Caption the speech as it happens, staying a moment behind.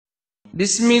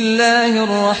بسم الله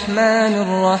الرحمن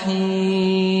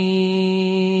الرحيم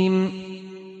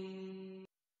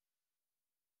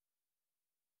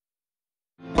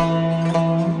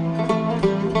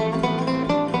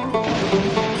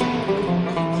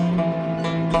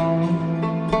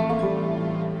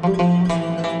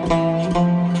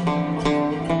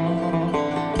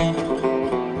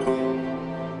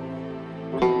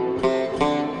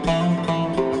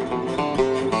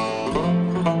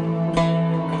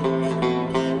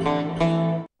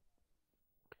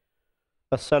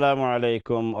السلام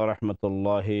عليكم ورحمة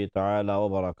الله تعالى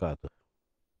وبركاته.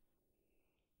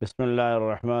 بسم الله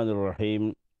الرحمن الرحيم.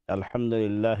 الحمد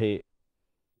لله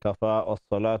كفى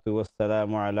والصلاة والسلام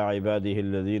على عباده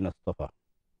الذين اصطفى.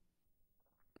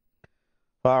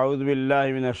 فأعوذ بالله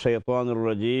من الشيطان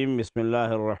الرجيم. بسم الله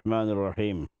الرحمن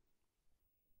الرحيم.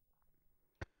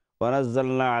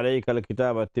 ونزلنا عليك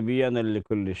الكتاب تبيانا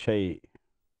لكل شيء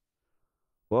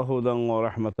وهدى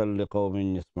ورحمة لقوم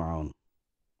يسمعون.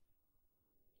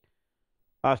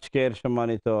 আজকের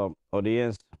সম্মানিত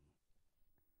অডিয়েন্স,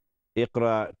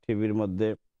 ইকরা টিভির মধ্যে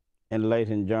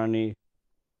এনলাইটেন্ড জার্নি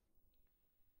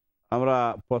আমরা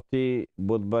প্রতি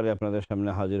বুধবারে আপনাদের সামনে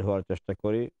হাজির হওয়ার চেষ্টা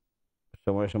করি।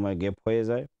 সময় সময় গ্যাপ হয়ে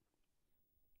যায়।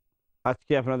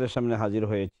 আজকে আপনাদের সামনে হাজির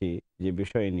হয়েছি যে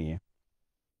বিষয় নিয়ে,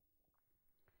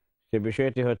 সে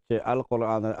বিষয়টি হচ্ছে আল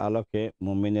কোরআনের আলোকে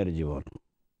মুমিনের জীবন।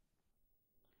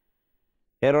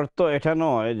 এর অর্থ এটা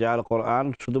নয় যে আল কোরআন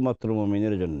শুধুমাত্র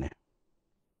মুমিনের জন্যে।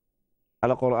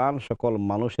 আল কোরআন সকল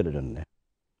মানুষের জন্যে।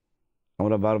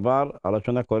 আমরা বারবার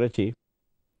আলোচনা করেছি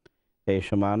এই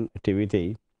সমান টিভিতেই,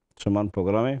 সমান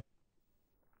প্রোগ্রামে,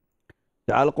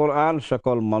 যে আল কোরআন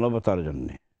সকল মানবতার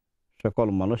জন্যে, সকল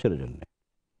মানুষের জন্যে,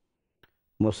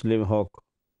 মুসলিম হোক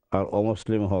আর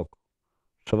অমুসলিম হোক,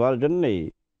 সবার জন্যেই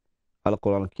আল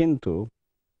কোরআন। কিন্তু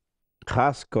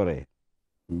খাস করে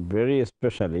ভেরি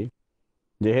স্পেশালি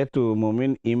যেহেতু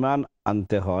মুমিন ইমান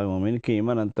আনতে হয়, মুমিনকে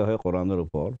ইমান আনতে হয় কোরআনের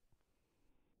উপর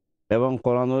এবং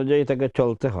কোরআন অনুযায়ী তাকে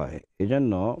চলতে হয়, এই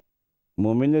জন্য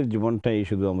মুমিনের জীবনটাই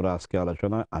শুধু আমরা আজকে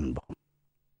আলোচনায় আনব।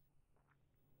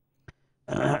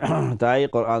 তাই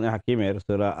কোরআন হাকিমের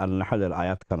সূরা আন-নাহলের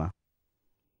আয়াতখানা,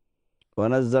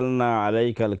 ওয়ানাজ্জালনা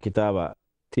আলাইকাল কিতাবা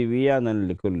তিবিয়ানান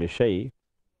লিকুল্লি শাই,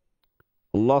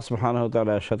 আল্লাহ সুবহানাহু ওয়া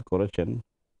তাআলা ইরশাদ করেছেন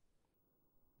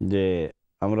যে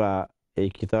আমরা এই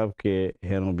কিতাবকে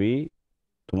হে নবী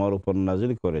তোমার উপর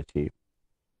নাজিল করেছি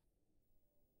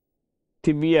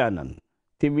তিবিয়ানান,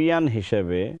 তিবিয়ান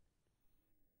হিসেবে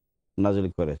নাজিল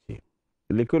করেছি,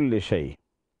 লিকুল্লি শাই,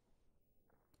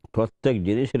 প্রত্যেক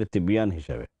জিনিসের তিবিয়ান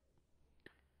হিসেবে।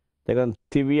 দেখেন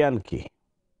তিবিয়ান কি?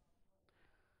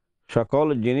 সকল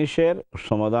জিনিসের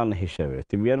সমাধান হিসেবে।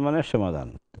 তিবিয়ান মানে সমাধান।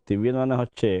 তিবিয়ান মানে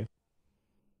হচ্ছে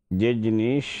যে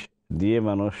জিনিস দিয়ে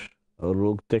মানুষ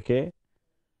রোগ থেকে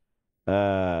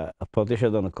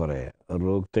প্রতিশোধন করে,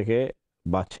 রোগ থেকে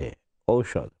বাঁচে,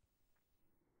 ঔষধ।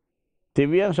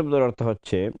 তিবিয়ান শব্দের অর্থ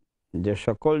হচ্ছে যে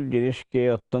সকল জিনিসকে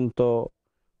অত্যন্ত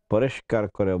পরিষ্কার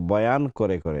করে বয়ান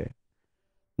করে করে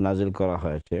নাজিল করা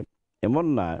হয়েছে। এমন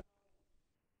না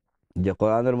যে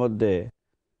কোরআনের মধ্যে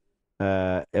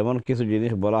এমন কিছু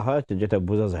জিনিস বলা হয়েছে যেটা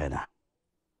বোঝা যায় না।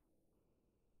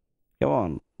 কেমন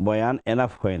বয়ান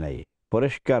এনাফ হয় নাই,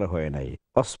 পরিষ্কার হয় নাই,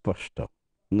 অস্পষ্ট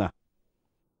না।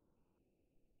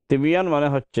 তিবিয়ান মানে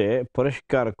হচ্ছে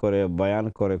পরিষ্কার করে বয়ান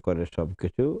করে করে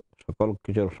সবকিছু, সকল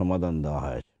কিছুর সমাধান দেওয়া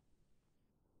হয়েছে।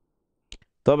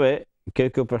 তবে কেউ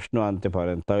কেউ প্রশ্ন আনতে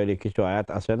পারেন, তাহলে কিছু আয়াত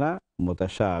আছে না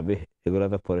মুতাশাবিহ, এগুলা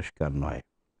তো পরিষ্কার নয়।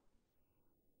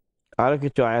 আর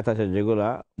কিছু আয়াত আছে যেগুলা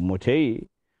মুঠেই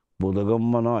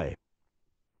বোধগম্য নয়।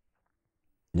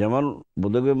 যেমন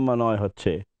বোধগম্য নয়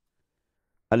হচ্ছে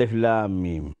আলিফ লাম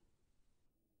মিম,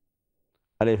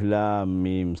 আলিফ লাম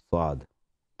মিম সাদ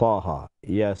তাহা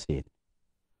ইয়াসিন।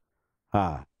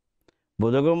 হ্যাঁ,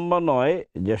 বোধগম্য নয়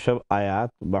যেসব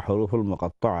আয়াত বা হরুফুল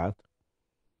মুকাত্তাআত,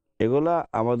 এগুলা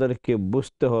আমাদেরকে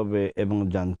বুঝতে হবে এবং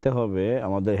জানতে হবে।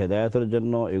 আমাদের হেদায়েতের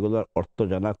জন্য এগুলোর অর্থ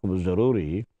জানা খুব জরুরি,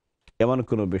 এমন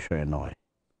কোনো বিষয় নয়।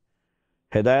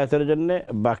 হেদায়েতের জন্য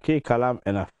বাকি কালাম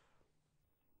এনাফ।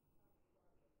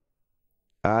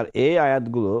 আর এই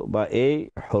আয়াতগুলো বা এই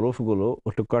হরুফগুলো,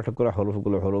 টুকরা টুকরা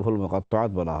হরুফগুলো হরুফুল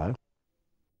মুকাত্তাআত বলা হয়।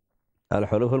 আর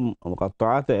হরুফুল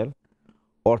মুকাত্তাআতের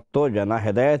অর্থ জানা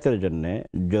হেদায়েতের জন্য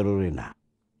জরুরি না।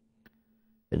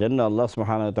 এজন্য আল্লাহ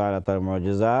সুবহানাহু ওয়া তাআলা তার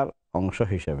মুজিজার অংশ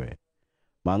হিসেবে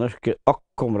মানুষকে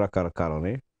অক্ষম রাখার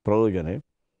কারণে, প্রয়োজনে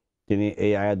তিনি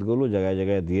এই আয়াতগুলো জায়গায়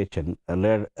জায়গায় দিয়েছেন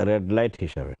রেড লাইট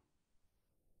হিসাবে,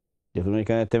 যে তুমি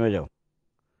এখানে থেমে যাও,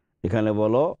 এখানে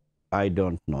বলো আই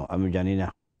ডোন্ট নো, আমি জানি না,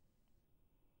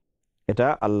 এটা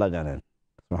আল্লাহ জানেন।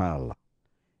 সুবহানাল্লাহ।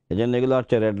 এই জন্য এগুলো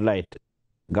হচ্ছে রেড লাইট।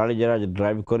 গাড়ি যারা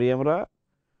ড্রাইভ করি আমরা,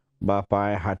 বা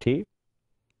পায়ে হাঁটি,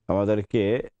 আমাদেরকে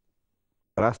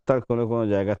রাস্তার কোনো কোনো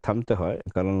জায়গায় থামতে হয়,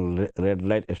 কারণ রেড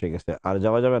লাইট এসে গেছে, আর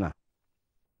যাওয়া যাবে না।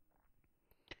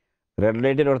 রেড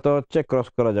লাইটের অর্থ হচ্ছে ক্রস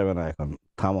করা যাবে না, এখন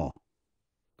থামো।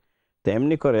 তো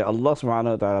এমনি করে আল্লাহ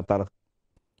সুবহানাহু ওয়া তাআলা তার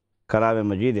কালামে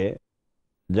মজিদে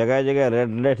জায়গায় জায়গায় রেড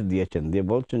লাইট দিয়েছেন, দিয়ে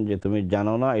বলছেন যে তুমি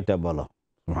জানো না এটা বলো।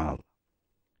 সুবহানাল্লাহ,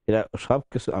 এটা সব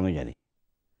কিছু আমি জানি।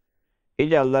 এই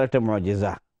যে আল্লাহর একটা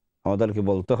মুজিজা, আমাদেরকে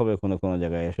বলতে হবে কোনো কোনো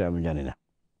জায়গায় এসে আমি জানি না,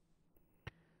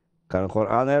 কারণ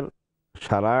কোরআনের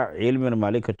সারা ইলমের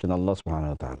মালিক হচ্ছেন আল্লাহ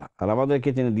সুবহানাহু ওয়া তাআলা, আর আমাদেরকে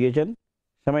তিনি দিয়েছেন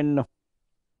সামান্য।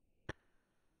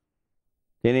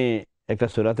 তিনি একটা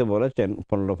সূরাতে বলেছেন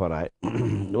 15 পারায়,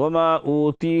 ওমা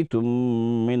উতিতুম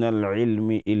মিনাল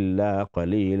ইলমি ইল্লা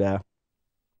কলিলা।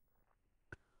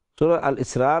 সূরা আল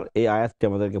ইসরার এই আয়াতটি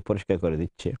আমাদেরকে পরিষ্কার করে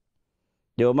দিচ্ছে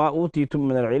যে ওমা উতিতুম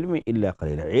মিনাল ইলমি ইল্লা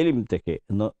কলিলা, ইলম থেকে,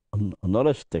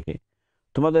 নলেজ থেকে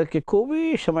তোমাদেরকে খুবই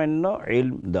সামান্য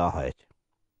ইলম দেওয়া হয়েছে।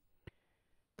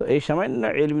 তো এই সামান্য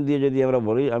ইলম দিয়ে যদি আমরা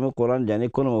বলি আমি কোরআন জানি,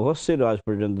 কোনো মুফাসসির আজ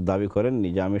পর্যন্ত দাবি করেননি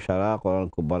যে আমি সারা কোরআন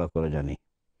খুব ভালো করে জানি,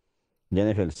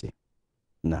 জেনে ফেলছি।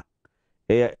 না,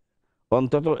 এই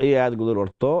অন্তত এই আয়াতগুলোর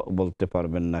অর্থ বলতে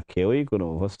পারবেন না কেউই, কোনো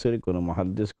মুফাসসির, কোনো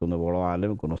মুহাদ্দিস, কোনো বড়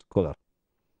আলেম, কোনো স্কলার।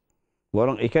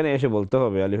 বরং এখানে এসে বলতে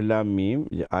হবে আলিফ লাম মিম,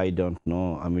 যে আই ডোন্ট নো,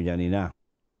 আমি জানি না।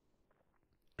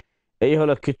 এই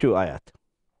হলো কিছু আয়াত।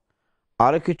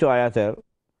 আরো কিছু আয়াতের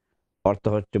অর্থ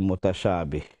হচ্ছে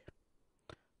মুতাশাবিহ।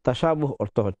 তাশাবুহ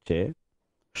অর্থ হচ্ছে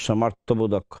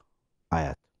সমর্থবোধক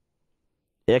আয়াত।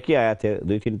 একই আয়াতের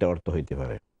দুই তিনটা অর্থ হইতে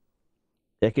পারে,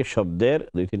 একই শব্দের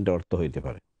দুই তিনটা অর্থ হইতে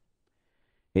পারে।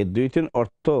 এই দুই তিন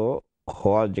অর্থ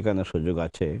হওয়ার যেখানে সুযোগ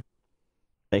আছে,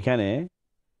 এখানে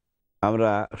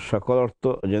আমরা সকল অর্থ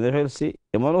জেনে ফেলছি।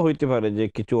 এমনও হইতে পারে যে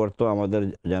কিছু অর্থ আমাদের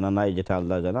জানা নাই, যেটা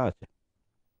আল্লাহ জানা আছে।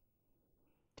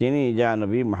 তিনি যা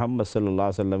নবী মুহাম্মদ সাল্লাল্লাহু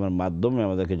আলাইহি সাল্লামের মাধ্যমে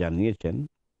আমাদেরকে জানিয়েছেন,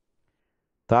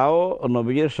 তাও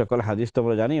নবীর সকল হাদিস তো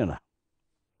আমরা জানিও না।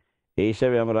 এই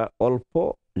হিসাবে আমরা অল্প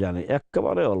জানি,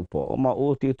 একেবারে অল্প। ওমা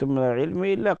উতিতুম মিনাল ইলমি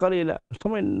ইল্লা কালিলা,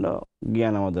 সামান্য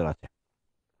জ্ঞান আমাদের আছে।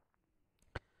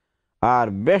 আর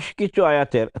বেশ কিছু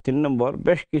আয়াতের, 3 নম্বর,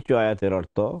 বেশ কিছু আয়াতের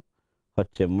অর্থ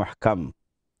হচ্ছে মুহকাম।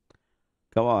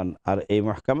 কেমন? আর এই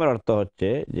মুহকামের অর্থ হচ্ছে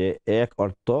যে এক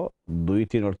অর্থ, দুই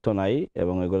তিন অর্থ নাই,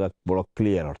 এবং এগুলো বড়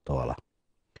ক্লিয়ার অর্থওয়ালা।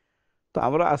 তো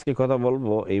আমরা আজকে কথা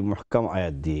বলবো এই মুহকাম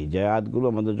আয়াত দিয়ে, যে আয়াতগুলো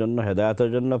আমাদের জন্য হেদায়েতের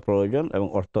জন্য প্রয়োজন এবং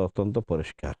অর্থ অত্যন্ত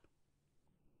পরিষ্কার।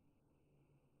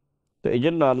 তো এই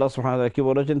জন্য আল্লাহ সুবহানাহু ওয়া তাআলা কি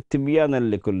বলেছেন, তিবিয়ানাল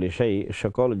লিকুল্লি শাই,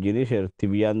 সকল জিনিসের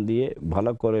তিবিয়ান দিয়ে,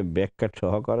 ভালো করে ব্যাখ্যা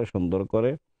সহকারে, সুন্দর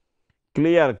করে,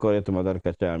 ক্লিয়ার করে তোমাদের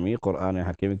কাছে আমি কোরআনে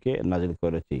হাকিমকে নাজিল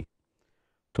করেছি,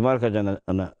 তোমার কাছে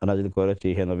নাজিল করেছি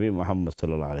হে নবী মুহাম্মদ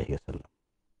সাল্লাল্লাহু আলাইহি ওয়াসাল্লাম।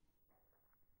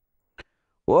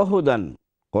 ওয়াহুদান,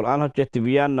 কোরআন হচ্ছে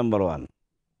তিবিয়ান নম্বর 1,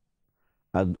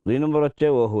 আর 2 নম্বর হচ্ছে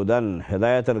ওয়াহুদান,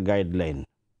 হেদায়েতের গাইডলাইন।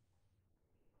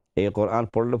 এই কোরআন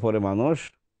পড়লে পরে মানুষ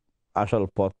আসল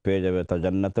পথ পেয়ে যাবে, তার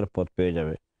জান্নাতের পথ পেয়ে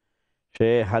যাবে, সে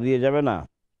হারিয়ে যাবে না।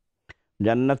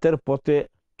 জান্নাতের পথে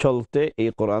চলতে এই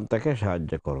কোরআন তাকে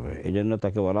সাহায্য করবে। এই জন্য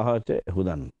তাকে বলা হয়েছে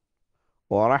হুদান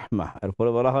ও রাহমা। এরপরে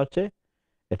বলা হচ্ছে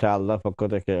এটা আল্লাহর পক্ষ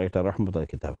থেকে একটা রহমতের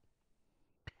কিতাব।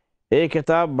 এই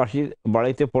কিতাব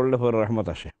বাড়িতে পড়লে পরে রহমত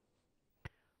আসে।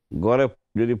 ঘরে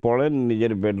যদি পড়েন,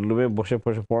 নিজের বেডরুমে বসে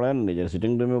বসে পড়েন, নিজের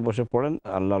সিটিং রুমে বসে পড়েন,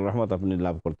 আল্লাহর রহমত আপনি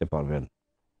লাভ করতে পারবেন।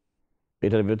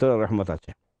 এটার ভিতরে রহমত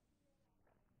আছে।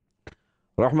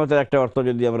 রহমতের একটা অর্থ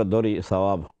যদি আমরা ধরি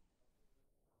সওয়াব,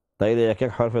 তাইলে এক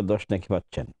এক হরফে 10 নেকি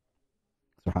পাচ্ছেন।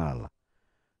 সুবহানাল্লাহ।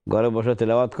 ঘরে বসে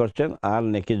তেলাওয়াত করছেন আর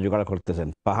নেকি জোগাড় করতেছেন,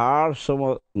 পাহাড় সম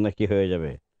নেকি হয়ে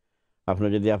যাবে আপনি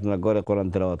যদি আপনার ঘরে কোরআন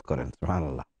তেলাওয়াত করেন।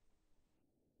 সুবহানাল্লাহ।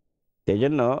 এই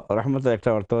জন্য রহমতের একটা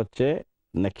অর্থ হচ্ছে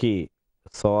নেকি,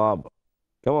 সওয়াব,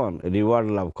 কেমন রিওয়ার্ড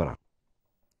লাভ করা।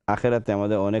 আখিরাতে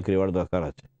আমাদের অনেক রিওয়ার্ড দরকার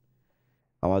আছে,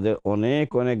 আমাদের অনেক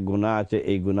অনেক গুনাহ আছে।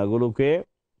 এই গুনাহগুলোকে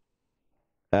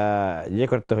ইয়ে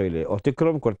করতে হইলে,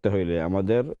 অতিক্রম করতে হইলে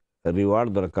আমাদের রিওয়ার্ড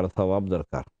দরকার, সওয়াব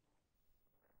দরকার।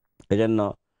 এই জন্য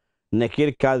নেকির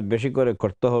কাজ বেশি করে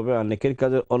করতে হবে। আর নেকির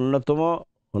কাজের অন্যতম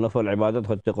নফল ইবাদত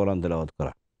হচ্ছে কোরআন তেলাওয়াত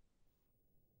করা।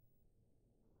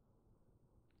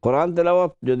 কোরআন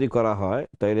তেলাওয়াত যদি করা হয়,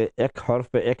 তাহলে এক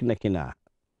হরফে এক নেকি না।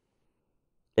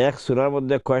 এক সূরার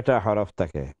মধ্যে কয়টা হরফ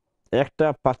থাকে? একটা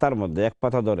পাতার মধ্যে, এক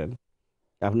পাতা ধরেন,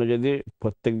 আপনি যদি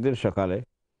প্রত্যেকদিন সকালে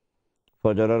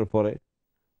ফজরের পরে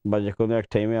বা যে কোনো এক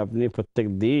টাইমে আপনি প্রত্যেক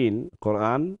দিন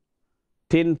কোরআন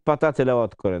 3 পাতা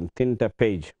তেলাওয়াত করেন, 3টা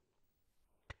পেজ,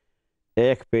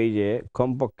 এক পেজে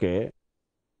কমপক্ষে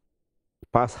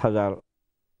 5000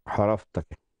 হরফ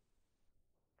থাকে।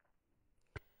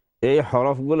 এই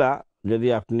হরফগুলা যদি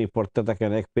আপনি পড়তে থাকেন,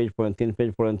 এক পেজ পড়েন, 3 পেজ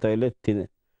পড়েন, তাহলে 3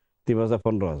 ×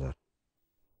 15,000।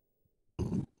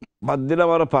 বাদ দিলাম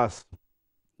আরো 5।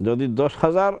 যদি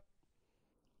 10,000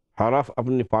 হরফ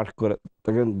আপনি পাঠ করে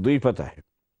তখন 2 পাতায়,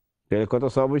 তাহলে কত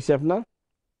সওয়াব হয়েছে আপনার?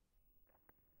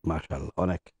 মাশাআল্লাহ,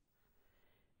 অনেক।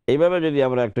 এইভাবে যদি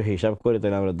আমরা একটু হিসাব করি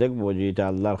তাহলে আমরা দেখবো যে এটা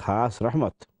আল্লাহর খাস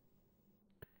রহমত।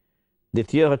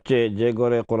 দ্বিতীয় হচ্ছে, যে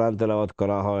ঘরে কোরআন তেলাওয়াত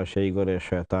করা হয় সেই ঘরে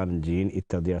শয়তান, জিন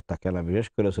ইত্যাদি আর থাকে না, বিশেষ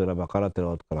করে সূরা বাকারা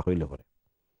তেলাওয়াত করা হইলে পরে।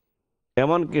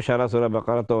 এমনকি সারা সূরা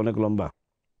বাকারা তো অনেক লম্বা,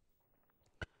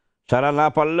 সারা না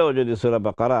পারলেও যদি সূরা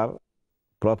বাকারার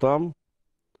প্রথম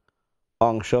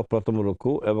অংশ, প্রথম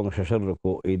রুকু এবং শেষের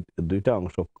রুকু, এই 2টা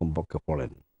অংশ কমপক্ষে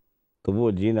পড়েন, তবুও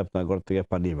জিন আপনার ঘর থেকে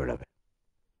পালিয়ে বেড়াবে।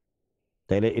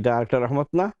 তাইলে এটা আরেকটা রহমত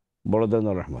না? বড়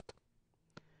ধরনের রহমত।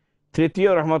 তৃতীয়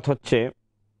রহমত হচ্ছে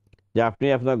যে আপনি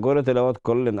আপনার ঘরে তেলাওয়াত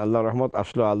করলেন, আল্লাহর রহমত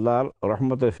আসলো, আল্লাহর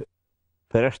রহমতের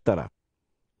ফেরেশতারা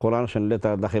কোরআন শুনলে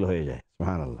তারা দাখিল হয়ে যায়।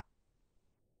 সুবহানাল্লাহ।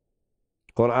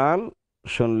 কোরআন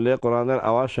শুনলে, কোরআনের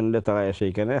আওয়াজ শুনলে তারা এসে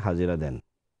এখানে হাজিরা দেন।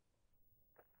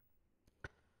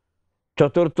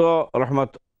 চতুর্থ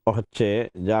রহমত হচ্ছে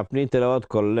যে আপনি তেলাওয়াত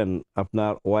করলেন,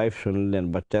 আপনার ওয়াইফ শুনলেন,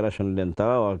 বাচ্চারা শুনলেন,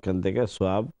 তারাও এখান থেকে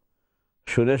সওয়াব,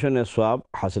 শুনে শুনে সওয়াব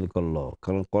হাসিল করলো।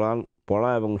 কারণ কোরআন পড়া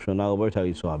এবং শোনা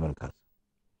উভয়টাই সওয়াবের কাজ।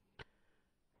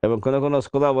 এবং কোনো কোনো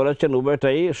স্কলা বলেছেন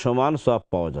উভয়টাই সমান সওয়াব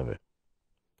পাওয়া যাবে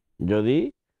যদি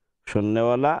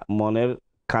শুননেওয়ালা মনের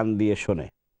কান দিয়ে শোনে।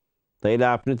 তাইলে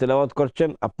আপনি তেলাওয়াত করছেন,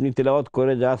 আপনি তেলাওয়াত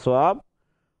করে যা সওয়াব,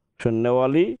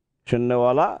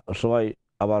 শুননেওয়ালা সবাই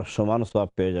আবার সমান সওয়াব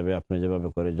পেয়ে যাবে। আপনি যেভাবে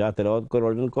করে যা তেলাওয়াত করে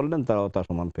অর্জন করলেন তারাও তা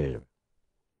সমান পেয়ে যাবে।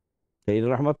 এই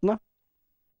রহমত না?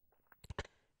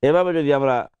 এভাবে যদি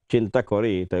আমরা চিন্তা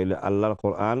করি তাহলে আল্লাহর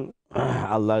কোরআন,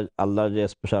 আল্লাহর যে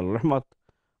স্পেশাল রহমত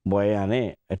বয়ে আনে,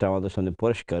 এটা আমাদের সামনে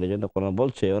পরিষ্কার। এই জন্য কোরআন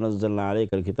বলছে, ওয়ানাজ্জালনা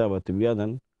আলাইকাল কিতাবা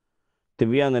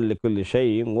তিবয়ানান লিকুল্লি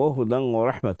শাইইন ওয়া হুদান ওয়া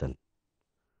রাহমাতান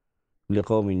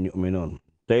লিকাওমিন ইউমিনুন।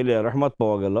 তাইলে রহমত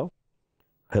পাওয়া গেল,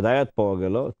 হেদায়েত পাওয়া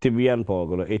গেল, তিবিয়ান পাওয়া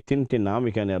গেল। এই 3টি নাম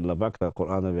এখানে আল্লাহ পাক তার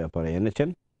কোরআনের ব্যাপারে এনেছেন।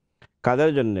 কাদের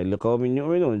জন্য? লিকাওমিন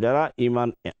ইউমিনুন, যারা ঈমান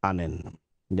আনেন,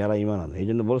 যারা ঈমান আনেন। এই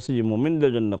জন্য বলছি যে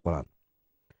মুমিনদের জন্য কোরআন।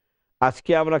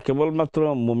 আজকে আমরা কেবলমাত্র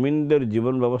মুমিনদের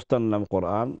জীবন ব্যবস্থার নাম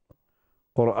কোরআন,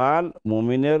 কোরআন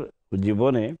মুমিনের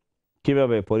জীবনে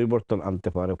কিভাবে পরিবর্তন আনতে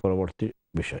পারে পরবর্তী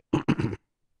বিষয়।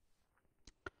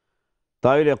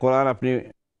 তাইলে কোরআন আপনি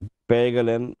পেয়ে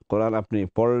গেলেন, কোরআন আপনি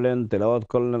পড়লেন, তেলাওয়াত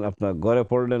করলেন, আপনার ঘরে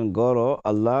পড়লেন, ঘরও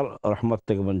আল্লাহর রহমত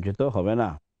থেকে বঞ্চিত হবে না।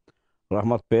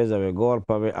 রহমত পেয়ে যাবে, ঘর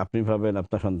পাবে, আপনি পাবেন,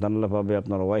 আপনার সন্তানরা পাবে,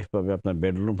 আপনার ওয়াইফ পাবে, আপনার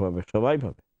বেডরুম পাবে, সবাই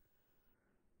পাবে।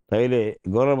 তাইলে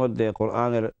ঘরের মধ্যে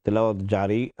কোরআনের তেলাওয়াত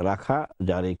জারি রাখা,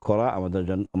 জারি করা আমাদের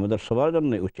জন্য, আমাদের সবার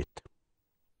জন্যই উচিত।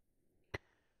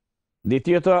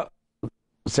 দ্বিতীয়ত,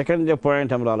 সেকেন্ড যে পয়েন্ট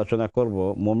আমরা আলোচনা করব,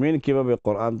 মুমিন কিভাবে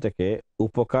কোরআন থেকে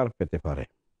উপকার পেতে পারে।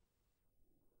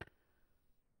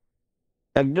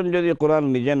 একজন যদি কোরআন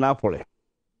নিজে না পড়ে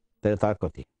তাহলে তার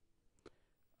ক্ষতি।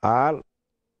 আর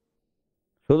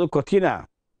শুধু ক্ষতি না,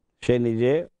 সে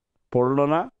নিজে পড়লো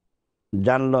না,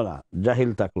 জানলো না,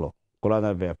 জাহিল থাকলো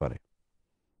কোরআনের ব্যাপারে।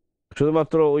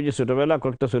 শুধুমাত্র ওই যে ছোটবেলা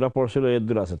কয়েকটা সূরা পড়ছিল এর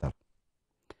দূর আছে তার,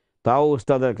 তাও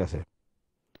উস্তাদের কাছে,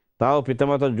 তাও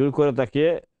পিতামাতা জোর করে তাকে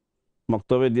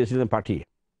মক্তবে দিয়েছিলেন পাঠিয়ে।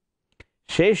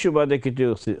 সেই সুবাদে কিছু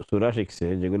সূরা শিখছে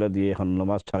যেগুলো দিয়ে এখন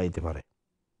নামাজ ছাড়াইতে পারে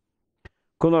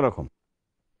কোন রকম।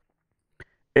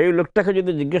 এই লোকটাকে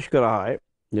যদি জিজ্ঞেস করা হয়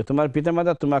যে তোমার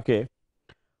পিতামাতা তোমাকে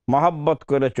মহাব্বত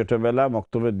করে ছোটবেলা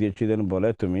মক্তবে দিয়েছিলেন বলে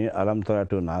তুমি আলাম তারা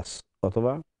টু নাস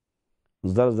অথবা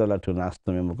জালজালা টু নাস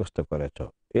তুমি মুখস্থ করেছ,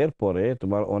 এরপরে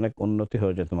তোমার অনেক উন্নতি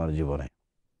হয়েছে তোমার জীবনে,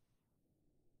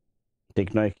 ঠিক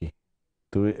নয় কি?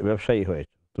 তুমি ব্যবসায়ী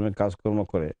হয়েছো, তুমি কাজকর্ম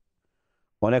করে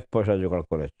অনেক পয়সা জোগাড়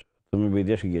করেছো, তুমি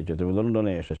বিদেশ গিয়েছো, তুমি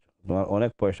লন্ডনে এসেছো, তোমার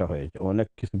অনেক পয়সা হয়েছে, অনেক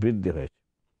কিছু বৃদ্ধি হয়েছে,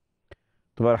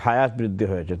 তোমার হায়াত বৃদ্ধি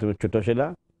হয়েছে, তুমি ছোট ছিলা,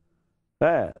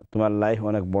 হ্যাঁ, তোমার লাইফ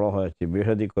অনেক বড় হয়েছে, বিয়ে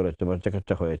শাদী করেছো, বাচ্চা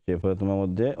কাচ্চা হয়েছে, এরপরে তোমার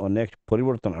মধ্যে অনেক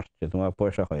পরিবর্তন আসছে, তোমার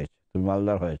পয়সা হয়েছে, তুমি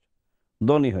মালদার হয়েছো,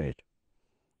 ধনী হয়েছে,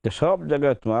 সব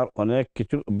জায়গায় তোমার অনেক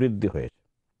কিছু বৃদ্ধি হয়েছে।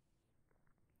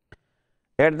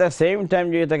 এট দ্য সেম টাইম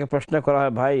যদি তাকে প্রশ্ন করা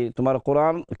হয়, ভাই তোমার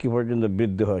কোরআন কি পর্যন্ত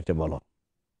বৃদ্ধি হয়েছে বলো,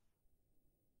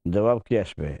 জবাব কি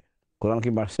আসবে? কোরআন কি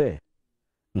বাড়ছে?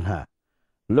 না,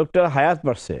 লোকটার হায়াত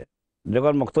বাড়ছে।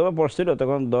 যখন মক্তবে পড়ছিল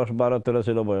তখন 10, 12, 13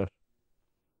 ছিল বয়স,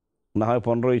 না হয়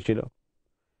 15ই ছিল।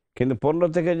 কিন্তু 15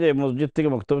 থেকে যে মসজিদ থেকে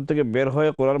মক্তব থেকে বের হয়ে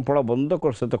কোরআন পড়া বন্ধ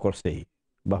করছে তো করছেই,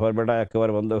 বাবার বেটা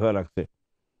একেবারে বন্ধ হয়ে রাখছে।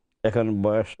 এখন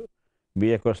বয়স,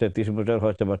 বিয়ে করছে, 30 বছর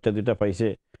হয়েছে, বাচ্চা 2টা পাইছে,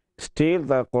 স্টিল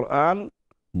তার কোরআন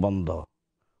বন্ধ।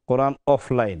 কোরআন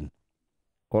অফলাইন,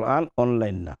 কোরআন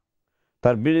অনলাইন না।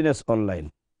 তার বিজনেস অনলাইন,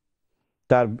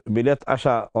 তার বিলেত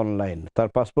আসা অনলাইন, তার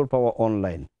পাসপোর্ট পাওয়া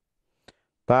অনলাইন,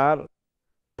 তার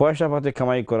পয়সা পাতি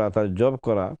কামাই করা, তার জব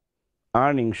করা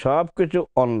আর্নিং সব কিছু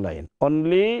অনলাইন,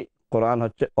 অনলি কোরআন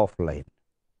হচ্ছে অফলাইন।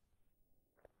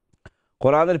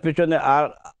 কোরআনের পিছনে আর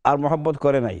আর মহব্বত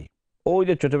করে নাই। ওই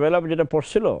যে ছোটবেলা যেটা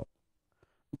পড়ছিল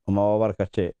মা বাবার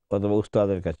কাছে অথবা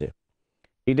উস্তাদের কাছে,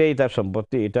 এটাই তার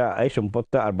সম্পত্তি, এই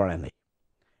সম্পত্তি আর বাড়ে নাই।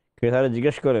 কেউ তাহলে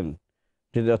জিজ্ঞেস করেন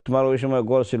যে তোমার ওই সময়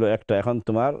গড় ছিল একটা, এখন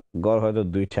তোমার গড় হয়তো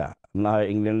দুইটা, না হয়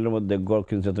ইংল্যান্ডের মধ্যে গড়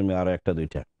কিনছো তুমি আরো একটা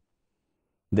দুইটা,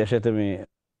 দেশে তুমি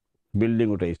বিল্ডিং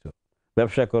উঠাইছো,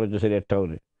 ব্যবসা করেছো সিলেট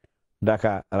টাউনে,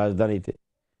 ঢাকা রাজধানীতে,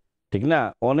 ঠিক না?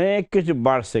 অনেক কিছু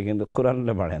বাড়ছে, কিন্তু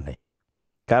কোরআনটা বাড়ে নাই।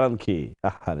 কারণ কি?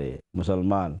 আহারে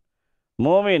মুসলমান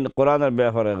মুমিন কোরআনের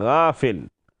ব্যাপারে গাফিল,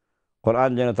 কোরআন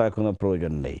যেন তার কোনো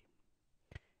প্রয়োজন নেই।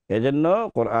 এজন্য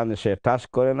কোরআন সে টাচ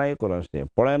করে নাই, কোরআন সে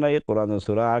পড়ে নাই, কোরআনের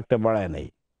সূরা একটা বাড়ায় নাই।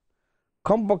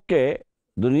 কমপক্ষে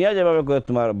দুনিয়া যেভাবে করে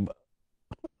তোমার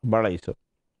বাড়াইছো,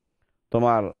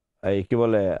 তোমার এই কি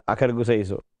বলে আখের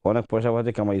গুছাইছো, অনেক পয়সা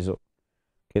পাতি কামাইছো,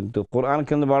 কিন্তু কোরআন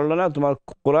কিন্তু বাড়লো না। তোমার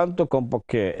কোরআন তো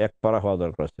কমপক্ষে 1 পারা হওয়া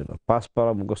দরকার ছিল, 5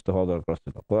 পারা মুখস্থ হওয়া দরকার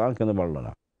ছিল, কোরআন কিন্তু বাড়লো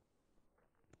না।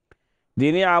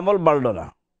 দিনই আমল বাড়লো না,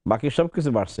 বাকি সব কিছু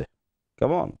বাড়ছে।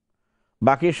 কেমন?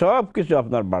 বাকি সব কিছু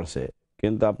আপনার বাড়ছে,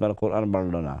 কিন্তু আপনার কোরআন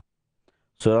বাড়লো না,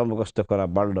 সূরা মুখস্থ করা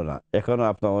বাড়লো না। এখনো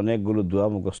আপনার অনেকগুলো দোয়া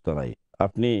মুখস্থ নাই।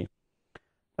 আপনি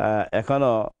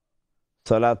এখনো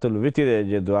সালাতুল ভিতরে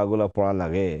যে দোয়াগুলো পড়া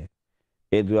লাগে,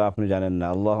 এই দোয়া আপনি জানেন না।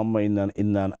 আল্লাহুম্মা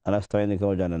ইন্না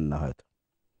আনাস্তাইনুকাও জানেন না হয়তো,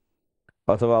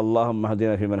 অথবা আল্লাহুম্মা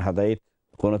হদিনা ফিমান হাদাইত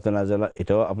কুনুত নাযালা,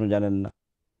 এটাও আপনি জানেন না।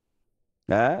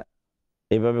 হ্যাঁ,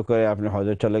 এইভাবে করে আপনি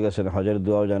হজে চলে গেছেন, হজের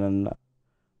দোয়াও জানেন না।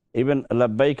 ইভেন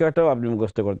লাব্বাইকাটাও আপনি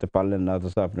মুখস্থ করতে পারলেন না,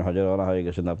 অথচ আপনি হজে রওনা হয়ে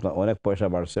গেছেন। আপনার অনেক পয়সা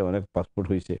বাড়ছে, অনেক পাসপোর্ট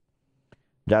হয়েছে,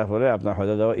 যার ফলে আপনার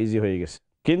হজে যাওয়া ইজি হয়ে গেছে।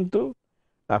 কিন্তু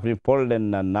আপনি পড়লেন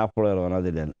না, না পড়ে রওনা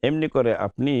দিলেন। এমনি করে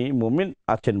আপনি মুমিন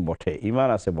আছেন বটে, ঈমান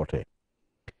আছে বটে,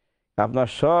 আপনার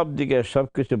সব দিকে সব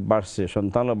কিছু বাড়ছে,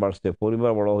 সন্তানও বাড়ছে,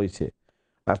 পরিবার বড় হয়েছে,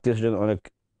 আত্মীয় স্বজন অনেক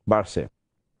বাড়ছে,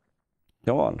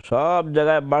 কেমন সব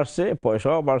জায়গায় বাড়ছে,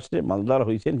 পয়সাও বাড়ছে, মালদার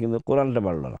হয়েছেন, কিন্তু কোরআনটা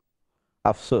বাড়লো না।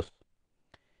 আফসোস।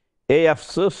 এই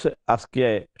আফসোস আজকে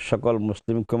সকল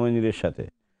মুসলিম কমিউনিটির সাথে,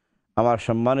 আমার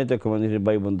সম্মানিত কমিউনিটির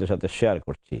ভাই বোনদের সাথে শেয়ার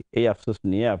করছি। এই আফসোস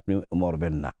নিয়ে আপনি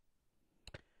মরবেন না।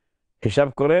 হিসাব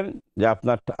করেন যে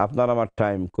আপনার আমার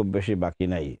টাইম খুব বেশি বাকি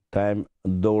নাই। টাইম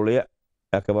দৌড়ে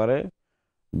একেবারে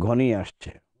ঘনিয়ে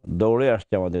আসছে, দৌড়ে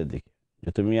আসছে আমাদের দিকে, যে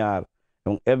তুমি আর,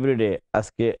 এবং এভরিডে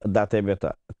আজকে দাঁতে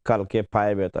ব্যথা, কালকে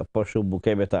পায়ে ব্যথা, পরশু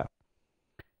বুকে ব্যথা।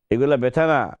 এগুলা ব্যথা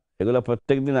না, এগুলো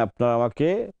প্রত্যেকদিন আপনার আমাকে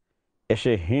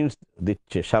এসে হিন্টস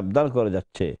দিচ্ছে, সাবধান করে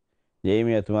যাচ্ছে যে এই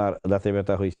মেয়ে তোমার দাঁতে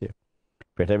ব্যথা হয়েছে,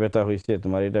 পেটে ব্যথা হয়েছে,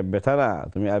 তোমার এটা ব্যথা না,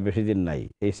 তুমি আর বেশি দিন নাই।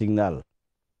 এই সিগনাল।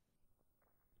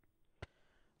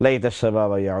 লাইতা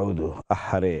শাবাবা ইয়াউদু,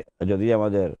 আহারে যদি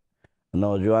আমাদের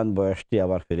নওজোয়ান বয়সটি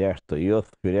আবার ফিরে আসতো, ইয়ুথ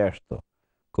ফিরে আসতো,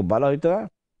 খুব ভালো হইতো না?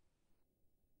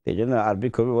 এই জন্য আরবি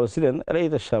কবি বলছিলেন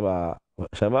লাইতা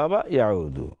শাবাবা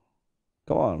ইয়াউদু,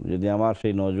 কেমন যদি আমার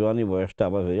সেই নওজোয়ানি বয়সটা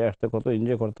আবার ফিরে আসতো, কত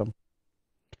এনজয় করতাম।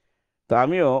 তো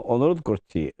আমিও অনুরোধ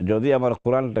করছি, যদি আমার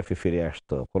কোরআনটা ফিরে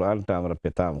আসতো, কোরআনটা আমরা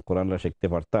পেতাম, কোরআনটা শিখতে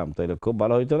পারতাম, তাহলে খুব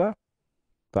ভালো হইতো না?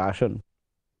 তো আসুন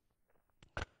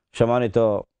সম্মানিত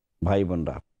ভাই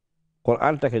বোনরা,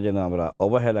 কোরআনটাকে যেন আমরা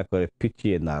অবহেলা করে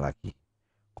পিছিয়ে না রাখি,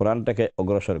 কোরআনটাকে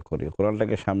অগ্রসর করি,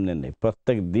 কোরআনটাকে সামনে নেই।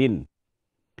 প্রত্যেক দিন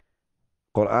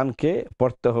কোরআনকে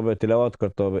পড়তে হবে, তিলাওয়াত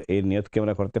করতে হবে, এই নিয়তকে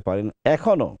আমরা করতে পারি না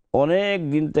এখনো। অনেক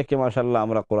দিন থেকে মাশাআল্লাহ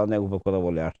আমরা কোরআনের উপর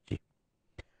বলে আসছি।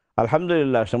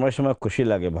 আলহামদুলিল্লাহ, সময় সময় খুশি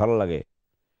লাগে, ভালো লাগে।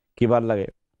 কি ভালো লাগে?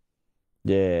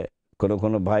 যে কোনো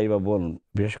কোনো ভাই বা বোন,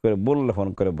 বিশেষ করে বললে ফোন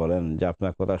করে বলেন যে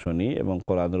আপনার কথা শুনি এবং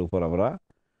কোরআনের উপর আমরা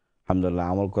আলহামদুলিল্লাহ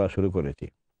আমল করা শুরু করেছি।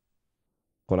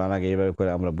 কোরআন আগে এইভাবে করে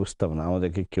আমরা বুঝতাম না,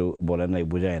 আমাদেরকে কেউ বলে নাই,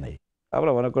 বুঝায় নাই,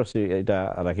 আমরা মনে করছি এটা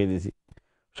রাখিয়ে দিয়েছি,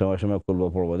 সময় সময় করবো,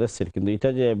 পড়বো, দেখছি। কিন্তু এটা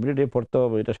যে এভরিডে পড়তে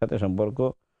হবে, এটার সাথে সম্পর্ক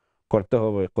করতে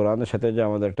হবে, কোরআনের সাথে যে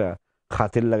আমাদের একটা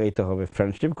খাতির লাগাইতে হবে,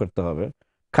 ফ্রেন্ডশিপ করতে হবে,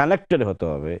 কানেক্টেড হতে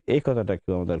হবে, এই কথাটা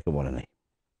কেউ আমাদেরকে বলে নাই।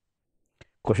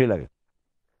 খুশি লাগে।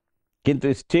 কিন্তু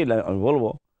স্টিল আমি বলবো,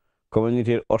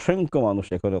 কমিউনিটির অসংখ্য মানুষ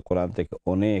এখনো কোরআন থেকে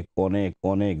অনেক অনেক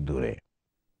অনেক দূরে।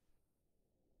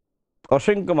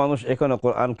 অসংখ্য মানুষ এখনো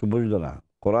কোরআনকে বুঝলো না।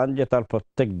 কোরআন যে তার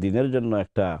প্রত্যেক দিনের জন্য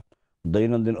একটা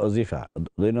দৈনন্দিন অজিফা,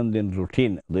 দৈনন্দিন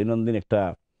রুটিন, দৈনন্দিন একটা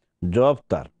জব।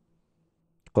 তার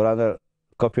কোরআনের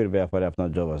কপির ব্যাপারে আপনার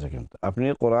জব আছে, কিন্তু আপনি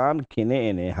কোরআন কিনে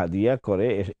এনে হাদিয়া করে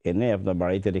এনে আপনার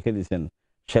বাড়িতে রেখে দিয়েছেন,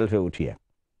 শেলফে উঠিয়ে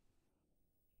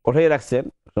রাখছেন,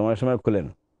 সময় সময় খুলেন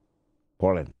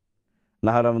পড়েন, না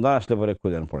হয় রমজান আসলে পরে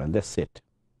খুলেন পড়েন, দ্যাটস ইট।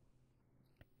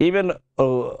 ইভেন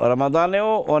রমাদানেও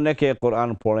অনেকে কোরআন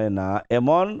পড়ে না,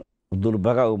 এমন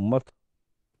দুর্ভাগা উম্মত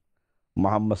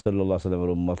মুহাম্মদ সাল্লাল্লাহু আলাইহি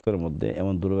ওয়াসাল্লামের উম্মতের মধ্যে,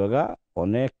 এমন দুর্ভাগা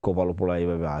অনেক কপাল পোড়া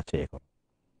এইভাবে আছে এখন।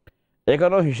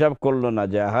 এখনো হিসাব করলো না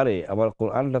যে আহারে আমার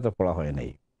কোরআনটা তো পড়া হয় নাই,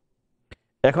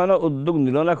 এখনো উদ্যোগ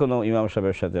নিল না কোনো ইমাম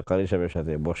সাহেবের সাথে, কারি সাহেবের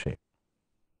সাথে বসে।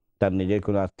 তার নিজের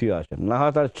কোনো আত্মীয় আছেন, না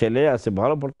হয় তার ছেলে আছে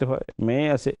ভালো পড়তে হয়, মেয়ে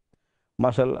আছে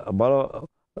মাশাআল্লাহ ভালো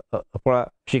পড়া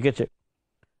শিখেছে,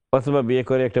 অথবা বিয়ে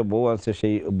করে একটা বউ আছে,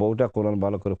 সেই বউটা কোরআন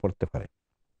ভালো করে পড়তে পারে,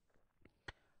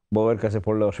 বউয়ের কাছে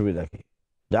পড়লে অসুবিধা কি?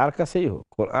 যার কাছেই হোক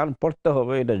কোরআন পড়তে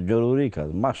হবে, এটা জরুরি কাজ,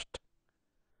 মাস্ট।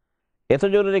 এত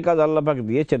জরুরি কাজ আল্লাহ পাক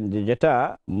দিয়েছেন যে যেটা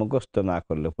মুখস্থ না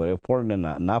করলে পরে, পড়লে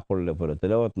না না পড়লে পরে,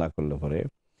 তেলাওয়াত না করলে পরে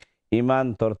ইমান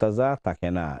তরতাজা থাকে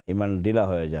না, ইমান ঢিলা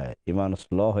হয়ে যায়, ইমান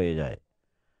স্লো হয়ে যায়।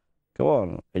 কেমন?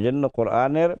 এই জন্য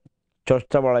কোরআনের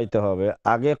চর্চা বাড়াইতে হবে।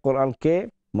 আগে কোরআনকে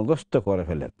মুখস্থ করে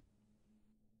ফেলেন।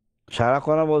 সারা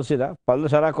করা বলছি না, পারলে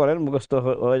সারা করেন, মুখস্থ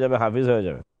হয়ে যাবে, হাফিজ হয়ে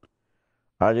যাবে।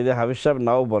 আর যদি হাফিজ সাহেব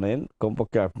নাও বনেন,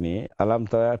 কমপক্ষে আপনি আলাম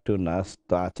তারা টু নাস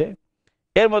তো আছে,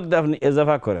 এর মধ্যে আপনি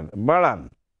এজাফা করেন, বাড়ান।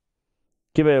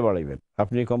 কিভাবে বাড়াইবেন?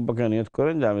 আপনি কমপক্ষে নিয়ত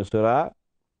করেন যে আমি সূরা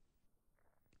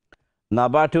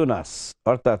নাবা টু নাস,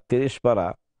 অর্থাৎ 30 পারা,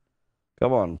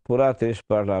 কেমন পুরা 30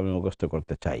 পারাটা আমি মুখস্থ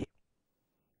করতে চাই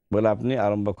বলে আপনি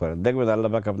আরম্ভ করেন, দেখবেন আল্লাহ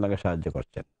পাক আপনাকে সাহায্য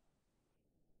করছেন।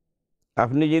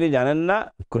 আপনি যিনি জানেন না,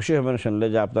 খুশি হবেন শুনলে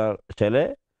যে আপনার ছেলে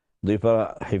 2 পারা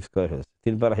হিফজ করে ফেলছে,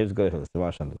 3 পারা হিফজ করে ফেলছে,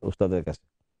 মাশাআল্লাহ, উস্তাদের কাছে।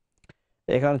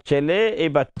 এখন ছেলে, এই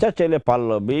বাচ্চা ছেলে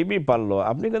পারলো, বেবি পারলো,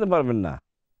 আপনি কিন্তু পারবেন না।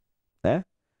 হ্যাঁ,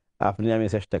 আমি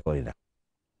চেষ্টা করি না।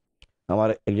 আমার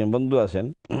একজন বন্ধু আছেন,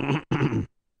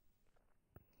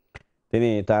 তিনি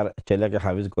তার ছেলেকে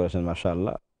হাফিজ করেছেন,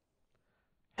 মাশাআল্লাহ।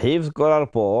 হিফজ করার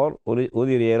পর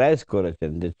উনি রিয়েলাইজ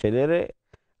করেছেন যে ছেলের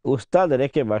উস্তাদ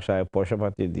রেখে বাসায়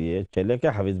পয়সাপাতি দিয়ে ছেলেকে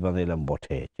হাফিজ বানাইলাম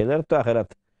বটে, ছেলের তো আখেরাত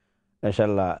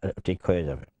ইনশাআল্লাহ ঠিক হয়ে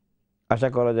যাবে। আশা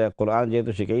করা যায় কোরআন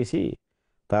যেহেতু শিখাইছি,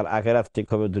 তার আখেরাত ঠিক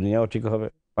হবে, দুনিয়াও ঠিক হবে,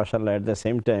 মাশাআল্লাহ। এট দ্য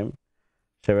সেম টাইম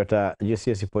সে একটা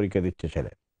জিসিএসসি পরীক্ষা দিচ্ছে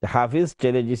ছেলে, হাফিজ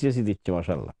ছেলে জিসিএসসি দিচ্ছে,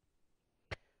 মাশাআল্লাহ।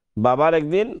 বাবার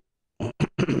একদিন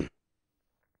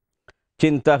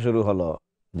চিন্তা শুরু হলো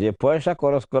যে পয়সা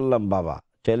খরচ করলাম বাবা,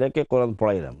 ছেলেকে কোরআন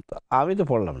পড়াইলাম, তো আমি তো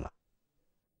পড়লাম না,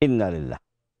 ইন্না লিল্লাহ,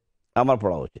 আমার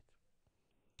পড়া উচিত।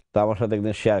 তো আমার সাথে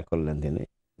একদিন শেয়ার করলেন তিনি,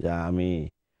 যে আমি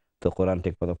তো কোরআন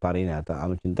ঠিক মতো পারি না, তা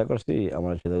আমি চিন্তা করছি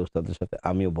আমার ছেলে উস্তাদের সাথে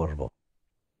আমিও বসবো,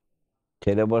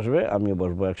 ছেলে বসবে আমিও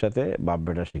বসবো, একসাথে বাপ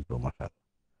বেটা শিখবো। মাশাআল্লাহ,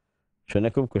 শুনে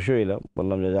খুব খুশি হইলাম,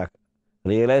 বললাম যে যাক,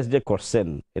 রিয়েলাইজ যে করছেন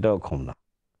এটাও কম না।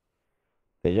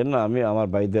 এই জন্য আমি আমার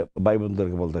ভাই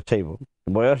বোনদেরকে বলতে চাইবো,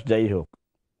 বয়স যাই হোক,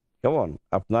 কেমন,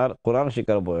 আপনার কোরআন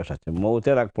শিকার বয়স আছে,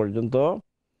 মৌতের আগ পর্যন্ত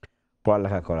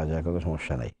পড়ালেখা করা যায়, কোনো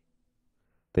সমস্যা নাই।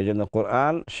 তো এই জন্য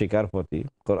কোরআন শিকার প্রতি,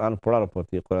 কোরআন পড়ার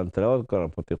প্রতি, কোরআন তেলাওয়াত করার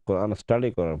প্রতি, কোরআন স্টাডি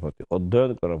করার প্রতি,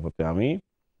 অধ্যয়ন করার প্রতি আমি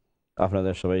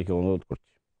আপনাদের সবাইকে অনুরোধ করছি।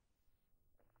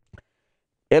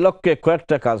 এ লক্ষ্যে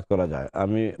কয়েকটা কাজ করা যায়,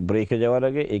 আমি ব্রেকে যাওয়ার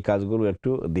আগে এই কাজগুলো একটু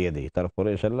দিয়ে দিই, তারপরে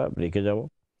ইনশাল্লাহ ব্রেকে যাব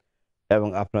এবং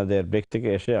আপনাদের ব্রেক থেকে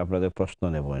এসে আপনাদের প্রশ্ন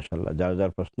নেব ইনশাল্লাহ। যার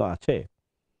যার প্রশ্ন আছে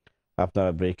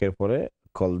আপনারা ব্রেকের পরে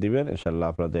কল দিবেন ইনশাল্লাহ।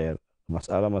 আপনাদের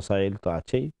মাসআলা মাসাইল তো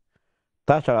আছেই,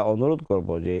 তাছাড়া অনুরোধ করব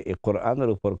যে এই কোরআনের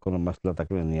উপর কোনো মাসলা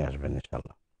থাকলে নিয়ে আসবেন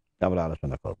ইনশাল্লাহ, আমরা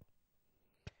আলোচনা করব।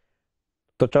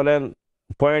 তো চলেন,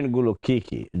 পয়েন্টগুলো কি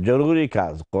কি জরুরি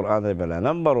কাজ কোরআনের বেলায়।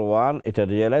 নাম্বার 1, এটা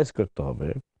রিয়েলাইজ করতে হবে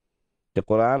যে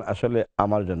কোরআন আসলে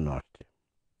আমার জন্য আসছে,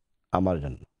 আমার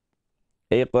জন্য।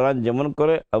 এই কোরআন যেমন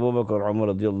করে আবু বকর ওমর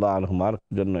রাদিয়াল্লাহু আনহুমার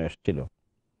জন্য এসেছিল,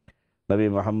 নবী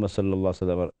মুহাম্মদ সাল্লাল্লাহু আলাইহি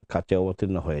ওয়াসাল্লামের কাছে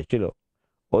অবতীর্ণ হয়েছিল,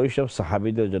 ওইসব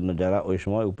সাহাবীদের জন্য যারা ওই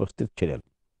সময় উপস্থিত ছিলেন।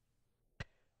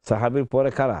 সাহাবীর পরে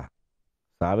কারা?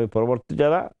 সাহাবী পরবর্তী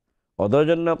যারা, ওদের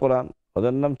জন্য কোরআন,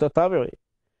 ওদের নাম তো তাবেঈ।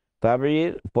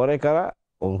 তাবেঈর পরে কারা?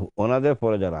 ওনাদের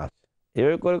পরে যারা আছে।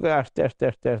 এভাবে করে করে আস্তে আস্তে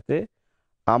আস্তে আস্তে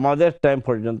আমাদের টাইম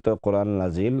পর্যন্ত কোরআন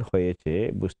নাজিল হয়েছে,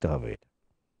 বুঝতে হবে এটা,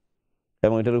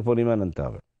 এবং এটার উপর ঈমান আনতে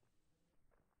হবে।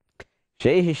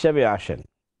 সেই হিসাবে আসেন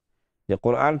যে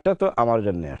কোরআনটা তো আমার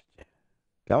জন্য আসছে,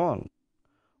 কেমন?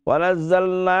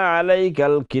 ওয়ানাজ্জালনা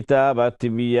আলাইকাল কিতাবা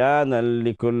তিবয়ানাল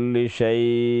লিকুল্লি শাই,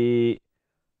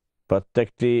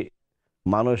 প্রত্যেকটি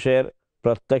মানুষের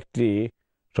প্রত্যেকটি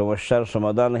সমস্যার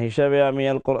সমাধান হিসাবে আমি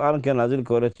আল কোরআনকে নাজিল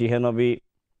করেছি, হে নবী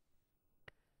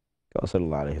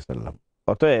সাল্লাল্লাহু আলাইহি সাল্লাম।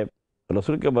 অতএব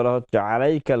রাসূলকে বলা হচ্ছে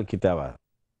আলাইকাল কিতাবা,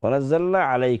 ওয়ানাজ্জালনা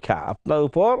আলাইকা, আপনার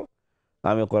উপর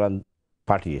আমি কোরআন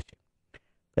পাঠিয়েছি।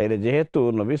 তাইলে যেহেতু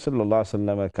নবী সাল্লাল্লাহু আলাইহি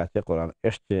সাল্লামের কাছে কোরআন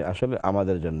এসছে, আসলে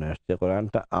আমাদের জন্য এসছে,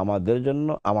 কোরআনটা আমাদের জন্য,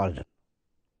 আমার জন্য।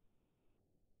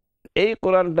 এই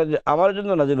কোরআনটা যে আমার জন্য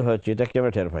নাজিল হয়েছে, এটা কি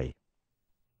আমরা টের পাই?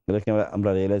 এটা কি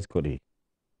আমরা রিয়েলাইজ করি?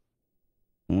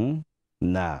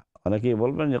 না। অনেকেই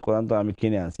বলবেন যে কোরআন তো আমি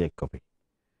কিনে আনছি 1 কপি।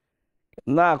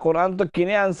 না, কোরআন তো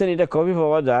কিনে আনছেন, এটা কপি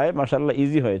পাওয়া যায়, মাশাআল্লাহ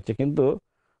ইজি হয়েছে, কিন্তু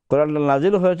কোরআনটা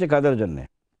নাজিল হয়েছে কাদের জন্য?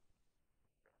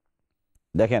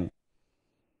 দেখেন,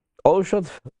 ঔষধ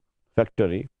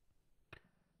ফ্যাক্টরি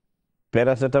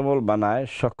প্যারাসিটামল বানায়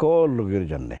সকল রোগীর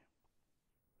জন্যে,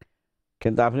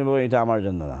 কিন্তু আপনি বলবেন এটা আমার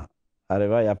জন্য না। আরে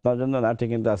ভাই, আপনার জন্য না ঠিক,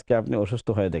 কিন্তু আজকে আপনি অসুস্থ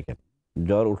হয়ে দেখেন,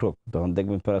 জ্বর উঠুক, তখন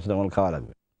দেখবেন প্যারাসিটামল খাওয়া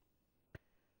লাগবে।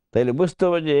 তাইলে বুঝতে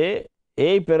হবে যে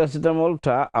এই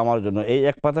প্যারাসিটামলটা আমার জন্য, এই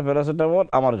এক পাতা প্যারাসিটামল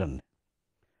আমার জন্য,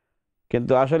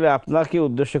 কিন্তু আসলে আপনাকে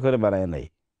উদ্দেশ্য করে বানায় নাই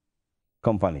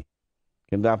কোম্পানি,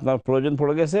 কিন্তু আপনার প্রয়োজন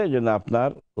পড়ে গেছে, এই জন্য আপনার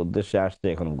উদ্দেশ্যে আসছে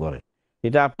এখন ঘরে,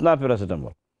 এটা আপনার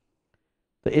প্যারাসিটামল।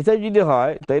 তো এটাই যদি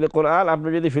হয়, তাইলে কোরআন আপনি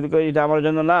যদি ফিল করেন এটা আমার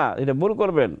জন্য না, এটা ভুল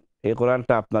করবেন। এই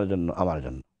কোরআনটা আপনার জন্য, আমার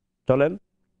জন্য। চলেন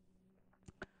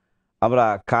আমরা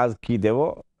কাজ কি দেব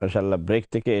ইনশাআল্লাহ ব্রেক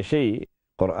থেকে এসেই,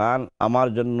 কোরআন আমার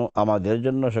জন্য, আমাদের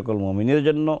জন্য, সকল মুমিনের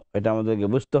জন্য, এটা আমাদেরকে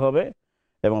বুঝতে হবে,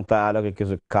 এবং তার আলোকে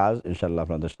কিছু কাজ ইনশাআল্লাহ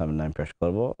আপনাদের সামনে আমি পেশ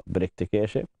করব ব্রেক থেকে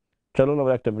এসে। চলুন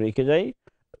আমরা একটা ব্রেকে যাই,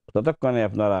 ততক্ষণে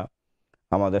আপনারা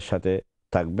আমাদের সাথে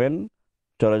থাকবেন,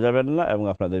 চলে যাবেন না, এবং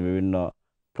আপনাদের বিভিন্ন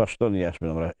প্রশ্ন নিয়ে আসবেন,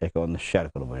 আমরা একে অন্যের শেয়ার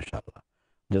করবো ইনশাআল্লাহ।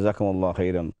 জাযাকুমুল্লাহু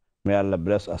খাইরান। মে আল্লাহ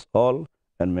bless us all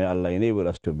and may Allah enable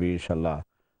us to be inshallah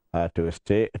to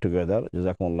stay together.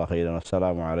 Jazakumullah khairan.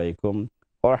 Assalamu alaikum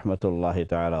wa rahmatullahi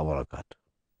ta'ala wa barakatuh.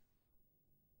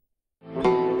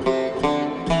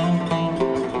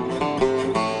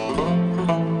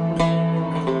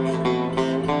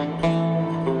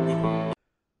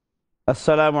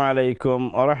 আসসালামু আলাইকুম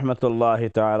ওয়া রাহমাতুল্লাহি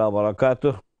তাআলা ওয়া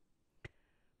বারাকাতুহু।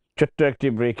 ছোট্ট একটি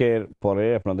ব্রেকের পরে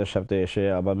আপনাদের সাথে এসে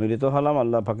আবার মিলিত হলাম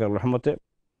আল্লাহ পাকের রহমতে।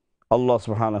 আল্লাহ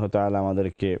সুবহানাহু ওয়া তাআলা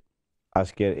আমাদেরকে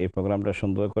আজকের এই প্রোগ্রামটা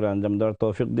সুন্দর করে আঞ্জাম দেওয়ার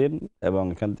তৌফিক দিন, এবং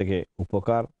এখান থেকে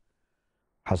উপকার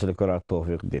হাসিল করার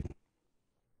তৌফিক দিন।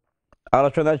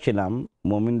 আলোচনায় ছিলাম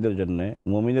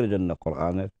মুমিনের জন্য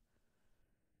কোরআনের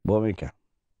ভূমিকা,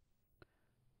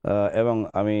 এবং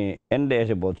আমি এন্ডে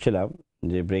এসে বলছিলাম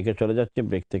যে ব্রেকে চলে যাচ্ছে,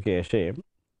 ব্রেক থেকে এসে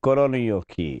করণীয়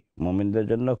কি, মুমিনদের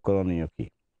জন্য করণীয় কি,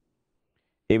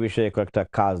 এই বিষয়ে কয়েকটা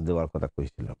কাজ দেওয়ার কথা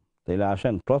কইছিলাম। তাইলে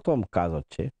আসেন, প্রথম কাজ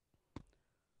হচ্ছে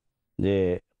যে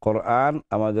কোরআন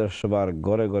আমাদের সবার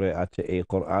ঘরে ঘরে আছে, এই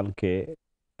কোরআনকে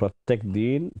প্রত্যেক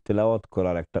দিন তেলাওয়াত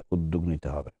করার একটা উদ্যোগ নিতে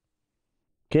হবে।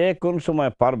 কে কোন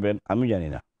সময় পারবেন আমি জানি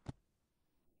না,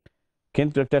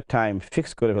 কিন্তু একটা টাইম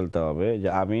ফিক্স করে ফেলতে হবে যে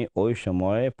আমি ওই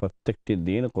সময়ে প্রত্যেকটি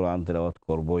দিন কোরআন তেলাওয়াত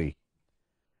করবই।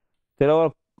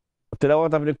 তেলাওয়াত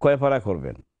তেলাওয়াত আপনি কয় পারা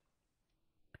করবেন,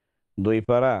 2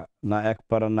 পারা না 1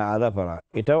 পারা না আধা পারা,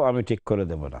 এটাও আমি ঠিক করে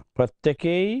দেব না।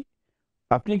 প্রত্যেকেই,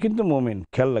 আপনি কিন্তু মুমিন,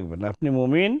 খেয়াল রাখবেন, আপনি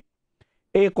মুমিন,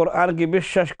 এই কোরআনকে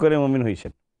বিশ্বাস করে মুমিন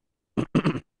হয়েছেন।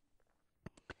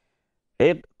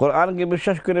 এই কোরআনকে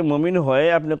বিশ্বাস করে মুমিন হয়ে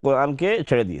আপনি কোরআনকে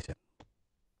ছেড়ে দিয়েছেন,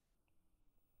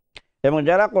 এবং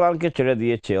যারা কোরআনকে ছেড়ে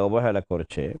দিয়েছে, অবহেলা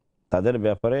করেছে, তাদের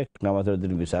ব্যাপারে কিয়ামতের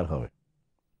দিন বিচার হবে।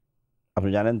 আপনি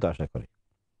জানেন তো আশা করি।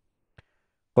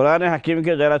 কোরআনে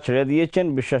হাকিমকে যারা ছেড়ে দিয়েছেন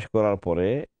বিশ্বাস করার পরে,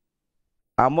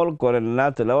 আমল করেন না,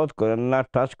 তেলাওয়াত করেন না,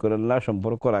 টাচ করেন না,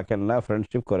 সম্পর্ক রাখেন না,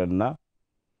 ফ্রেন্ডশিপ করেন না,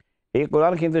 এই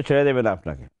কোরআন কিন্তু ছেড়ে দেবে না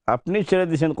আপনাকে। আপনি ছেড়ে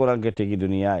দিয়েছেন কোরআনকে ঠিকই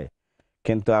দুনিয়ায়,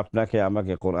 কিন্তু আপনাকে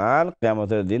আমাকে কোরআন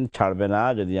কিয়ামতের দিন ছাড়বে না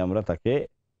যদি আমরা তাকে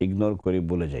ইগনোর করি,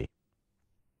 ভুলে যাই।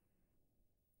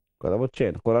 কথা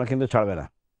বলছেন, কোরআন কিন্তু ছাড়বে না।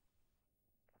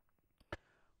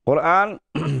 কোরআন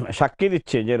সাক্ষী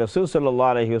দিচ্ছে যে রাসূল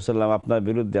সাল্লাল্লাহু আলাইহি ওয়াসাল্লাম আপনার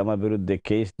বিরুদ্ধে, আমার বিরুদ্ধে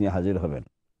কেস নিয়ে হাজির হবেন।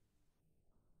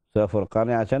 সূরা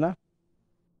ফুরকানে আছে না,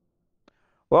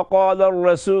 وقال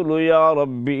الرسول يا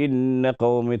رب إن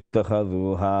قوم اتخذوا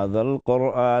هذا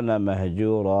القرآن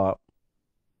مهجورا।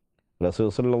 রাসূল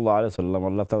সাল্লাল্লাহু আলাইহি ওয়াসাল্লাম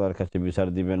আল্লাহ তাআলার কাছে বিচার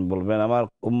দিবেন, বলবেন আমার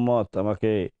উম্মত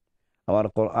আমাকে, আমার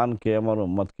কোরআনকে, আমার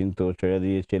উম্মত কিন্তু ছেড়ে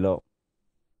দিয়েছিল।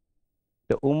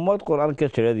 তো উম্মত কোরআনকে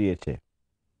ছেড়ে দিয়েছে,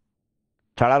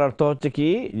 ছাড়ার অর্থ হচ্ছে কি,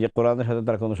 যে কোরআনের সাথে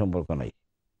তার কোনো সম্পর্ক নাই।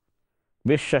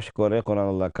 বিশ্বাস করে কোরআন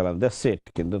আল্লাহ কালাম, দ্যাটস ইট,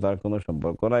 কিন্তু তার কোনো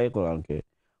সম্পর্ক নাই, কোরআনকে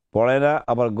পড়ে না,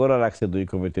 আবার গোরা রাখছে 2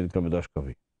 কপি 3 কপি 10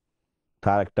 কপি,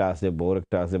 তার একটা আছে, বউর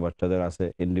একটা আছে, বাচ্চাদের আছে,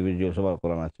 ইন্ডিভিজুয়াল সবার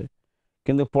কোরআন আছে,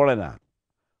 কিন্তু পড়ে না,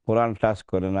 কোরআন টাচ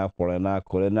করে না, পড়ে না,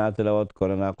 করে না, তেলাওয়াত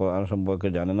করে না, কোরআন সম্পর্কে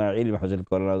জানে না, ইলম হাসিল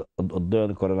করে না,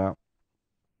 অধ্যয়ন করে না,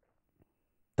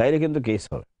 তাইলে কিন্তু কেস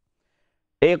হবে।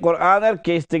 এই কোরআনের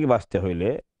কেস থেকে বাঁচতে হইলে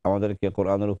আমাদেরকে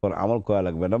কোরআনের উপর আমল করা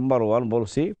লাগবে। নাম্বার 1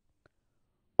 বলছি,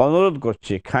 অনুরোধ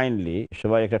করছি কাইন্ডলি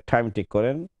সবাই একটা টাইম ঠিক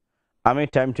করেন। আমি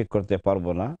টাইম ঠিক করতে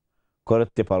পারবো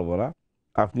না,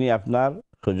 আপনি আপনার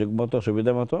সুযোগ মতো,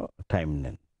 সুবিধা মতো টাইম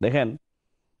নেন। দেখেন,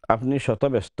 আপনি শত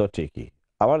ব্যস্ত ঠিকই,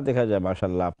 আবার দেখা যায়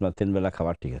মাশাআল্লাহ আপনার 3 বেলা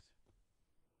খাবার ঠিক আছে,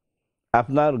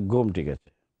 আপনার ঘুম ঠিক আছে,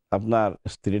 আপনার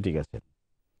স্ত্রী ঠিক আছে,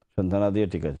 সন্তানাদি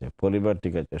ঠিক আছে, পরিবার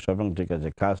ঠিক আছে, শপিং ঠিক আছে,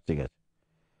 কাজ ঠিক আছে।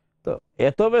 তো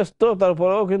এত ব্যস্ত,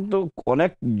 তারপরেও কিন্তু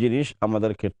অনেক জিনিস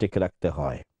আমাদেরকে ঠিক রাখতে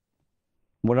হয়,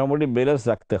 মোটামুটি ব্যালেন্স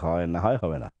রাখতে হয়, না হয়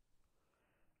হবে না।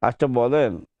 আচ্ছা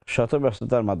বলেন, শত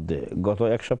ব্যস্ততার মধ্যে গত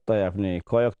এক সপ্তাহে আপনি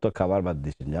কয়েক তো খাবার বাদ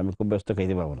দিয়েছেন যে আমি খুব ব্যস্ত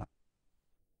খাইতে পারবো না?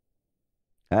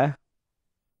 হ্যাঁ,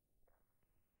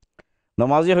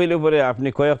 নামাজি হইলে পরে আপনি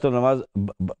কয়েক তো নামাজ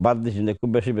বাদ দিয়েছেন যে খুব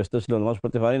বেশি ব্যস্ত ছিল নামাজ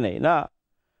পড়তে পারি নাই? না,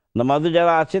 নামাজি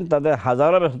যারা আছেন তাদের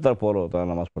হাজারো ব্যস্ততার পরও তারা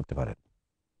নামাজ পড়তে পারেন।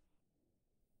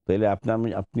 তাইলে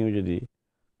আপনিও যদি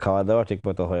খাওয়া দাওয়া ঠিক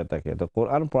মতো হয়ে থাকে তো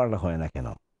কোরআন পড়াটা হয় না কেন?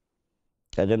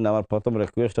 এই জন্য আমার প্রথম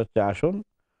রিকোয়েস্ট হচ্ছে, আসুন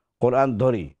কোরআন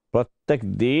ধরি, প্রত্যেক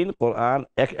দিন কোরআন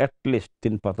অ্যাটলিস্ট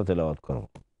 3 পাতা তেলাওয়াত করো।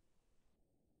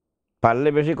 পারলে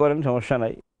বেশি করেন, সমস্যা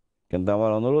নাই, কিন্তু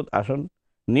আমার অনুরোধ, আসুন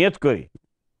নিয়ত করি,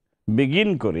 বিগিন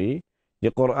করি যে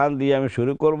কোরআন দিয়ে আমি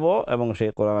শুরু করব এবং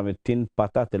সেই কোরআন আমি 3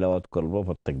 পাতা তেলাওয়াত করব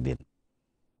প্রত্যেক দিন।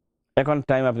 এখন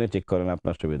টাইম আপনি ঠিক করেন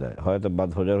আপনার সুবিধায়, হয়তো বাদ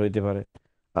ফজর হইতে পারে,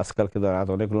 আজকাল কিন্তু রাত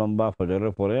অনেক লম্বা,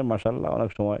 ফজরের পরে মাশাআল্লাহ অনেক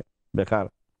সময় বেকার,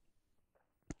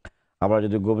 আবার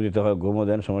যদি ঘুম দিতে হয় ঘুমও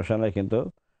দেন, সমস্যা নাই, কিন্তু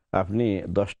আপনি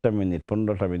 10টা মিনিট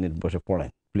 15টা মিনিট বসে পড়েন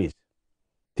প্লিজ।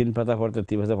 3 পাতা পড়তে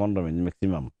 3 পাতা 15 মিনিট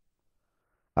ম্যাক্সিমাম,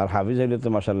 আর হাফিজ হইলে তো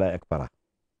মাশাআল্লাহ 1 পারা।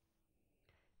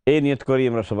 এই নিয়ত করি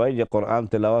আমরা সবাই যে কোরআন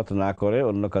তেলাওয়াত না করে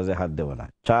অন্য কাজে হাত দেব না,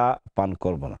 চা পান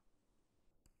করব না,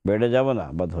 বেডে যাব না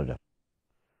বাদ ফজর।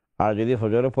 আর যদি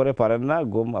ফজরের পরে পারেন না,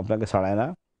 ঘুম আপনাকে ছাড়ায় না,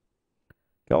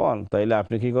 কেমন, তাইলে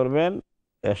আপনি কি করবেন,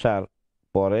 এশার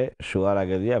পরে শোয়ার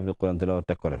আগে দিয়ে আপনি কোরআন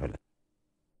তেলাওয়াতটা করে ফেলেন।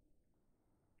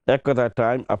 এক কথা,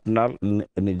 টাইম আপনার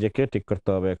নিজেকে ঠিক করতে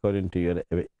হবে অ্যাকর্ডিং টু ইয়ার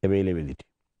অ্যাভেইলেবিলিটি।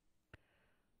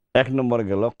 1 নম্বর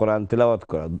গেল কোরআন তেলাওয়াত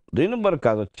করা। 2 নম্বর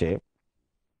কাজ হচ্ছে,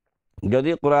 যদি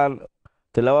কোরআন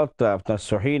তেলাওয়াতটা আপনার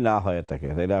সহি না হয়ে থাকে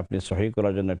তাহলে আপনি সহি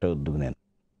করার জন্য একটা উদ্যোগ নেন।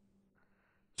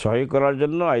 সহি করার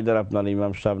জন্য আইদার আপনার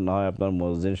ইমাম সাহেব, না হয় আপনার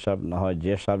মুয়াজ্জিন সাহেব, না হয়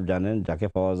যে সাহেব জানেন, যাকে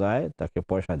পাওয়া যায় তাকে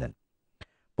পয়সা দেন,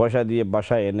 পয়সা দিয়ে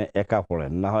বাসায় এনে একা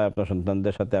পড়েন, না হয় আপনার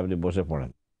সন্তানদের সাথে আপনি বসে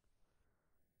পড়েন।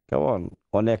 কেমন,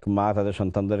 অনেক মা তাদের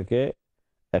সন্তানদেরকে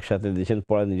একসাথে দিয়েছেন,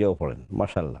 পড়ে নিজেও পড়েন,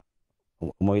 মাশাআল্লাহ,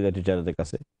 মহিলা টিচারদের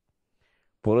কাছে।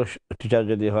 পুরুষ টিচার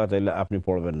যদি হয় তাহলে আপনি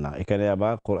পড়বেন না, এখানে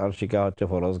আবার কোরআন শিক্ষা হচ্ছে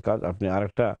ফরজ কাজ। আপনি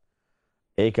আরেকটা,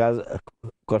 এই কাজ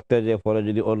করতে যে পরে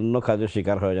যদি অন্য কাজের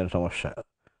শিকার হয়ে যান, সমস্যা,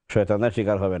 শয়তানের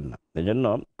শিকার হবেন না। এই জন্য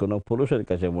কোনো পুরুষের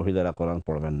কাছে মহিলারা কোরআন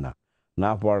পড়বেন না, না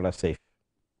পড়াটা সেফ।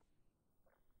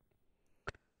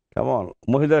 কেমন,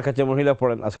 মহিলার কাছে মহিলা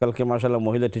পড়েন, আজকালকে মাশাআল্লাহ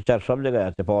মহিলা টিচার সব জায়গায়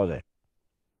আছে, পাওয়া যায়।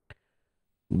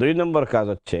 2 নম্বর কাজ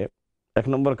হচ্ছে, 1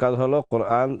 নম্বর কাজ হলো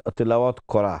কোরআন তিলাওয়াত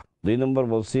করা। 2 নম্বর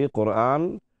বলছি, কোরআন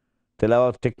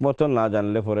তেলাওয়াত ঠিকমতো না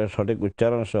জানলে পরে সঠিক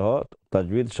উচ্চারণ সহ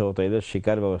তাজবিদ সহ তাইদের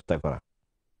শিকার ব্যবস্থা করা।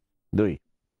 2।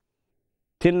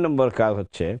 3 নম্বর কাজ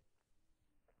হচ্ছে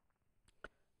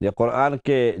যে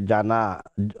কোরআনকে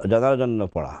জানার জন্য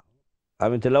পড়া।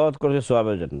 আমি তেলাওয়াত করছি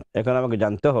সওয়াবের জন্য, এখন আমাকে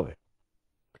জানতে হবে।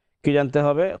 কি জানতে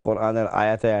হবে? কোরআনের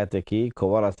আয়াতে আয়াতে কি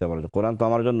খবর আছে আমার জন্য। কোরআন তো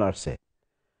আমার জন্য আসছে,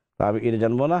 তা আমি এটা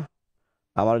জানবো না?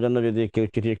 আমার জন্য যদি কেউ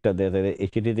চিঠি একটা দেয়, তাহলে এই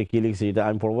চিঠিতে কি লিখছে এটা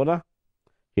আমি পড়বো না?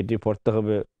 চিঠি পড়তে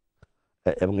হবে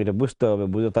এবং এটা বুঝতে হবে,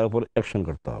 বুঝে তার উপর অ্যাকশন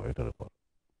করতে হবে এটার উপর।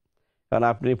 কারণ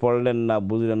আপনি পড়লেন না,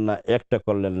 বুঝলেন না, একটা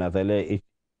করলেন না, তাহলে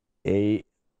এই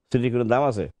চিঠির কোনো দাম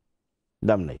আছে?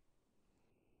 দাম নেই।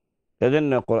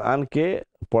 এজন্য কোরআনকে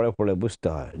পড়ে পড়ে বুঝতে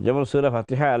হয়। যেমন সূরা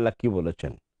ফাতিহা আল্লাহ কি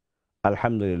বলেছেন,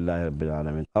 আলহামদুলিল্লাহ রাব্বিল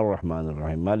আলামিন আর রহমানির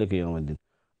রহিম মালিকি ইয়াউমিদ্দিন।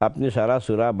 আপনি সারা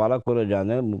সূরা ভালো করে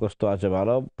জানেন, মুখস্থ আছে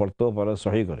ভালো, পড়তেও পারেন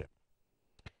সহি করে,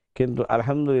 কিন্তু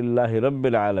আলহামদুলিল্লাহ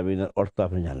রাব্বিল আলামিনের অর্থ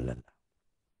আপনি জানলেন না।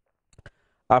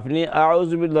 আপনি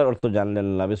আউযু বিল্লাহর অর্থ জানলেন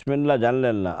না, বিসমিল্লাহ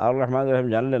জানলেন না, আর রহমানির রহিম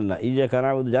জানলেন না, ইয়্যাকা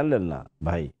না'বুদু জানলেন না,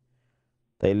 ভাই,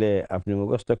 তাইলে আপনি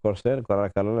মুখস্থ করছেন, করার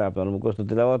কারণে আপনার মুখস্থ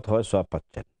তিলাওয়াত হয়, সওয়াব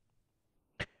পাচ্ছেন।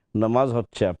 নামাজ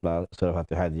হচ্ছে আপনার সূরা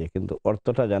ফাতিহা দিয়ে, কিন্তু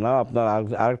অর্থটা জানাও আপনার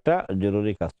আরেকটা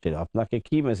জরুরি কাজ ছিল। আপনাকে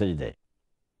কি মেসেজ দেয়?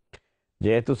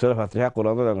 যেহেতু সূরা ফাতিহা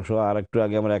কোরআনের অংশ, আর একটু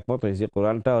আগে আমরা একমত হয়েছি,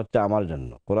 কোরআনটা হচ্ছে আমার জন্য,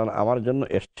 কোরআন আমার জন্য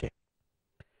এসছে,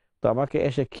 তো আমাকে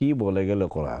এসে কি বলে গেল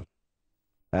কোরআন?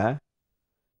 হ্যাঁ,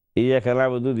 ইয়্যাকা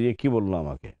না'বুদু দিয়ে কি বললো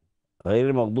আমাকে,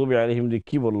 গায়রিল মাগদুবি আলাইহিম দিয়ে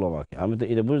কি বললো আমাকে? আমি তো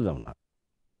এটা বুঝলাম না।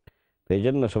 এই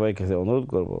জন্য সবাই কাছে অনুরোধ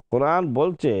করব, কোরআন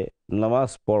বলছে নামাজ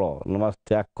পড়ো, নামাজ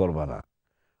ত্যাগ করবা না।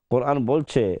 কোরআন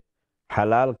বলছে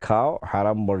হালাল খাও,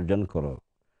 হারাম বর্জন করো।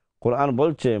 কোরআন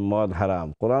বলছে মদ হারাম।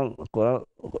 কোরআন কোরআন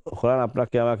কোরআন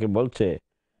আপনাকে আমাকে বলছে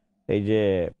এই যে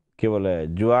কি বলে,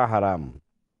 জুয়া হারাম,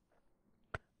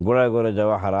 গোড়ায় গোড়ে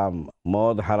যাওয়া হারাম,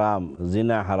 মদ হারাম,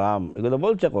 জিনা হারাম, এগুলো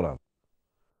বলছে কোরআন।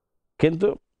 কিন্তু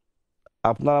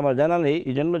আপনার আমার জানা নেই,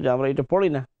 এই জন্য যে আমরা এটা পড়ি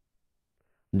না,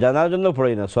 জানার জন্য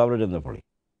পড়ি না, সবার জন্য পড়ি।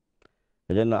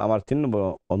 এই জন্য আমার 3 নম্বর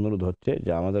অনুরোধ হচ্ছে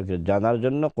যে আমাদেরকে জানার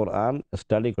জন্য কোরআন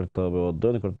স্টাডি করতে হবে,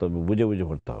 অধ্যয়ন করতে হবে, বুঝে বুঝে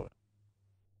পড়তে হবে।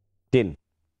 3।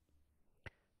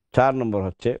 4 নম্বর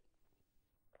হচ্ছে,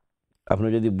 আপনি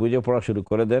যদি বুঝে পড়া শুরু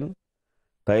করে দেন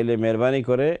তাইলে মেহরবানি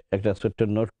করে একটা ছোট্ট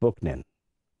নোটবুক নেন,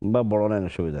 বা বড় নেন,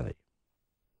 সুবিধা নেই।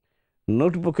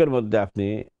 নোটবুকের মধ্যে আপনি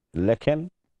লেখেন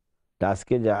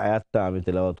আজকে যে আয়াতটা আমি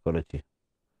তেলাওয়াত করেছি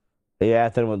এই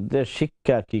আয়াতের মধ্যে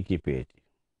শিক্ষা কি কি পেয়েছি।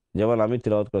 যেমন আমি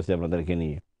তেলাওয়াত করেছি আপনাদেরকে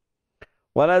নিয়ে,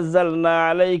 ওয়ানাজ্জালনা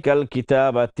আলাইকাল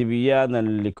কিতাবা তিবিয়ানান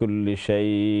লিকুল্লি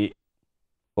শাইইন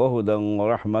ওয়া হুদান ওয়া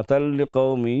রাহমাতাল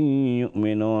লিকাওমিন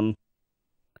ইউমিনুন।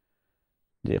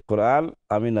 যে কোরআন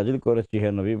আমি নাজিল করেছি হে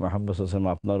নবী মুহাম্মদ সাল্লাল্লাহু আলাইহি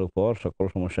ওয়াসাল্লাম আপনার উপর সকল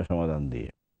সমস্যার সমাধান দিয়ে,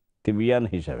 তিবিয়ান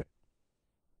হিসাবে,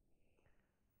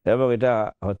 এবং এটা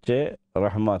হচ্ছে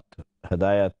রহমত,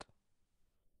 হেদায়াত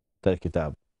তার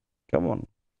কিতাব। কেমন?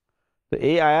 তো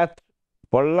এই আয়াত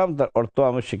পড়লাম, তার অর্থ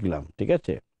আমি শিখলাম, ঠিক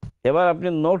আছে। এবার আপনি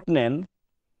নোট নেন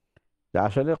যে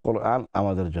আসলে কোরআন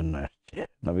আমাদের জন্য আসছে,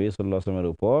 নবী সাল্লাল্লাহু আলাইহি ওয়াসাল্লামের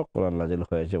উপর কোরআন নাজিল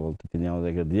হয়েছে বলতে তিনি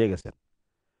আমাদেরকে দিয়ে গেছেন।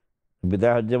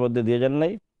 বিদায় হজ্জের মধ্যে দিয়ে যান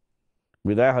নাই?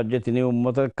 বিদায় হজ্জে তিনি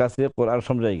উম্মতের কাছে কোরআন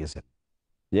সমঝাই গেছেন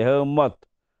যে হে উম্মত,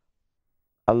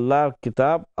 আল্লাহর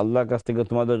কিতাব আল্লাহর কাছ থেকে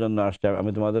তোমাদের জন্য আসছে,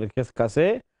 আমি তোমাদের কাছে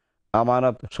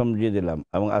আমানত সমঝিয়ে দিলাম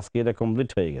এবং আজকে এটা কমপ্লিট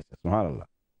হয়ে গেছে। সুবহানাল্লাহ।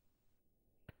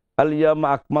 আল ইয়াউমা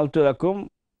আকমালতু লাকুম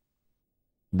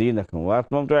দীনাকুম ওয়া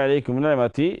আতমামতু আলাইকুম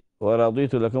নি'মাতি ওয়া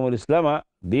রাদিতু লাকুমুল ইসলামা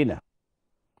দীনা।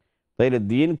 তাইলে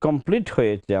দিন কমপ্লিট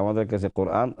হয়েছে আমাদের কাছে,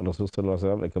 কোরআন রাসূল সাল্লাল্লাহু আলাইহি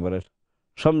ওয়াসাল্লাম একেবারে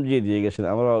সমঝিয়ে দিয়ে গেছেন,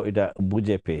 আমরাও এটা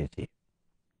বুঝে পেয়েছি।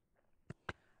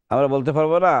 আমরা বলতে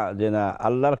পারবো না যে না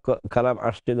আল্লাহর কালাম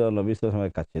আসছিল নবী সাল্লাল্লাহু আলাইহি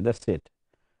ওয়াসাল্লামের কাছে, দ্যাটস ইট,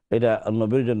 এটা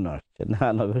নবীর জন্য আসছে না,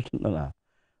 নবীর জন্য না।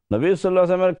 নবী সাল্লাল্লাহু আলাইহি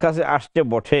ওয়াসাল্লামের কাছে আসছে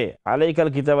বটে, আলাইকাল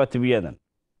কিতাবা তিবিয়ানান।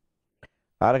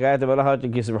 আর আয়াতে বলা হচ্ছে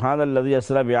কি সুবহানাল্লাযী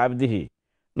আসরা বিআবদিহি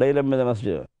লাইলাম মিনাল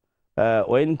মাসজিদ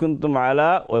ওয়াইন কুনতুম আলা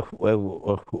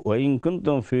ওয়াইন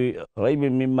কুনতুম ফি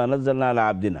রাইবিন মিম্মা নাযালনা আলা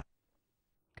আবদিনা।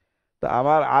 তো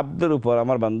আমার আব্দের উপর,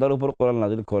 আমার বান্দার উপর কোরআন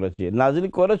নাজিল করেছি, নাজিল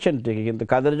করেছেন ঠিকই, কিন্তু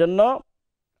কাদের জন্য?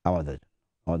 আমাদের জন্য,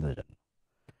 আমাদের জন্য।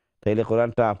 তাইলে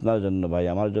কোরআনটা আপনার জন্য ভাই,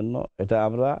 আমার জন্য, এটা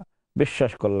আমরা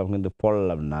বিশ্বাস করলাম কিন্তু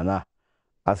পড়লাম না। না,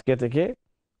 আজকে থেকে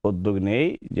উদ্যোগ নেই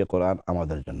যে কোরআন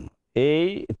আমাদের জন্য। এই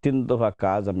 3 দফা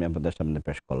কাজ আমি আপনাদের সামনে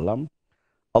পেশ করলাম।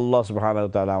 আল্লাহ সুবহানাহু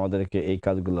ওয়া তাআলা আমাদেরকে এই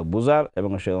কাজগুলো বুঝার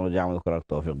এবং সে অনুযায়ী আমল করার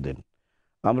তৌফিক দিন।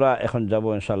 আমরা এখন যাব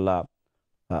ইনশাআল্লাহ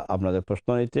আপনাদের প্রশ্ন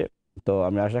নিতে। তো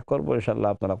আমি আশা করব ইনশাআল্লাহ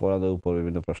আপনারা কোরআনের উপর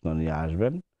বিভিন্ন প্রশ্ন নিয়ে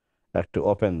আসবেন। একটু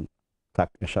ওপেন থাক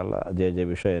ইনশাআল্লাহ, যে যে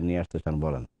বিষয়ে নিয়ে আসতে চান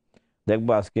বলেন।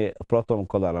 দেখবো আজকে প্রথম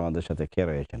কলার আমাদের সাথে কে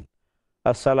রয়েছেন।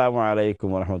 আসসালামু আলাইকুম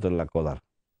ওয়া রাহমাতুল্লাহ। কলার,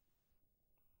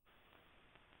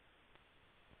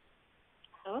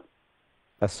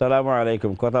 আসসালামু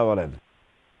আলাইকুম, কথা বলেন।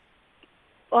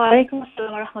 ওয়ালাইকুম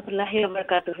আসসালাম ওয়া রাহমাতুল্লাহি ওয়া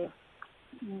বারাকাতুহু।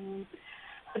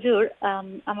 হুজুর,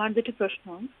 আমার দুটি প্রশ্ন।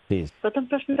 প্লিজ। প্রথম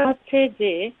প্রশ্নটা হচ্ছে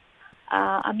যে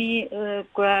আমি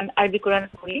আরবি কোরআন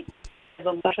পড়ি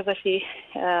এবং পাশাপাশি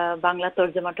বাংলা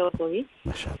তরজমাটাও পড়ি।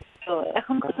 মাশাআল্লাহ। তো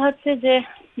এখন কথা হচ্ছে যে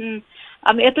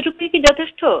আমি এতটুকুই কি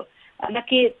যথেষ্ট,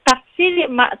 নাকি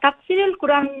তাফসিরুল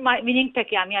কোরআন মিনিংটা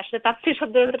কি? আমি আসলে তাফসির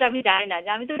শব্দটা আমি জানি না।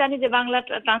 আমি তো জানি যে বাংলা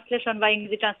ট্রান্সলেশন বা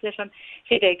ইংরেজি ট্রান্সলেশন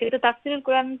সেটাই, কিন্তু তাফসিরুল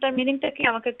কোরআনটার মিনিংটা কি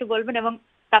আমাকে একটু বলবেন, এবং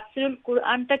তাফসিরুল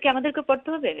কোরআনটা কি আমাদেরকে পড়তে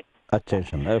হবে? আচ্ছা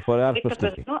ইনশাআল্লাহ, এরপরে আর একটা প্রশ্ন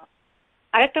কি? প্রশ্ন।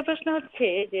 আরেকটা প্রশ্ন হচ্ছে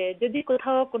যে যদি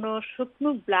কোথাও কোনো শুকনো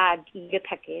ব্লাড লেগে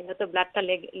থাকে, হয়তো ব্লাডটা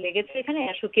লেগেছে এখানে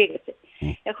আর শুকিয়ে গেছে,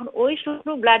 এখন ওই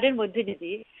শুকনো ব্লাডের মধ্যে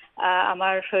যদি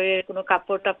আমার শরীরের কোনো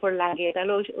কাপড় টাপড় লাগে,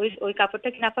 তাহলে ওই ওই কাপড়টা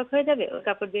কি নাপাক হয়ে যাবে? ওই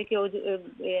কাপড় দিয়ে কি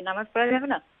নামাজ পড়া যাবে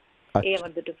না? এই আচ্ছা,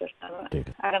 আমার দুটো প্রশ্ন। ঠিক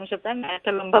আছে। আগামী সপ্তাহে আমি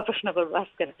একটা লম্বা প্রশ্ন করবো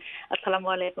আজকে। আসসালামু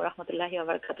আলাইকুম ওয়া রাহমাতুল্লাহি ওয়া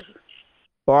বারাকাতুহু।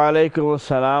 ওয়ালাইকুম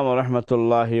আসসালাম ওয়া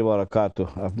রাহমাতুল্লাহি ওয়া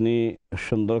বারাকাতুহু। আপনি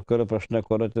সুন্দর করে প্রশ্ন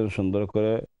করেছেন, সুন্দর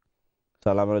করে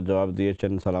সালামের জবাব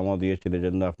দিয়েছেন, সালামও দিয়েছেন, এই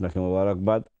জন্য আপনাকে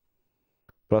মোবারকবাদ।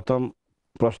 প্রথম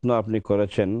প্রশ্ন আপনি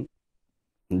করেছেন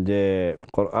যে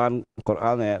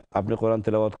কোরআনে আপনি কোরআন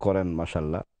তেলাওয়াত করেন,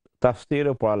 মাশাআল্লাহ,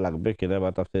 তাফসীরও পড়া লাগবে কিনা বা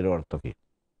তাফসীরের অর্থ কি?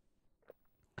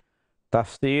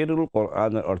 তাফসীরুল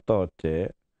কোরআনের অর্থ হচ্ছে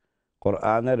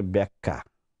কোরআনের ব্যাখ্যা।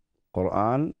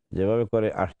 কোরআন যেভাবে করে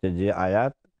আসছে, যে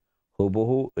আয়াত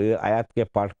হুবহু এই আয়াতকে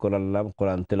পাঠ করলাম,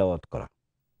 কোরআন তেলাওয়াত করা।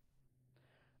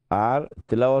 আর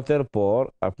তেলাওয়াতের পর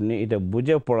আপনি এটা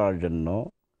বুঝে পড়ার জন্য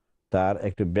তার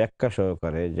একটি ব্যাখ্যা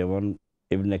সহকারে, যেমন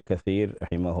ইবনে কাসির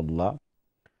রাহিমাহুল্লাহ,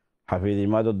 হাফিজ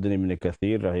ইমাদউদ্দিন ইবনে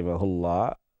কাসির রাহিমাহুল্লাহ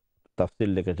তাফসীর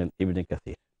লিখেছেন ইবনে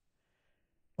কাসির,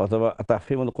 অথবা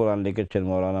তাফহিমুল কোরআন লিখেছেন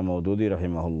মাওলানা মওদুদী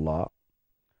রাহিমাহুল্লাহ।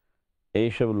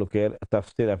 এইসব লোকের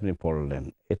তাফসীর আপনি পড়লেন।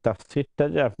 এই তাফসীরটা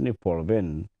যে আপনি পড়বেন,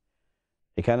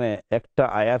 এখানে একটা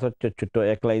আয়াত হচ্ছে ছোট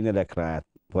 1 লাইনের একটা আয়াত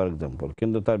ফর এক্সাম্পল,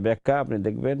 কিন্তু তার ব্যাখ্যা আপনি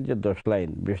দেখবেন যে 10 লাইন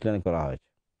 20 লাইন করা হয়েছে।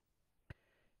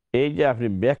 এই যে আপনি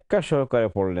ব্যাখ্যা সহকারে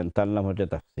পড়লেন, তার নাম হচ্ছে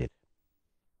তাফসীর।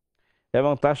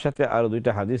 এবং তার সাথে আরো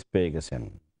 2টা হাদিস পেয়ে গেছেন।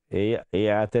 এই এই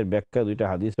আয়াতের ব্যাখ্যা 2টা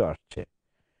হাদিসও আসছে,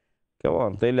 কেমন?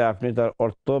 তাইলে আপনি তার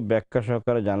অর্থ ব্যাখ্যা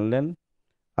সহকারে জানলেন,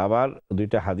 আবার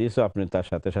দুইটা হাদিসও আপনি তার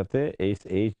সাথে সাথে এই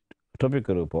এই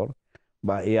টপিকের উপর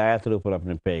বা এই আয়াতের উপর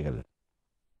আপনি পেয়ে গেলেন।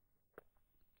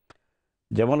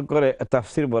 যেমন করে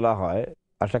তাফসির বলা হয়,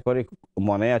 আশা করি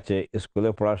মনে আছে স্কুলে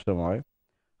পড়ার সময়,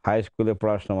 হাই স্কুলে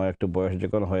পড়ার সময় একটু বয়স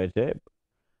যখন হয়েছে,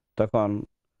 তখন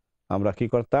আমরা কি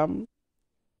করতাম,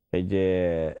 এই যে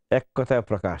এক কথায়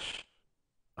প্রকাশ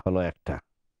হলো একটা,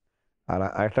 আর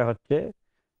আরেকটা হচ্ছে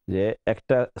যে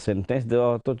একটা সেন্টেন্স দেওয়া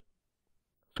হতো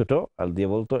ছোট, আর দিয়ে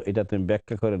বলতো এটা তুমি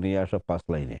ব্যাখ্যা করে নিয়ে আসো 5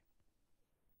 লাইনে,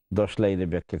 10 লাইনে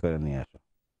ব্যাখ্যা করে নিয়ে আসো।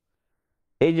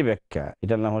 এই যে ব্যাখ্যা,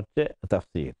 এটার নাম হচ্ছে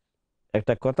তাফসীর।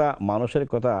 একটা কথা, মানুষের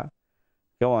কথা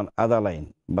কেমন আধা লাইন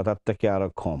বা তার থেকে আরো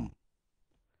কম,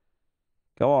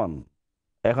 কেমন,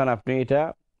 এখন আপনি এটা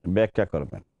ব্যাখ্যা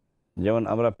করবেন। যেমন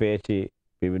আমরা পেয়েছি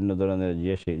বিভিন্ন ধরনের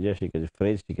যে শিখেছি,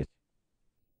 ফ্রেজ শিখেছি,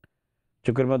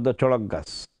 চোখের মধ্যে চড়ক গাছ,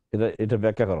 এটা এটা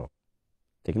ব্যাখ্যা করো,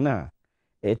 ঠিক না?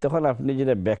 এই তখন আপনি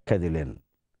যেটা ব্যাখ্যা দিলেন,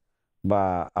 বা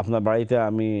আপনার বাড়িতে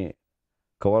আমি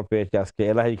খবর পেয়েছি আজকে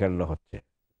এলাহি কাণ্ড হচ্ছে,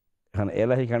 এখন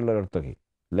এলাহি কাণ্ডের অর্থ কি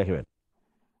লিখবেন,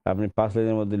 আপনি 5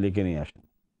 লাইনের মধ্যে লিখে নিয়ে আসেন,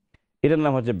 এটার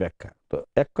নাম হচ্ছে ব্যাখ্যা। তো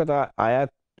এক কথা আয়াত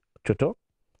ছোট,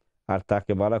 আর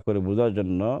তাকে ভালো করে বোঝার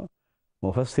জন্য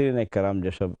মুফাসসিরিনে কেরাম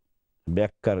যেসব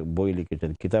ব্যাখ্যার বই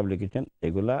লিখেছেন, কিতাব লিখেছেন,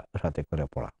 এগুলা সাথে করে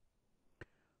পড়া।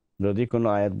 যদি কোনো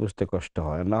আয়াত বুঝতে কষ্ট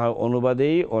হয়, না হয়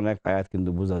অনুবাদেই অনেক আয়াত কিন্তু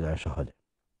বোঝা যায় সহজে।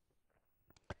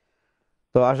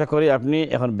 তো আশা করি আপনি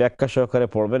এখন ব্যাখ্যা সহকারে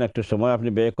পড়বেন, একটু সময় আপনি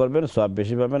ব্যয় করবেন, সওয়াব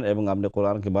বেশি পাবেন, এবং আপনি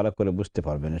কোরআনকে ভালো করে বুঝতে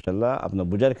পারবেন ইনশাআল্লাহ। আপনার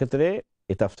বোঝার ক্ষেত্রে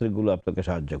এই তাফসীরগুলো আপনাকে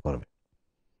সাহায্য করবে।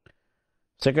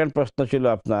 সেকেন্ড প্রশ্ন ছিল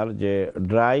আপনার যে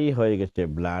ড্রাই হয়ে গেছে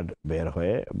ব্লাড বের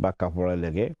হয়ে বা কাপড়ে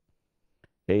লেগে,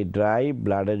 এই ড্রাই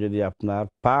ব্লাডে যদি আপনার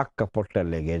পাক কাপড়টা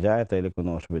লেগে যায় তাহলে কোনো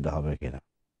অসুবিধা হবে কিনা?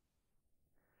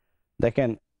 দেখেন,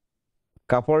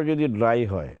 কাপড় যদি ড্রাই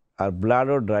হয় আর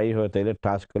ব্লাডও ড্রাই হয় তাহলে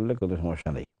টাচ করলে কোনো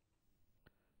সমস্যা নেই,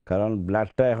 কারণ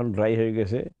ব্লাডটা এখন ড্রাই হয়ে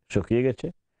গেছে, শুকিয়ে গেছে,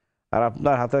 আর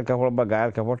আপনার হাতের কাপড় বা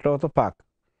গায়ের কাপড়টাও তো পাক,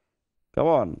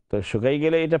 কেমন, তো শুকাই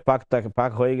গেলে এটা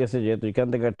পাক হয়ে গেছে, যেহেতু এখান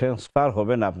থেকে ট্রান্সফার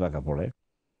হবে না আপনার কাপড়ে,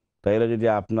 তাইলে যদি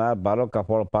আপনার ভালো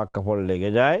কাপড় পাক কাপড়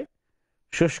লেগে যায়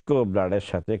শুষ্ক ব্লাডের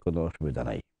সাথে কোনো অসুবিধা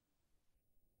নাই।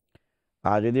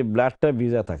 আর যদি ব্লাডটা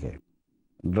ভিজা থাকে,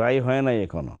 ড্রাই হয় নাই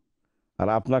এখনো, আর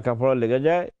আপনার কাপড়ে লেগে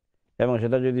যায়, এবং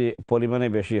সেটা যদি পরিমাণে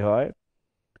বেশি হয়,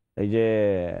 এই যে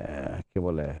কি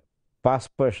বলে 5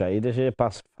 পয়সা, এই দেশে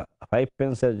 5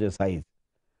 পেন্সের যে সাইজ,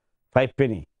 5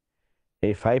 পেনি,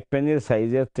 এই 5 পেনির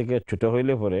সাইজের থেকে ছোট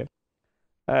হইলে পরে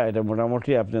এটা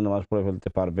মোটামুটি আপনি নামাজ পড়ে ফেলতে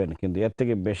পারবেন, কিন্তু এর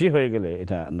থেকে বেশি হয়ে গেলে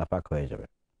এটা নাপাক হয়ে যাবে।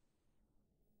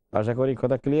 আশা করি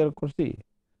কথা ক্লিয়ার করছি।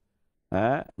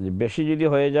 হ্যাঁ, যে বেশি যদি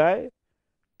হয়ে যায়,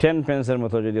 10 পেন্সের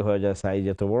মতো যদি হয়ে যায় সাইজ,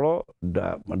 এত বড়,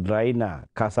 ড্রাই না,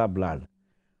 কাঁচা ব্লাড,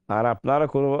 আর আপনার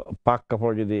কোনো পাক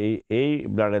কাপড় যদি এই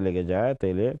ব্লাডে লেগে যায়,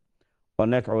 তাইলে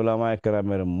অনেক উলামায়ে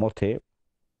কেরামের মতে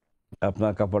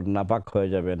আপনার কাপড় নাপাক হয়ে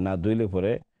যাবে, না ধুইলে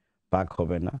পরে পাক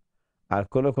হবে না। আর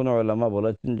কোনো উলামা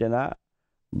বলেছেন যে না,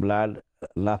 ব্লাড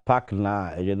নাপাক না,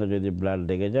 এই জন্য যদি ব্লাড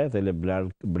লেগে যায় তাহলে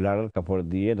ব্লাডের কাপড়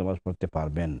দিয়ে নামাজ পড়তে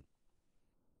পারবেন।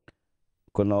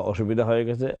 কোনো অসুবিধা হয়ে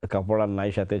গেছে, কাপড় আর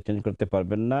নাই সাথে, চেঞ্জ করতে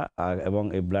পারবেন না, আর এবং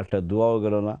এই ব্লাডটা ধোয়াও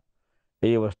গেল না,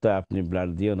 এই অবস্থায় আপনি ব্লাড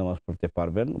দিয়েও নামাজ পড়তে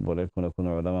পারবেন বলে কোনো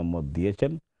উলামা মত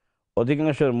দিয়েছেন।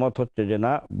 অধিকাংশের মত হচ্ছে যে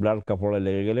না, ব্লাড কাপড়ে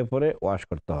লেগে গেলে পরে ওয়াশ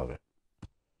করতে হবে।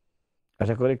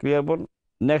 আশা করি ক্লিয়ার বোন।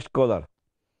 নেক্সট কলার।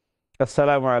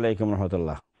 আসসালামু আলাইকুম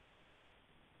রহমতুল্লাহ।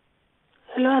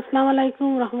 হ্যালো, আসসালামু আলাইকুম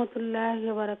রহমতুল্লাহি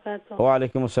ওয়া বারাকাতুহু।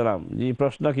 ওয়ালাইকুম আসসালাম। জি,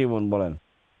 প্রশ্ন কি বোন বলেন।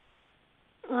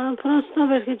 প্রশ্ন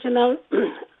বেশ কিছু না।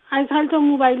 আজকাল তো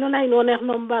মোবাইলও নাই, অনেক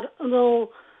নম্বর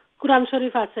কোরআন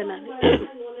শরীফ আছে না,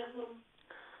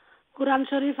 কোরআন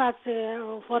শরীফ আছে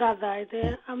পড়া যায়,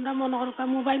 আমরা মনে করি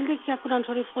মোবাইল দেখিয়া কোরআন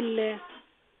শরীফ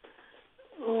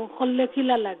করলে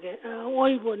কিলা লাগে,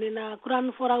 ওই বলি না কোরআন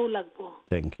পড়াও লাগবো।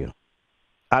 Thank you.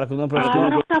 আর কোনো প্রশ্ন?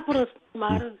 আর একটা প্রশ্ন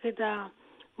আমার, যেটা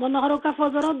মনে করো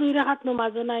ফজরও 2 রাকাত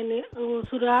নামাজও নাইনি,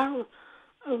 সূরা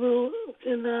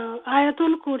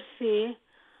আয়াতুল কুরসি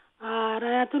আর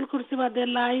আয়াতুল কুরসি বাদে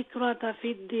লা ইকরাহা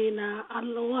ফিদ্দিনা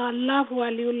আল্লাহু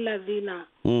ওয়ালিউল লাযিনা,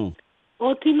 ও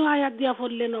তিনো আয়াত দিয়া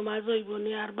পড়লে নামাজ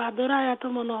হইবনি। আর বাদর আয়াত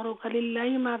মনে করো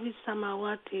লিল্লাহি মা ফিস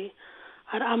সামাওয়াতি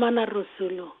আর আমানার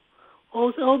রাসূল, ও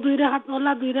 2 রাকাত,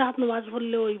 ওলা 2 রাকাত নামাজ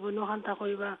পড়লে হইবনি, ওখান তা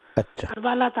কইবা। আচ্ছা, আর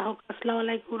বালা তাহক। আসসালামু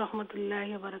আলাইকুম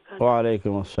রহমতুল্লাহি ওয়া বারাকাতুহু।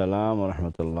 ওয়ালাইকুম আসসালাম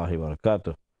রহমতুল্লাহি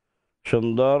বারাকাতুহু।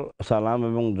 সুন্দর সালাম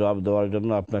এবং জবাব দেওয়ার জন্য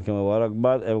আপনাকে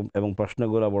মোবারকবাদ, এবং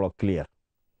প্রশ্নগুলো বড় ক্লিয়ার।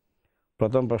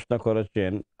 প্রথম প্রশ্ন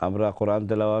করেছেন, আমরা কোরআন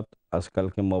তেলাওয়াত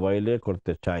আজকালকে মোবাইলে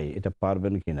করতে চাই, এটা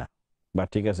পারবেন কিনা বা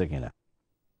ঠিক আছে কিনা?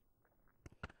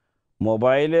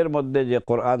 মোবাইলের মধ্যে যে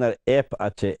কোরআনের অ্যাপ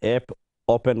আছে, অ্যাপ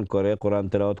ওপেন করে কোরআন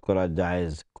তেলাওয়াত করা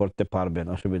জায়েজ, করতে পারবেন,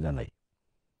 অসুবিধা নাই।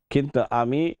 কিন্তু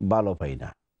আমি ভালো পাই না।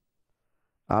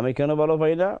 আমি কেন ভালো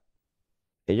পাই না?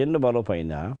 এই জন্য ভালো পাই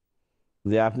না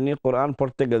যে আপনি কোরআন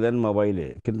পড়তে গেলেন মোবাইলে,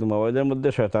 কিন্তু মোবাইলের মধ্যে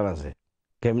শয়তান আছে।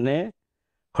 কেমনে?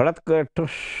 হঠাৎ করে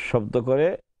ঠুস শব্দ করে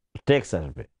টেক্সট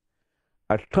আসবে,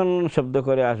 আর ঠন শব্দ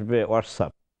করে আসবে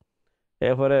হোয়াটসঅ্যাপ,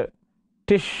 এরপরে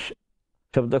টিস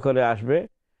শব্দ করে আসবে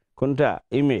কোনটা,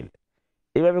 ইমেল।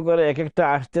 এইভাবে করে এক একটা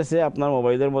আসতেছে আপনার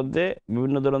মোবাইলের মধ্যে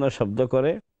বিভিন্ন ধরনের শব্দ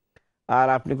করে। আর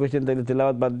আপনি কইছেন তাহলে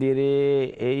তেলাওয়াত বাদ দিয়ে রে,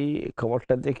 এই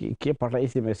খবরটা দেখি কে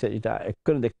পাঠাইছে মেসেজ, এটা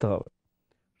এক্ষুনি দেখতে হবে।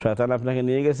 শয়তান আপনাকে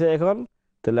নিয়ে গেছে এখন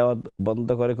তেলাওয়াত বন্ধ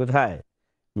করে কোথায়,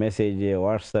 মেসেজে,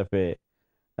 হোয়াটসঅ্যাপে,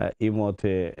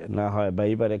 ইমোতে, না হয়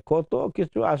বাইবারে, কত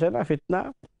কিছু আসে না ফিতনা।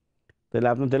 তাহলে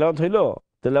আপনার তেলাওয়াত হইলো,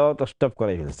 তেলাওয়াত স্টপ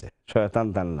করে ফেলছে শয়তান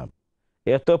তার নাম,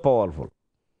 এত পাওয়ারফুল,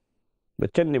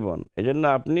 বুঝছেন নিবন। এই জন্য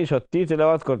আপনি সত্যিই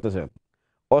তেলাওয়াত করতেছেন,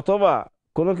 অথবা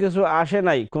কোনো কিছু আসে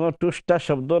নাই, কোনো টুসটা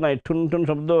শব্দ নাই, ঠুন ঠুন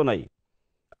শব্দও নাই,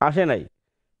 আসে নাই,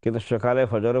 কিন্তু সকালে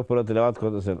ফজরের পরে তেলাওয়াত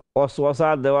করতেছেন, অসওয়াসা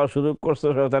দেওয়ার সুযোগ করছে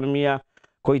শয়তান মিয়া,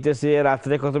 কইতেছে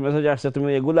রাত্রে কত মেসেজ আসছে, তুমি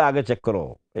এগুলো আগে চেক করো,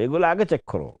 এগুলো আগে চেক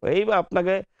করো, এই বা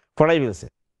আপনাকে পড়াই ফেলছে।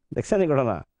 দেখছেন এই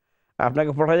ঘটনা?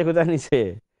 আপনাকে পড়াই কোথায় নিছে,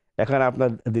 এখন আপনার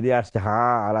দিদি আসছে,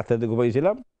 হ্যাঁ রাত্রে তো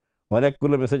ঘুমাইছিলাম,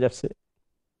 অনেকগুলো মেসেজ আসছে,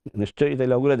 নিশ্চয়ই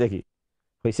তাইলে ওগুলো দেখি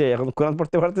হয়েছে। এখন কোরআন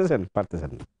পড়তে পারতেছেন?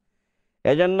 পারতেছেন না।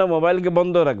 এই জন্য মোবাইলকে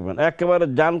বন্ধ রাখবেন, একেবারে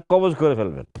জান কবজ করে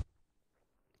ফেলবেন,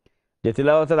 যে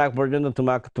তিলাওয়াতের আগ পর্যন্ত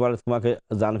তোমাকে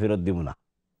জান ফেরত দিব না।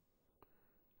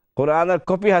 কোরআনের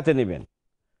কপি হাতে নেবেন,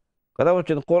 কথা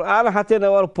বলছেন। কোরআন হাতে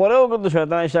নেওয়ার পরেও কিন্তু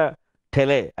শয়তান এসা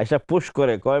ঠেলে, এসা পুশ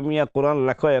করে, কয় মিয়া কোরআন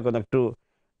লেখো এখন একটু,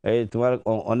 এই তোমার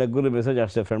অনেকগুলো মেসেজ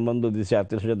আসছে, ফ্রেন্ড বন্ধু দিছে,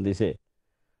 আত্মীয় স্বজন দিছে,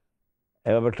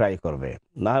 এভাবে ট্রাই করবে।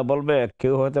 না হয় বলবে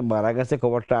কেউ হয়তো মারা গেছে,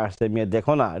 খবরটা আসছে, মিয়া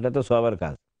দেখো না, এটা তো সবার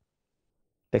কাজ।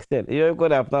 দেখছেন এইভাবে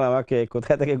করে আপনার আমাকে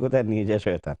কোথায় থেকে কোথায় নিয়ে যায়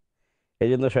শয়তান। এই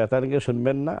জন্য শয়তানকে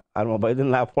শুনবেন না, আর মোবাইলে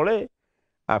না পড়ে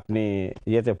আপনি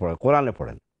ইয়েতে পড়েন, কোরআনে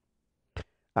পড়েন।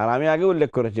 আর আমি আগে উল্লেখ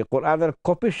করেছি কোরআনের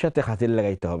কপির সাথে খাতির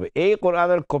লাগাইতে হবে, এই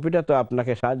কোরআনের কপিটা তো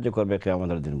আপনাকে সাহায্য করবে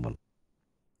কিয়ামতের দিন বল,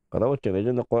 কথা বলছেন। এই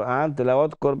জন্য কোরআন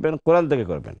তেলাওয়াত করবেন, কোরআন থেকে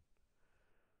করবেন,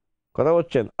 কথা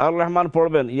বলছেন। আর রহমান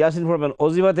পড়বেন, ইয়াসিন পড়বেন,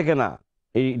 অজিফা থেকে না।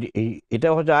 এই এটা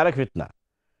হচ্ছে আরেক ফিতনা।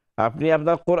 আপনি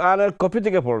আপনার কোরআনের কপি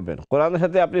থেকে পড়বেন, কোরআনের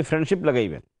সাথে আপনি ফ্রেন্ডশিপ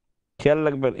লাগাইবেন। খেয়াল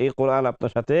রাখবেন, এই কোরআন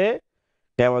আপনার সাথে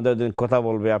কিয়ামতের দিন কথা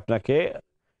বলবে আপনাকে,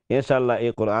 ইনশাআল্লাহ।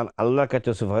 এই কোরআন আল্লাহর কাছে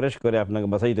সুপারিশ করে আপনাকে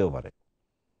বাঁচাইতেও পারে।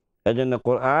 এই জন্য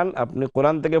কোরআন আপনি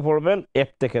কোরআন থেকে পড়বেন, অ্যাপ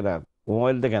থেকে না,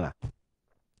 মোবাইল থেকে না।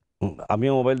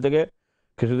 আমিও মোবাইল থেকে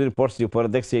কিছুদিন পড়ছি, পরে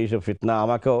দেখছি এইসব ফিতনা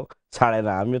আমাকেও ছাড়ে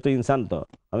না। আমিও তো ইনসান, তো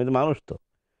আমি তো মানুষ, তো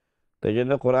এই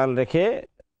জন্য কোরআন রেখে,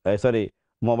 সরি,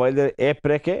 মোবাইলের অ্যাপ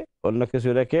রেখে, অন্য কিছু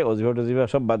রেখে, অজিফা টজিফা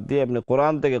সব বাদ দিয়ে আপনি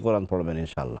কোরআন থেকে কোরআন পড়বেন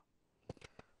ইনশাআল্লাহ।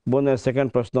 বোনের সেকেন্ড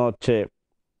প্রশ্ন হচ্ছে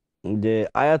যে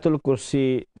আয়াতুল কুরসি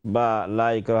বা লা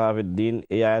ইকরাহা ফিদ্দিন,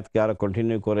 এই আয়াতকে আরো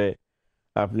কন্টিনিউ করে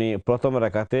আপনি প্রথম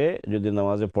রাকাতে যদি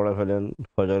নামাজে পড়ে ফেলেন,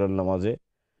 ফজরের নামাজে,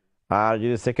 আর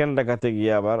যদি সেকেন্ড রাকাতে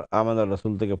গিয়ে আবার আমাদের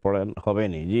রাসূল থেকে পড়েন, হবে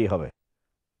নি? জি হবে,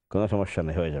 কোনো সমস্যা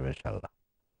নেই, হয়ে যাবে ইনশাআল্লাহ।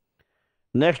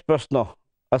 নেক্সট প্রশ্ন।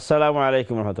 আসসালামু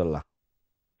আলাইকুম রহমতুল্লাহ।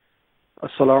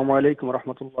 আসসালামু আলাইকুম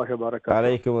রহমতুল্লাহ বারাকাতুহু।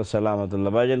 আলাইকুম আসসালাম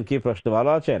রহমতুল্লাহ। ভাইজান কি প্রশ্ন,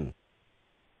 ভালো আছেন?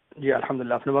 জি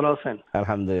আলহামদুলিল্লাহ, আপনি ভালো আছেন?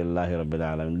 আলহামদুলিল্লাহ রাব্বিল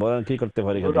আলামিন। বলেন কি করতে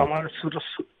পারি? আমার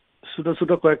ছোট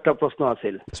ছোট কয়েকটা প্রশ্ন আছে।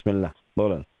 বিসমিল্লাহ,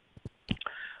 বলেন।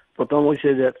 প্রথম হইছে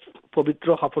যে পবিত্র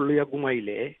কাপড় লইয়া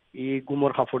ঘুমাইলে এই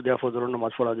গুমর কাপড় দিয়া ফজরের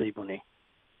নামাজ পড়া যাইব নি?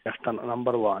 একটা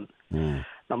নাম্বার 1।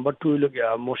 নাম্বার 2 হইল গিয়া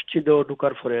মসজিদে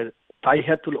ঢুকার পরে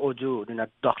তাহিয়াতুল ওযু না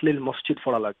দাখিল মসজিদ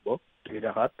পড়া লাগবো 2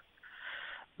 রাকাত,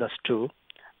 দ্যাটস 2।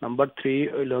 নাম্বার 3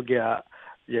 হইল গিয়া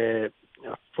যে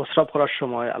প্রস্রাব করার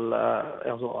সময় আল্লাহ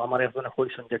আমার একজনে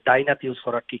কইছেন যে ডাইনাত ইউজ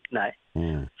করা ঠিক নাই।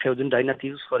 কেউ যদি ডাইনাত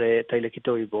ইউজ করে তাইলে কি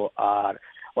হইব? আর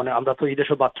আমরা তো এই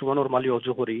দেশে বাথরুমে নরমালি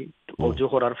অজু করি, অজু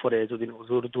করার পরে যদি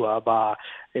অজুর দোয়া বা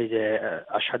এই যে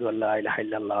আশহাদু আল্লা ইলাহা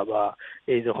ইল্লাল্লাহ বা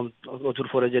এই যখন অজুর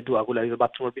পরে যে দোয়াগুলো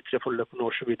বাথরুমের ভিতরে পড়লে কোনো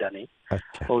অসুবিধা নেই।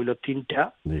 হইলো 3টা।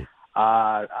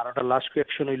 আর একটা লাস্ট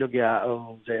কোয়েশ্চন হইল গিয়া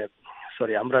যে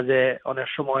সরি, আমরা যে অনেক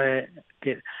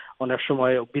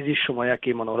সময় বিজির সময় আর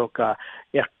কি মনে রক্ষা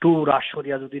একটু রাশ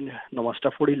করিয়া যদি নামাজটা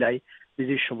পড়িলাই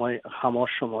বিজির সময় হামর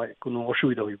সময় কোনো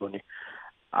অসুবিধা হইব না।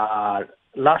 আর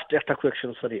লাস্ট একটা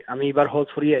কোয়েশ্চন, সরি, আমি এবার হজ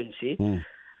ফরিয়ে আইছি।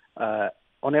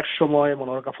 অনেক সময়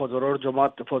মনে রক্ষা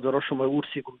ফজরের সময়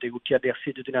উঠছি, ঘুম থেকে উঠিয়া দেখছি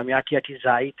যদি আমি আঁকি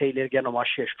যাই তাইলে গিয়া নামাজ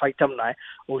শেষ পাইতাম না।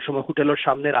 ওই সময় হোটেলের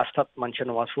সামনে রাস্তাত মানুষের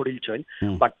নামাজ পড়িলছেন,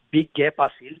 বাট বিগ গ্যাপ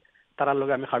আসিল, তার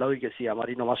লগে আমি খাড়া হয়ে গেছি, আমার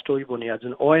এই নামাজটা হইব নি।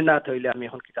 ওই না তাইলে আমি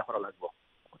এখন কিতা করা লাগবো?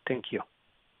 Thank you.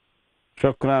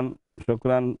 শুকরান,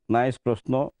 শুকরান, নাইস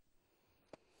প্রশ্ন।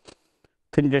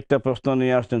 3-4টা প্রশ্ন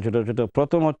নিয়ে আসছেন ছোট ছোট।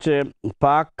 প্রথম হচ্ছে,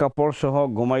 পাক কাপড় সহ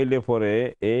ঘুমাইলে পরে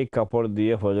এই কাপড়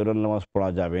দিয়ে ফজরের নামাজ পড়া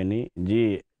যাবে নি? জি,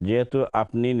 যেহেতু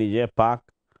আপনি নিজে পাক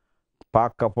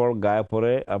পাক কাপড় গায়ে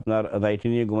পরে আপনার নাইটি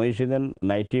নিয়ে ঘুমাইছিলেন,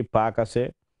 নাইটি পাক আছে,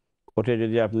 ওঠে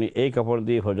যদি আপনি এই কাপড়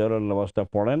দিয়ে ফজরের নামাজটা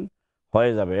পড়েন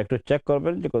হয়ে যাবে। একটু চেক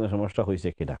করবেন যে কোনো সমস্যা হয়েছে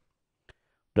কিনা।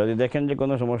 যদি দেখেন যে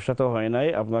কোনো সমস্যা তো হয় নাই,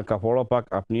 আপনার কাপড়ও পাক,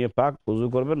 আপনিও পাক, উজু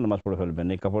করবেন, নামাজ পড়ে ফেলবেন,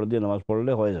 এই কাপড় দিয়ে নামাজ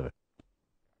পড়লে হয়ে যাবে।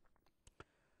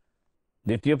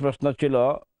 দ্বিতীয় প্রশ্ন ছিল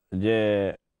যে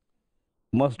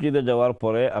মসজিদে যাওয়ার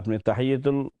পরে আপনি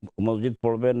তাহিয়াতুল মসজিদ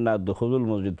পড়বেন না দুখুলুল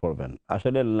মসজিদ পড়বেন?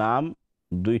 আসলে নাম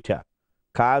দুইটা,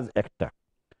 কাজ একটা।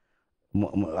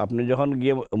 আপনি যখন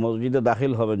গিয়ে মসজিদে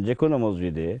দাখিল হবেন, যে কোনো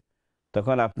মসজিদে,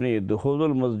 তখন আপনি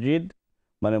দুখুলুল মসজিদ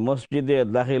মানে মসজিদে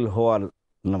দাখিল হওয়ার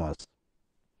নামাজ,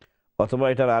 অথবা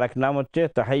এটার আরেক নাম হচ্ছে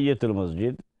তাহিয়াতুল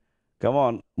মসজিদ।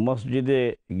 কেমন? মসজিদে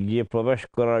গিয়ে প্রবেশ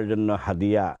করার জন্য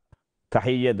হাদিয়া,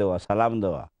 তাহিয়া দেওয়া, সালাম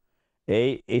দেওয়া।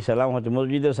 এই সালাম হচ্ছে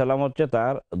মসজিদের সালাম, হচ্ছে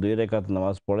তার 2 রাকাত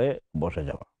নামাজ পড়ে বসে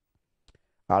যাওয়া।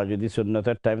 আর যদি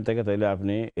সুন্নতের টাইম থাকে তাহলে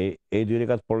আপনি এই 2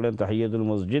 রাকাত পড়লেন তাহিয়াতুল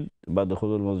মসজিদ বা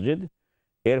দুখুলুল মসজিদ,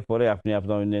 এরপরে আপনি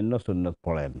আপনার অন্যান্য সুন্নত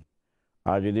পড়েন।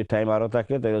 আর যদি টাইম আরও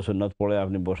থাকে তাহলে সুন্নত পড়ে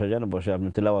আপনি বসে যান, বসে আপনি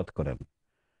তেলাওয়াত করেন।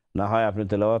 না হয় আপনি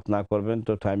তেলাওয়াত না করবেন,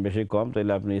 তো টাইম বেশি কম,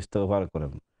 তাহলে আপনি ইস্তিগফার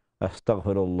করেন,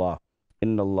 আস্তাগফিরুল্লাহ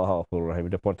ইন্নাল্লাহা গফুরুর রহিম,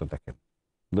 এটা পড়তে থাকেন।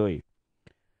 2,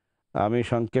 আমি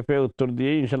সংক্ষেপে উত্তর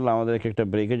দিয়ে ইনশাল্লাহ আমাদেরকে একটা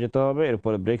ব্রেকে যেতে হবে,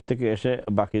 এরপরে ব্রেক থেকে এসে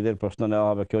বাকিদের প্রশ্ন নেওয়া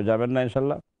হবে। কেউ যাবেন না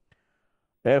ইনশাল্লাহ।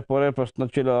 এরপরে প্রশ্ন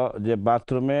ছিল যে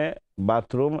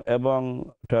বাথরুম এবং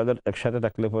টয়লেট একসাথে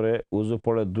থাকলে পরে উজু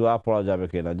পড়ে দোয়া পড়া যাবে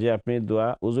কিনা? যে আপনি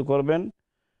উজু করবেন,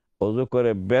 উজু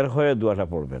করে বের হয়ে দোয়াটা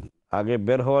পড়বেন। আগে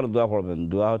বের হওয়ার দোয়া পড়বেন।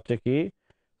 দোয়া হচ্ছে কি?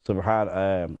 সুবহান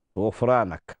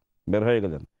ওফরানাক, বের হয়ে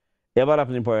গেলেন, এবার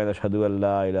আপনি পড়েন আশহাদু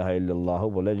আল্লা ইলাহা ইল্লাল্লাহু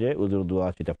বলে যে উজুর দোয়া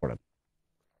সেটা পড়েন।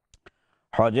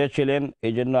 হজে ছিলেন,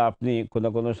 এই জন্য আপনি কোনো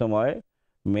কোনো সময়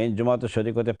মেন জমাতে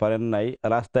শরীক হতে পারেন নাই,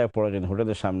 রাস্তায় পড়েছেন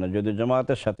হোটেলের সামনে। যদি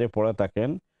জমাতের সাথে পড়ে থাকেন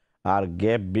আর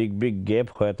বিগ গ্যাপ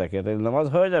হয়ে থাকে, তাহলে নামাজ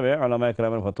হয়ে যাবে। উলামায়ে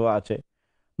কেরামের ফতোয়া আছে,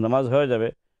 নামাজ হয়ে যাবে,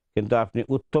 কিন্তু আপনি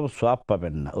উত্তম সওয়াব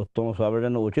পাবেন না। উত্তম সওয়াবের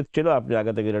জন্য উচিত ছিল আপনি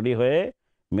আগে থেকে রেডি হয়ে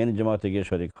মেন জমাতে গিয়ে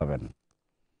শরীক হবেন।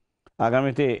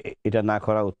 আগামীতে এটা না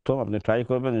করা উত্তম। আপনি ট্রাই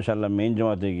করবেন ইনশাআল্লাহ মেইন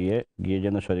জমাতে গিয়ে গিয়ে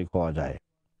যেন শরীক হওয়া যায়।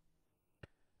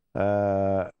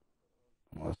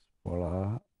 পড়া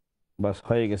বাস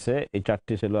হয়ে গেছে। এই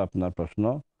 4টি ছিল আপনার প্রশ্ন।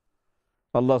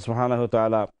 আল্লাহ সুবহানাহু ওয়া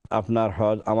তাআলা আপনার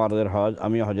হজ, আমাদের হজ,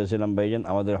 আমিও হজে ছিলাম ভাইজান,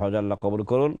 আমাদের হজ আল্লাহ কবুল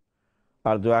করুন।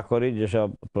 আর দোয়া করি যেসব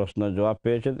প্রশ্ন জবাব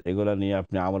পেয়েছেন এগুলো নিয়ে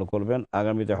আপনি আমল করবেন।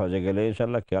 আগামীতে হজে গেলে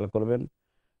ইনশাআল্লাহ খেয়াল করবেন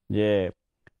যে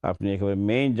আপনি একেবারে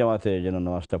মেইন জামাতে যেন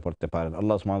নামাজটা পড়তে পারেন।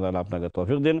 আল্লাহ সুবহানাহু ওয়া তাআলা আপনাকে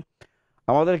তৌফিক দিন।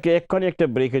 আমাদেরকে এক্ষুনি একটা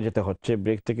ব্রেকে যেতে হচ্ছে।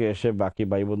 ব্রেক থেকে এসে বাকি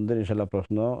ভাই বোনদের ইনশাআল্লাহ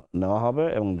প্রশ্ন নেওয়া হবে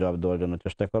এবং জবাব দেওয়ার জন্য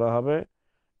চেষ্টা করা হবে।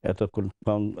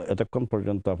 এতক্ষণ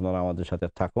পর্যন্ত আপনারা আমাদের সাথে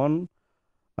থাকুন।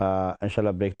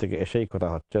 ইনশাআল্লাহ ব্রেক থেকে এসেই কথা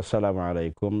হচ্ছে। আসসালামু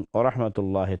আলাইকুম ওয়া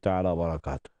রাহমাতুল্লাহি তাআলা ওয়া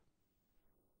বারাকাতুহু।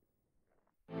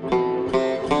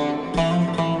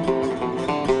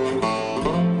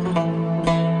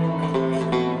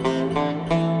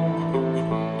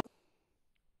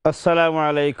 আসসালামু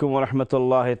আলাইকুম ওয়া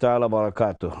রাহমাতুল্লাহি তাআলা ওয়া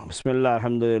বারাকাতুহু। বিসমিল্লাহ,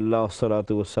 আলহামদুলিল্লাহ,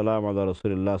 ওয়াসসালাতু ওয়াসসালামু আলা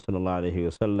রাসূলিল্লাহ সাল্লাল্লাহু আলাইহি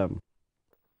ওয়াসাল্লাম।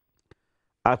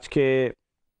 আজকে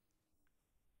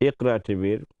ইকরা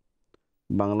টিভির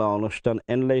বাংলা অনুষ্ঠান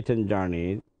এনলাইটেন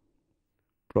জার্নির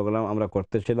প্রোগ্রাম আমরা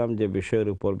করতেছিলাম, যে বিষয়ের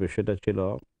উপর বিষয়টা ছিল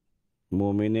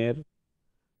মুমিনের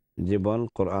জীবন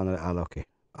কোরআনের আলোকে,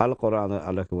 আল কোরআনের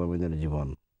আলোকে মুমিনের জীবন।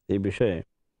 এই বিষয়ে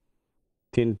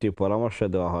 3টি পরামর্শ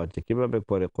দেওয়া হয়েছে কিভাবে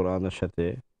করে কোরআনের সাথে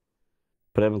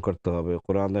প্রেম করতে হবে,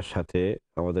 কোরআনের সাথে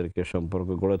আমাদেরকে সম্পর্ক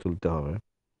গড়ে তুলতে হবে।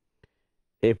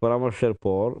 এই পরামর্শের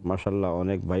পর মাশাআল্লাহ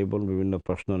অনেক ভাই বোন বিভিন্ন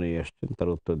প্রশ্ন নিয়ে এসেছেন, তার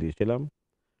উত্তর দিয়েছিলাম।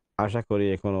 আশা করি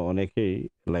এখনো অনেকেই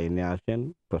লাইনে আছেন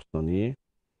প্রশ্ন নিয়ে।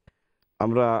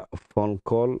 আমরা ফোন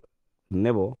কল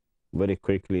নেব ভেরি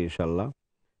কুইকলি ইনশাল্লাহ।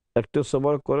 একটু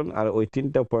সবর করেন, আর ওই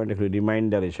 3টা পয়েন্ট একটু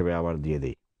রিমাইন্ডার হিসেবে আবার দিয়ে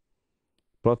দিই।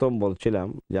 প্রথম বলছিলাম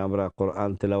যে আমরা কোরআন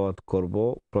তেলাওয়াত করব,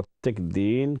 প্রত্যেক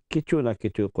দিন কিছু না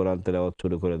কিছু কোরআন তেলাওয়াত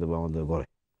শুরু করে দেবো আমাদের ঘরে।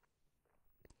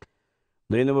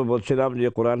 2 নম্বর বলছিলাম যে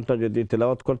কোরআনটা যদি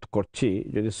তেলাওয়াত করছি,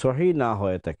 যদি সহি না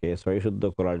হয়ে থাকে, সহি শুদ্ধ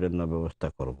করার জন্য ব্যবস্থা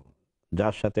করব,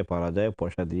 যার সাথে পারা যায়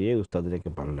পয়সা দিয়ে উস্তাদ রেখে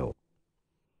পারলেও।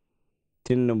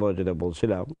 3 নম্বর যেটা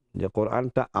বলছিলাম যে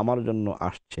কোরআনটা আমার জন্য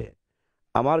আসছে,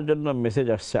 আমার জন্য মেসেজ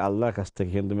আসছে আল্লাহর কাছ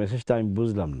থেকে, কিন্তু মেসেজটা আমি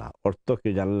বুঝলাম না, অর্থ কি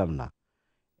জানলাম না,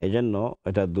 এই জন্য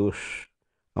এটা দোষ।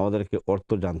 আমাদেরকে অর্থ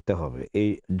জানতে হবে, এই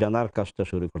জানার কাজটা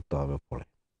শুরু করতে হবে পরে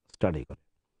স্টাডি করে।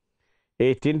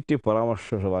 এই 3টি পরামর্শ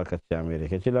সবার কাছে আমি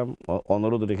রেখেছিলাম,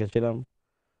 অনুরোধ রেখেছিলাম।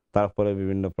 তারপরে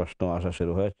বিভিন্ন প্রশ্ন আসা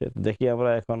শুরু হয়েছে। দেখি আমরা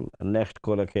এখন নেক্সট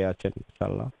কলে কে আছেন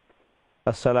ইনশাআল্লাহ।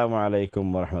 আসসালামু আলাইকুম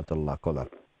ওয়া রাহমাতুল্লাহ। কলার।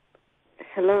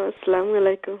 হ্যালো, আসসালামু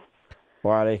আলাইকুম।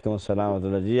 ওয়া আলাইকুম আসসালাম ওয়া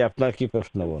রাহমাতুল্লাহ। জি, আপনার কি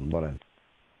প্রশ্ন বলেন।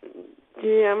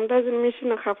 জি, আমরা যে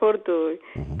মেশিনে কাপড় ধুই,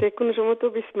 তো কোনো সময় তো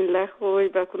বিসমিল্লাহ কই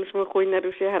বা কোনো সময় কই না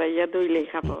রুষে হারাইয়া ধুইলেই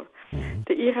কাপড়,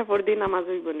 তো এই কাপড় দিয়ে নামাজ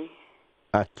হইব নি?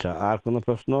 আচ্ছা, আর কোনো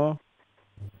প্রশ্ন?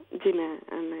 জি না,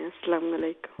 আসসালামু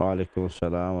আলাইকুম। ওয়া আলাইকুম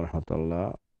আসসালাম ওয়া রাহমাতুল্লাহ।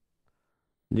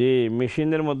 জি,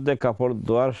 মেশিনের মধ্যে কাপড়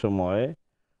ধোয়ার সময়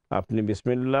আপনি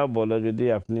বিসমিল্লাহ বলে যদি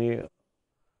আপনি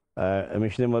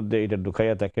মেশিনের মধ্যে এটা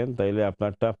ঢুকাইয়া থাকেন, তাইলে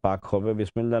আপনারটা পাক হবে।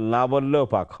 বিসমিল্লাহ না বললেও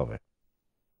পাক হবে।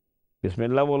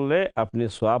 বিসমিল্লাহ বললে আপনি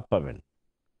সওয়াব পাবেন,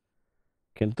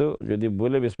 কিন্তু যদি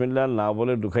বলে বিসমিল্লাহ না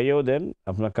বলে ঢুকাইয়াও দেন,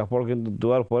 আপনার কাপড় কিন্তু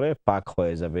ধোয়ার পরে পাক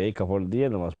হয়ে যাবে। এই কাপড় দিয়ে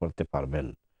নামাজ পড়তে পারবেন,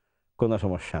 কোনো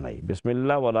সমস্যা নাই।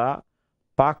 বিসমিল্লাহ বলা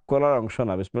পাক করার অংশ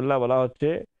না। বিসমিল্লাহ বলা হচ্ছে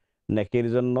নেকির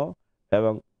জন্য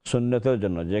এবং সুন্নতের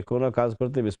জন্য। যে কোনো কাজ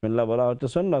করতে বিসমিল্লাহ বলা হচ্ছে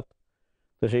সুন্নত।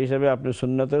 তো সেই হিসাবে আপনি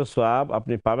সুন্নতের সওয়াব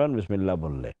আপনি পাবেন বিসমিল্লাহ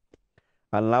বললে।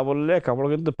 আর না বললে কাপড়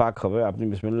কিন্তু পাক হবে, আপনি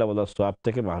বিসমিল্লাহ বলার সওয়াব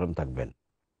থেকে মাহরুম থাকবেন।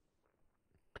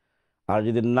 আর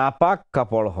যদি নাপাক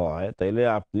কাপড় হয়, তাইলে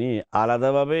আপনি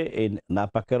আলাদাভাবে এই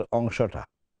নাপাকের অংশটা,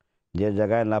 যে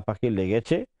জায়গায় নাপাকি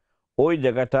লেগেছে, ওই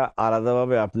জায়গাটা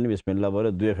আলাদাভাবে আপনি বিসমিল্লাহ বলে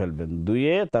ধুয়ে ফেলবেন।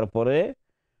 ধুয়ে তারপরে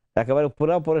একেবারে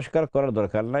পুরো পরিষ্কার করার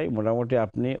দরকার নাই, মোটামুটি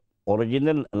আপনি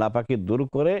অরিজিনাল নাপাকি দূর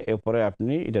করে এরপরে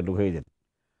আপনি এটা ঢুকিয়ে দেন,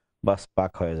 বাস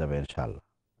পাক হয়ে যাবে ইনশাআল্লাহ।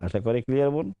 আশা করি ক্লিয়ার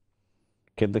বোন।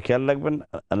 কিন্তু খেয়াল রাখবেন,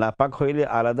 নাপাক হইলে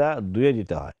আলাদা ধুয়ে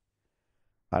দিতে হয়।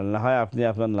 আর না হয় আপনি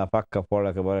আপনার নাপাক কাপড়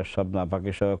একেবারে সব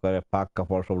নাপাকি সহকারে পাক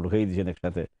কাপড় সব ঢুকিয়ে দিয়েছেন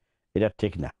একসাথে, এটা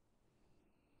ঠিক না।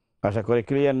 আশা করি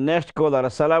ক্লিয়ার। নেক্সট কলার।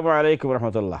 আসসালামু আলাইকুম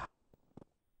রহমতুল্লাহ।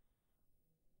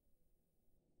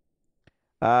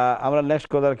 আমরা নেক্সট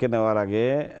কলারকে নেওয়ার আগে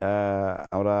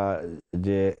আমরা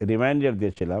যে রিমাইন্ডার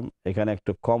দিয়েছিলাম, এখানে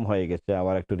একটু কম হয়ে গেছে,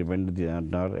 আবার একটু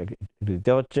রিমাইন্ডার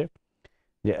দিতে হচ্ছে।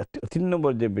 যে 3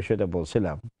 নম্বর যে বিষয়টা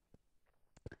বলছিলাম,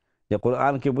 যে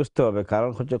কোরআনকে বুঝতে হবে,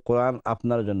 কারণ হচ্ছে কোরআন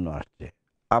আপনার জন্য আসছে,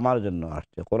 আমার জন্য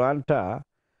আসছে। কোরআনটা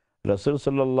রাসূল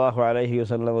সাল্লাল্লাহু আলাইহি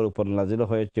ওয়াসাল্লামের উপর নাজিল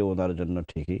হয়েছে ওনার জন্য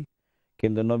ঠিকই,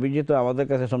 কিন্তু নবীজি তো আমাদের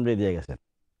কাছে সমঝে দিয়ে গেছেন,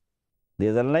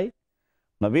 দিয়ে যান নাই?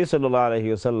 নবী সাল্লাল্লাহু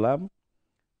আলাইহি ওয়াসাল্লাম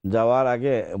যাওয়ার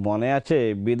আগে মনে আছে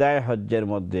বিদায় হজ্জের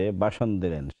মধ্যে ভাষণ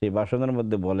দিলেন। সেই ভাষণের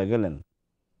মধ্যে বলে গেলেন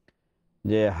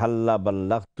যে হাল্লা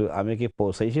বাল্লাগতু, আমি কি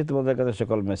পৌঁছাইছি তোমাদের কাছে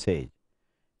সকল মেসেজ?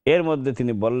 এর মধ্যে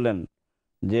তিনি বললেন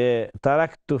যে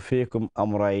তারাকতু ফিকুম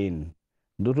আমরাইন,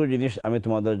 দুটো জিনিস আমি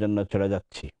তোমাদের জন্য ছেড়ে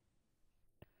যাচ্ছি।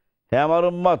 হে আমার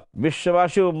উম্মত,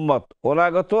 বিশ্ববাসী উম্মত,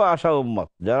 অনাগত আশা উম্মত,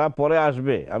 যারা পরে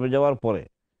আসবে আমি যাওয়ার পরে,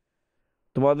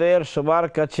 তোমাদের সবার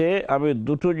কাছে আমি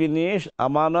দুটো জিনিস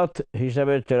আমানত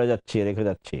হিসাবে ছেড়ে যাচ্ছি, রেখে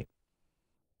যাচ্ছি।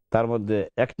 তার মধ্যে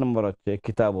 1 নম্বর হচ্ছে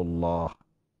কিতাবুল্লাহ।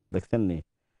 দেখছেন নি,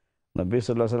 নবী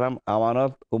সাল্লাল্লাহু আলাইহি ওয়াসাল্লাম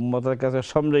আমানত উম্মতের কাছে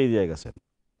সমঝাই দিয়ে গেছেন।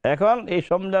 এখন এই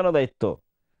সমঝানো দায়িত্ব,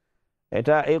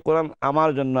 এটা এই কোরআন আমার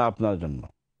জন্য, আপনার জন্য।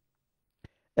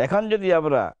 এখন যদি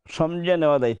আমরা সমঝে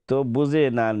নেওয়া দায়িত্ব বুঝে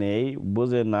না নেই,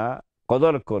 বুঝে না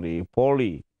কদর করি,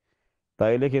 পড়ি,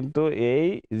 তাইলে কিন্তু এই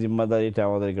জিম্মাদারিটা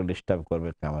আমাদেরকে ডিস্টার্ব করবে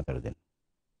কিয়ামতের দিন।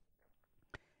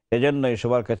 এজন্যই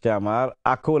সবার কাছে আমার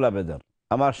আকুল আবেদন,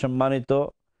 আমার সম্মানিত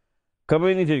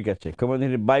কমিউনিটির কাছে,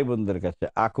 কমিউনিটির ভাই বোনদের কাছে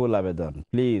আকুল আবেদন,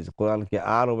 প্লিজ কোরআনকে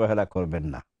আর অবহেলা করবেন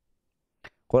না।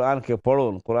 কোরআনকে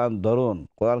পড়ুন, কোরআন ধরুন,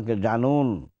 কোরআনকে জানুন,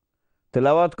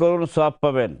 তেলাওয়াত করুন, সওয়াব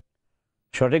পাবেন।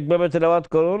 সঠিকভাবে তেলাওয়াত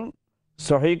করুন,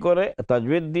 সহি করে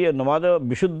তাজবিদ দিয়ে নামাজও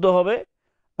বিশুদ্ধ হবে,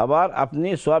 আবার আপনি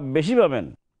সওয়াব বেশি পাবেন।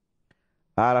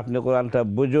 আর আপনি কোরআনটা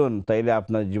বুঝুন, তাইলে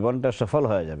আপনার জীবনটা সফল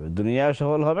হয়ে যাবে, দুনিয়ায়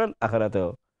সফল হবেন, আখিরাতেও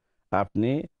আপনি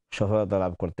সফলতা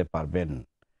লাভ করতে পারবেন।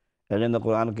 এই জন্য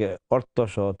কোরআনকে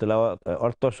অর্থসহ তেলাওয়াত,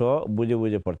 অর্থসহ বুঝে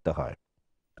বুঝে পড়তে হয়।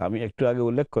 আমি একটু আগে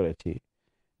উল্লেখ করেছি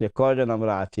যে কয়জন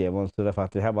আমরা আছি এমন সূরা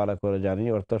ফাতিহা ভালো করে জানি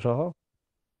অর্থসহ,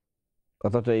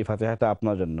 অথচ এই ফাতিহাটা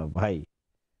আপনার জন্য, ভাই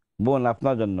বোন,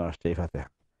 আপনার জন্য আসছে এই ফাতিহা।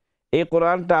 এই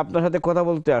কোরআনটা আপনার সাথে কথা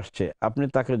বলতে আসছে, আপনি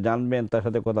তাকে জানবেন, তার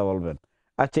সাথে কথা বলবেন।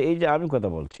 আচ্ছা, এই যে আমি কথা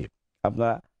বলছি,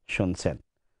 আপনারা শুনছেন,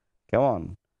 কেমন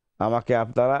আমাকে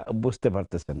আপনারা বুঝতে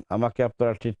পারতেছেন, আমাকে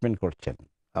আপনারা ট্রিটমেন্ট করছেন,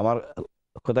 আমার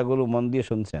কথাগুলো মন দিয়ে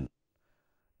শুনছেন,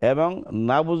 এবং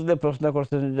না বুঝলে প্রশ্ন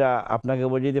করছেন, যা আপনাকে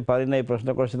বুঝিয়ে দিতে পারি না, এই প্রশ্ন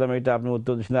করছিলাম, এটা আপনি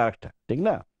উত্তর দিচ্ছেন আরেকটা, ঠিক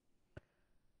না?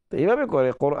 তো এইভাবে করে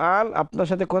কোরআন আপনার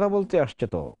সাথে কথা বলতে আসছে।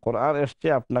 তো কোরআন এসছে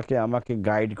আপনাকে আমাকে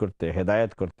গাইড করতে,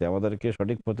 হেদায়েত করতে, আমাদেরকে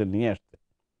সঠিক পথে নিয়ে আসতে।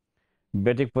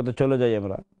 বেঠিক পথে চলে যাই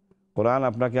আমরা, কোরআন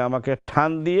আপনাকে আমাকে ঠান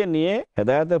দিয়ে নিয়ে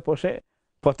হেদায়েতের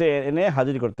পথে এনে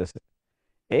হাজির করতেছে।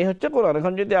 এই হচ্ছে কোরআন।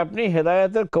 এখন যদি আপনি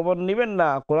হেদায়েতের খবর নেবেন না,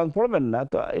 কোরআন পড়বেন না,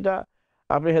 তো এটা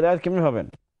আপনি হেদায়েত কেমনি হবেন?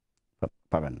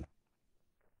 পাবেন না।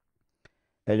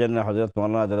 এই জন্য হযরত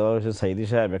মাওলানা দেলোয়ার হোসেন সাইদি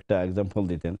সাহেব একটা এক্সাম্পল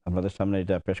দিতেন, আপনাদের সামনে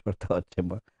এটা পেশ করতে হচ্ছে,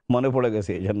 মনে পড়ে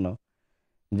গেছে এই জন্য,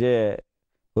 যে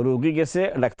রোগী গেছে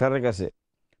ডাক্তারের কাছে,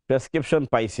 প্রেসক্রিপশন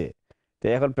পাইছে, তো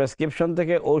এখন প্রেসক্রিপশন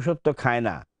থেকে ঔষধ তো খায়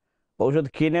না, ঔষধ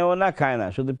কিনেও না, খায় না,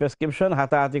 শুধু প্রেসক্রিপশন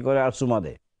হাতাহাতি করে আর চুমা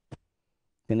দেয়।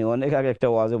 তিনি অনেক আগে একটা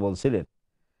ওয়াজে বলছিলেন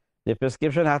যে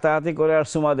প্রেসক্রিপশন হাতাহাতি করে আর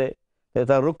চুমা দেয়,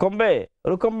 তার রোগ কমবে?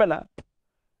 রোগ কমবে না।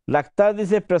 ডাক্তার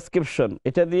দিছে প্রেসক্রিপশন,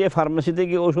 এটা দিয়ে ফার্মেসিতে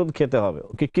গিয়ে ওষুধ খেতে হবে,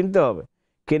 কিনতে হবে,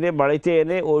 কিনে বাড়িতে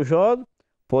এনে ঔষধ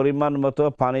পরিমাণ মতো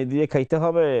পানি দিয়ে খাইতে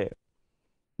হবে।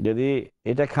 যদি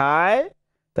এটা খায়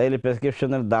তাইলে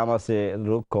প্রেসক্রিপশনের দাম আছে,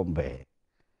 রোগ কমবে।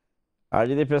 আর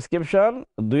যদি প্রেসক্রিপশন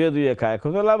দুয়ে দুয়ে খায়,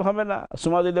 কোনো লাভ হবে না,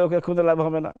 সুমা দিলে ওকে কোনো লাভ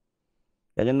হবে না।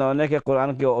 এই জন্য অনেকে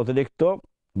কোরআনকে অতিরিক্ত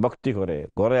ভক্তি করে,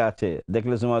 ঘরে আছে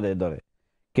দেখলে সুমা দেয় ধরে,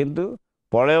 কিন্তু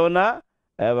পড়েও না,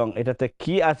 এবং এটাতে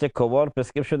কি আছে খবর,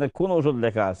 প্রেসক্রিপশনে কোন ওষুধ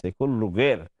লেখা আছে, কোন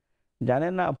রোগের জানে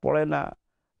না, পড়ে না,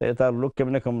 তার রোগ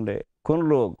কেমনে কমবে? কোন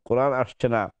রোগ? কোরআন আসছে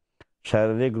না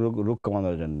শারীরিক রোগ রোগ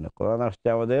কমানোর জন্য, কোরআন আসছে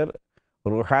আমাদের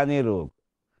রুহানি রোগ।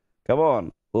 কেমন?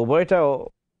 উভয়টাও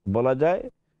বলা যায়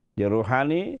যে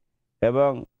রুহানি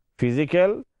এবং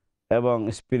ফিজিক্যাল এবং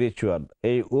স্পিরিচুয়াল,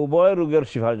 এই উভয় রোগের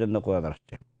শিফার জন্য কোরআন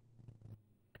আসছে।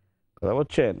 কথা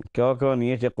বলছেন? কেউ কেউ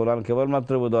নিয়েছে কোরআন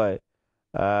কেবলমাত্র বোধ হয়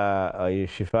ওই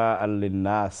শিফা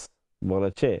আল্লিন্নাস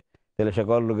বলেছে, তাহলে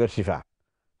সকল রোগের শিফা।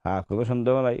 হ্যাঁ, কোনো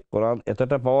সন্দেহ নাই, কোরআন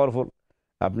এতটা পাওয়ারফুল।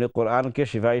 আপনি কোরআনকে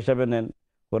শিফা হিসাবে নেন,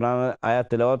 কোরআন আয়াত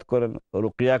তেলাওয়াত করেন,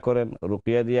 রুকিয়া করেন,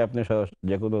 রুকিয়া দিয়ে আপনি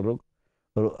যে কোনো রোগ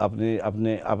আপনি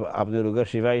আপনি আপনি রোগের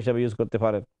শিফা হিসাবে ইউজ করতে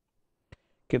পারেন।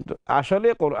 কিন্তু আসলে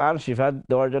কোরআন শিফা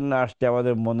দেওয়ার জন্য আসছে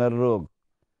আমাদের মনের রোগ।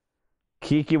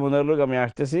 কি কি মনের রোগ? আমি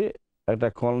আসতেছি, একটা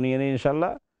কল নিয়ে নিই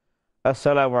ইনশাল্লাহ।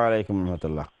 আসসালামু আলাইকুম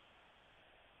রহমতুল্লাহ।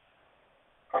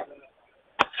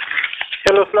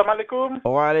 হ্যালো, আসসালামু আলাইকুম।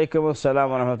 ওয়ালাইকুম আসসালাম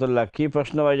রহমতুল্লাহ। কি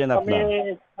প্রশ্ন ভাইজান আমি আপনার?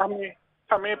 আমি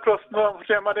আমি প্রশ্ন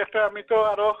হচ্ছে আমার একটা, আমি তো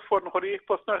আরো ফোন করি,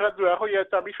 প্রশ্নটা দোয়া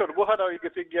হইয়াছে, আমি সর্বহারা হয়ে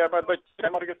গেছি গিয়ে, আমার বাচ্চা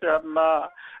আমার কাছে আর না,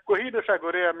 গহীন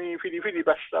সাগরে আমি ফিরি ফিরি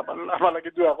বাসলাম, আমার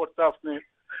লাগে দোয়া করতে আপনি,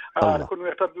 আর আল্লাহ। কোনো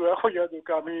একটা দোয়া হইয়া দুক,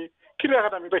 আমি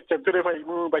কিলাখান আমি বাচ্চা করে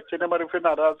পাইমু, বাচ্চা আমার উপরে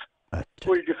নারাজ আচ্ছা,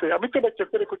 হয়ে গেছে, আমি তো বাচ্চা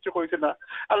করে কিছু কইছে না,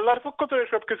 আল্লাহর পক্ষ তো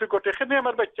সবকিছু ঘটে, এখানে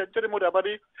আমার বাচ্চা করে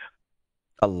মোটাবাড়ি।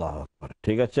 আল্লাহ আকবার।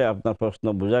 ঠিক আছে, আপনার প্রশ্ন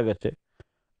বোঝা গেছে।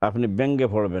 আপনি ব্যঙ্গে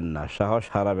পড়বেন না, সাহস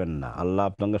হারাবেন না, আল্লাহ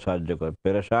আপনাকে সাহায্য করে।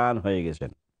 পেরেশান হয়ে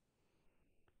গেছেন,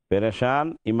 পেরেশান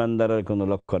ইমানদারের কোনো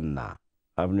লক্ষণ না।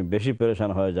 আপনি বেশি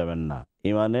পেরেশান হয়ে যাবেন না,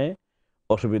 ইমানে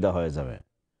অসুবিধা হয়ে যাবে।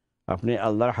 আপনি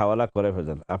আল্লাহর হাওয়ালা করে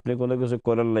ফেলেন। আপনি কোনো কিছু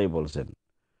করেন নাই বলছেন,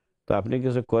 তো আপনি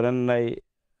কিছু করেন নাই,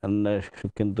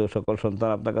 কিন্তু সকল সন্তান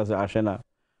আপনার কাছে আসে না,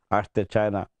 আসতে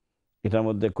চায় না, এটার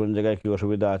মধ্যে কোন জায়গায় কি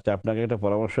অসুবিধা আছে? আপনাকে একটা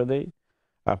পরামর্শ দেই,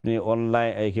 আপনি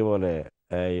অনলাইন এই কি বলে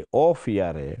এই অফ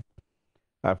ইয়ারে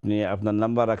আপনি আপনার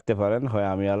নাম্বার রাখতে পারেন, হয়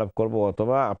আমি আলাপ করব,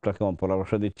 অথবা আপনাকে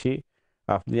পরামর্শ দিচ্ছি,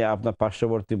 আপনি আপনার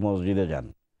পার্শ্ববর্তী মসজিদে যান,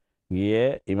 গিয়ে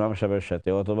ইমাম সাহেবের সাথে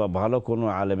অথবা ভালো কোনো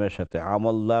আলেমের সাথে,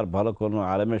 আমলদার ভালো কোনো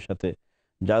আলেমের সাথে,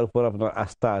 যার উপর আপনার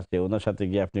আস্থা আছে, ওনার সাথে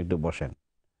গিয়ে আপনি একটু বসেন,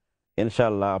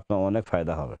 ইনশাআল্লাহ আপনার অনেক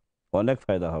ফায়দা হবে, অনেক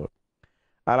ফায়দা হবে।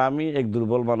 আর আমি এক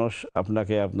দুর্বল মানুষ,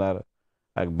 আপনাকে আপনার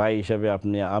এক ভাই হিসাবে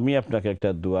আমি আপনাকে একটা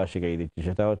দোয়া শিখিয়ে দিচ্ছি।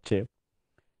 সেটা হচ্ছে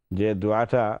যে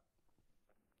দোয়াটা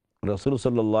রসুল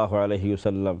সাল্লাল্লাহু আলাইহি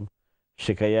ওয়াসাল্লাম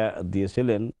শিখাইয়া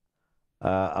দিয়েছিলেন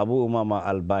আবু উমামা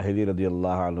আল বাহিরি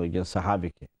রাদিয়াল্লাহু আনহু, একজন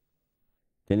সাহাবীকে।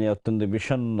 তিনি অত্যন্ত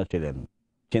বিষণ্ণ ছিলেন,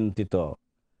 চিন্তিত,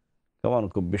 কেমন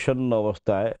খুব বিষণ্ণ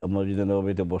অবস্থায় মসজিদে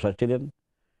নববীতে বসা ছিলেন।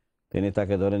 তিনি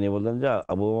তাকে ধরে নিয়ে বললেন যে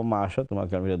আবু উমামা আসো,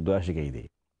 তোমাকে আমি একটা দোয়া শিখিয়ে দিই,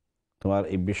 তোমার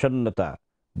এই বিষণ্ণতা,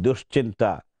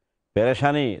 দুশ্চিন্তা,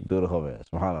 পেরেশানি দূর হবে।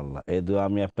 সুবহানাল্লাহ। এই দোয়া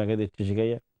আমি আপনাকে দিচ্ছি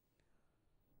শিখাইয়া।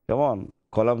 কেমন?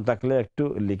 কলম থাকলে একটু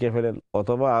লিখে ফেলেন,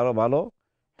 অথবা আরো ভালো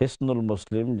হিসনুল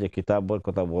মুসলিম যে কিতাব বই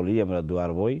কথা বলি আমরা,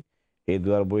 দুয়ার বই, এই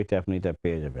দুয়ার বইতে আপনি এটা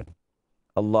পেয়ে যাবেন।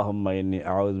 আল্লাহুম্মা ইন্নী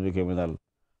আউযু বিকা মিনাল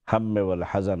হাম্মি ওয়াল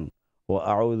হাযান ওয়া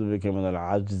আউযু বিকা মিনাল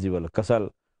আজজি ওয়াল কাসাল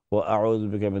ওয়া আউযু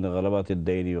বিকা মিন গালাবাতিদ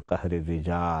দাইনি ওয়া কাহরির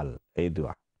রিজাল, এই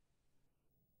দোয়া।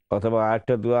 অথবা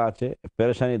আরেকটা দোয়া আছে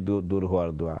পেরেশানি দূর হওয়ার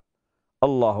দোয়া,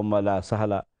 আল্লাহুম্মা লা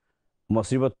সাহলা,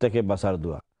 মুসিবত থেকে বাঁচার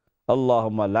দোয়া,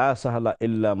 আল্লাহুম্মা লা সাহলা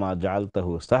ইল্লা মা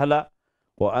জাআলতাহু সাহলা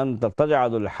ওয়া আনতা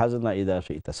তাজআলুল হাজনা ইযা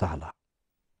শি'তা সাহলা।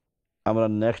 আমরা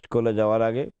নেক্সট কলে যাওয়ার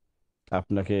আগে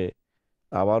আপনাকে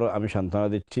আবারও আমি সান্ত্বনা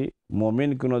দিচ্ছি,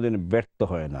 মুমিন কোনোদিন ব্যর্থ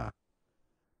হয় না,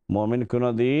 মুমিন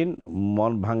কোনোদিন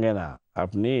মন ভাঙে না,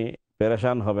 আপনি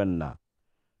পেরেশান হবেন না।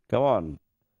 কেমন?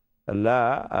 লা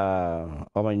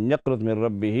ওয়া মান ইয়াকনুত মির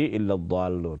রাব্বিহি ইল্লা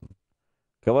আদ-দাল্লুন,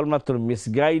 কেবলমাত্র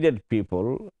মিসগাইডেড পিপল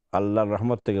আল্লাহর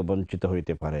রহমত থেকে বঞ্চিত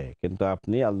হইতে পারে, কিন্তু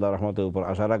আপনি আল্লাহর রহমতের উপর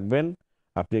আশা রাখবেন।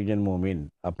 আপনি একজন মুমিন,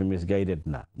 আপনি মিসগাইডেড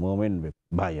না, মুমিন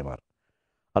ভাই আমার।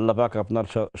 আল্লাহ পাক আপনার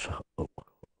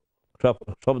সব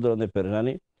সব ধরনের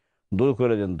পেরেশানি দূর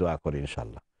করে দেন, দোয়া করি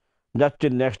ইনশাল্লাহ। যাচ্ছি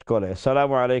নেক্সট কলে।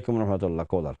 আসসালামু আলাইকুম রহমতুল্লাহ।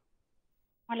 কলার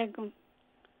ওয়ালাইকুম।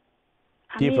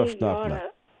 কি আমি প্রশ্ন আপনার?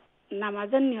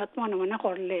 নামাজের নিয়ত মনে মনে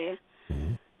করলে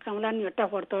কেমন নিয়তটা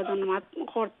করতে হবে? নামাজ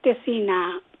করতেছি না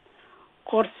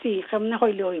করছি, কেমনে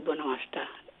হইলে হইব নামাজটা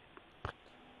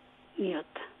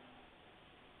নিয়ত?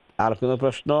 আর কোনো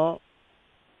প্রশ্ন?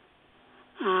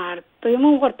 আর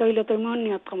তৈমুম করতে হইলে তৈমুম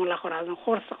নিয়ত কমলা করা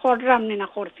করলাম না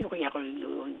করছি হইয়া করিলে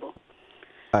হইব।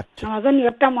 আচ্ছা নামাজের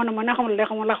নিয়তটা মনে মনে কমলে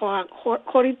কমলা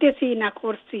করিতেছি না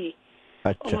করছি,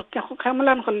 আচ্ছা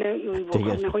কেমলান করলে হইব, ঠিক আছে,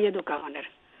 কেমনে হইয়া দোকানের।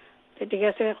 ঠিক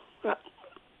আছে,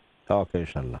 ওকে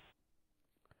ইনশাল্লাহ।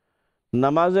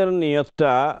 নামাজের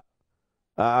নিয়তটা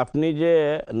আপনি যে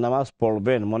নামাজ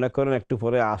পড়বেন, মনে করেন একটু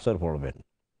পরে আসর পড়বেন,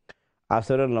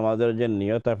 আসরের নামাজের যে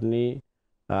নিয়ত আপনি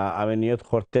আমি নিয়ত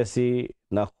করতেছি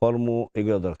না কর্মু,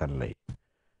 এগুলো দরকার নেই।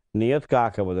 নিয়ত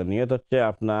কাকে বলে? নিয়ত হচ্ছে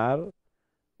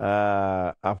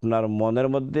আপনার মনের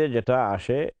মধ্যে যেটা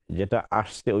আসে, যেটা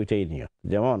আসছে ওইটাই নিয়ত।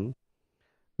 যেমন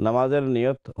নামাজের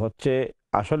নিয়ত হচ্ছে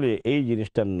আসলে এই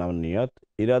জিনিসটার নাম নিয়ত,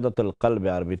 ইরাদাতুল কলবে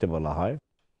আরবিতে বলা হয়।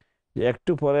 যে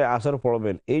একটু পরে আসর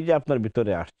পড়বেন, এই যে আপনার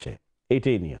ভিতরে আসছে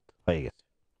এইটাই নিয়ত হয়ে গেছে।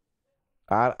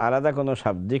 আর আলাদা কোনো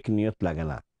শাব্দিক নিয়ত লাগে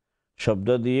না, শব্দ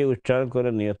দিয়ে উচ্চারণ করে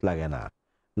নিয়ত লাগে না।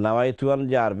 নাওয়াইতুয়ান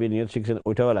যে আরবি নিয়ত শিখছেন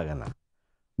ওইটাও লাগে না,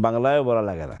 বাংলায়ও বলা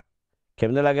লাগে না।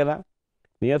 কেমনে লাগে না?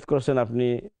 নিয়ত করছেন আপনি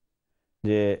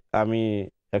যে আমি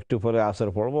একটু পরে আসর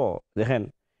পড়ব, দেখেন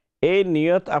এই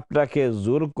নিয়ত আপনাকে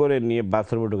জোর করে নিয়ে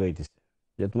বাথরুমে ঢুকাইতেছে,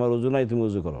 যে তোমার উজু নাই, তুমি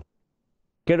উজু করো।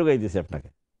 কে ঢুকাইতেছে আপনাকে?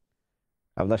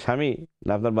 আপনার স্বামী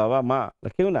না আপনার বাবা মা না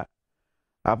কেউ না।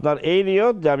 আপনার এই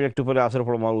নিয়ত যে আমি একটু পরে আসর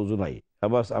পড়বো, আমার উজু নাই,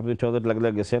 আবার আপনি টয়লেট লাগলে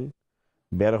গেছেন,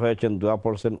 বের হয়েছেন, দোয়া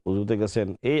পড়ছেন, উজুতে গেছেন,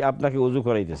 এই আপনাকে উজু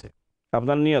করাইতেছে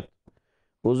আপনার নিয়ত।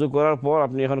 উজু করার পর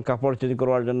আপনি এখন কাপড় চেঞ্জ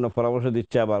করার জন্য পরামর্শ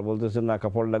দিচ্ছে, আবার বলতেছেন না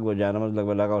কাপড় লাগবে, জায়নামাজ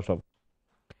লাগবে, লাগাও সব।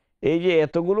 এই যে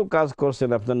এতগুলো কাজ করছেন,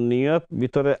 আপনার নিয়ত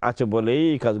ভিতরে আছে বলেই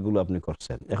এই কাজগুলো আপনি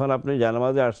করছেন। এখন আপনি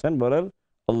জায়নামাজে আসছেন, বলেন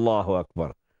আল্লাহু আকবার,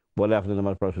 বলে আপনি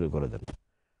নামাজ পড়া শুরু করে দেন।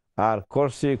 আর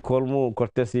করছি কর্ম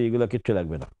করতেছি এগুলো কিচ্ছু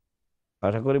লাগবে না।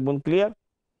 আশা করি বোন ক্লিয়ার।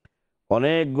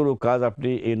 অনেকগুলো কাজ আপনি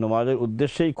এই নামাজের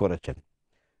উদ্দেশ্যেই করেছেন।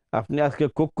 আপনি আজকে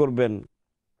কুক করবেন,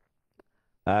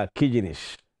 কি জিনিস,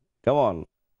 কেমন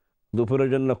দুপুরের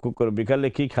জন্য কুক করবেন, বিকালে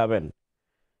কি খাবেন,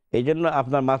 এই জন্য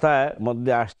আপনার মাথায়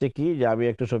মধ্যে আসছে কি যে আমি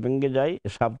একটু শপিংয়ে যাই,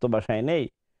 সাপ তো বাসায় নেই।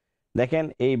 দেখেন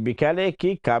এই বিকালে কি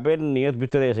খাবেন নিয়ত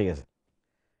ভিতরে এসে গেছে।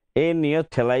 এই নিয়ত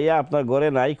ঠেলাইয়া আপনার ঘরে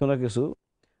নাই কোনো কিছু,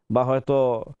 বা হয়তো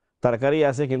তরকারি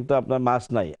আছে কিন্তু আপনার মাছ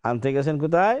নাই, আনতে গেছেন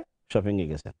কোথায়? শপিংয়ে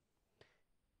গেছেন।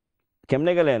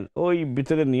 কেমনে গেলেন? ওই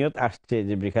ভিতরে নিয়ত আসছে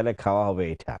যে বিকালে খাওয়া হবে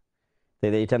এটা,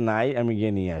 তাহলে এটা নাই, আমি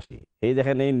গিয়ে নিয়ে আসি। এই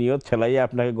দেখেন এই নিয়ত ঠেলাইয়া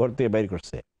আপনাকে ঘর থেকে বাইর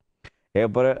করছে।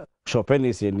 এরপরে শপে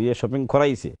নিছে, নিয়ে শপিং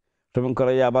করাইছে, শপিং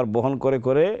করাইয়া আবার বহন করে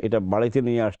করে এটা বাড়িতে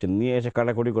নিয়ে আসছেন, নিয়ে এসে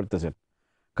কাটাকুটি করতেছেন,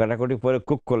 কাটাকুটি পরে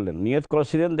কুক করলেন। নিয়ত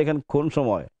করেছিলেন দেখেন কোন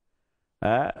সময়,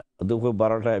 হ্যাঁ, দুপুর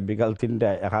 12টায়, বিকাল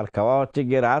 3টায়, আর খাওয়া হচ্ছে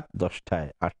গিয়ে রাত 10টায়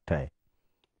 8টায়।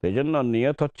 এই জন্য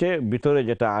নিয়ত হচ্ছে ভিতরে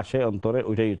যেটা আসে অন্তরে,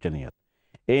 ওইটাই হচ্ছে নিয়ত।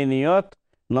 এই নিয়ত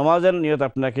নামাজের নিয়ত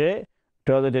আপনাকে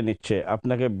টয়লেটে নিচ্ছে,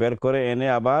 আপনাকে বের করে এনে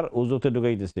আবার উজুতে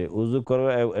ঢুকাইতেছে, উজু করে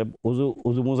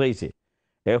উজু মুজাইছে,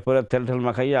 এরপরে তেল টেল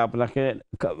মাখাইয়া আপনাকে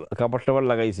কাপড় টাপড়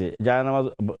লাগাইছে, যায় নামাজ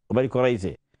বাড়ি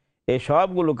করাইছে। এই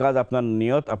সবগুলো কাজ আপনার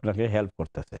নিয়ত আপনাকে হেল্প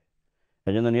করতেছে,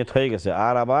 এই জন্য নিয়ত হয়ে গেছে।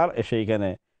 আর আবার এসে এখানে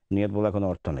নিয়ত বলার কোনো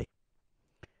অর্থ নেই।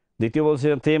 দ্বিতীয়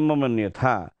বলছিলেন তায়াম্মুমের নিয়ত।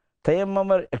 হ্যাঁ,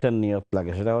 তায়াম্মুমের একটা নিয়ত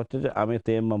লাগে, সেটা হচ্ছে যে আমি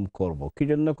তায়াম্মুম করব। কি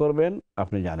জন্য করবেন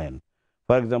আপনি জানেন।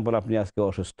 ফর এক্সাম্পল আপনি আজকে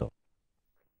অসুস্থ,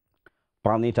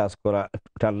 পানি টাচ করা,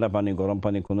 ঠান্ডা পানি গরম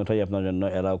পানি কোনোটাই আপনার জন্য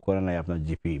অ্যালাউ করে নাই। আপনার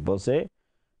জিপি বলছে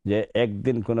যে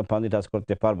একদিন কোনো পানি টাচ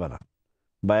করতে পারবে না,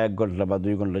 বা 1 ঘন্টা বা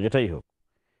 2 ঘন্টা যেটাই হোক।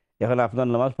 এখন আপনার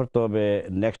নামাজ পড়তে হবে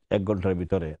নেক্সট 1 ঘন্টার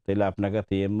ভিতরে, তাইলে আপনাকে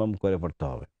তায়াম্মুম করে পড়তে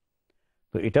হবে।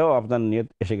 তো এটাও আপনার নিয়ত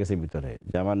এসে গেছে ভিতরে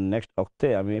যে আমার নেক্সট অক্তে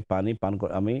আমি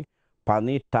আমি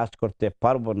পানি টাচ করতে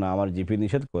পারবো না, আমার জিপি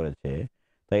নিষেধ করেছে,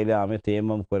 তাইলে আমি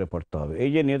তায়াম্মুম করে পড়তে হবে। এই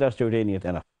যে নিয়ত আসছে ওইটাই নিয়ত,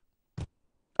 এনাফ,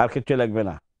 আর কিচ্ছু লাগবে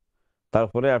না।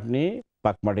 তারপরে আপনি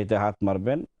পাক মাটিতে হাত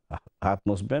মারবেন, হাত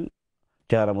মুছবেন,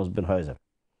 চেহারা মুছবেন, হয়ে যাবে।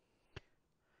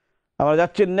 আমরা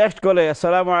যাচ্ছি নেক্সট কলে।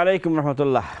 আসসালামু আলাইকুম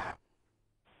রহমতুল্লাহ।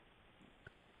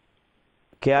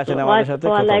 কে আছেন আমাদের সাথে?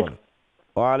 কথা বলেন।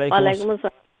 ওয়ালাইকুম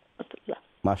আসসালাম।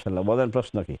 মাশাআল্লাহ, বলেন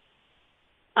প্রশ্ন কি?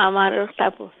 আমার একটা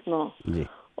প্রশ্ন। জি।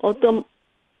 ও তো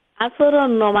আসরের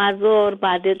নামাজের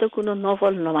বাদে তো কোনো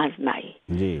নফল নামাজ নাই।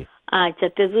 জি। আচ্ছা,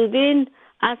 তো যদি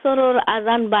আসরের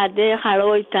আজান বাদে খাড়ো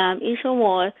হইতাম এই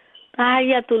সময়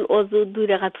তাহিয়াতুল ওযু 2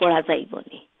 রাকাত পড়া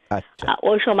যাইবনি। আচ্ছা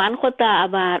ওই সমান কথা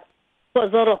আবার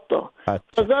ফজরত তো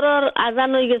আচ্ছা ফজরের আজান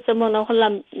হয়ে গেছে মনে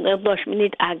করলাম 10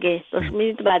 মিনিট আগে, 10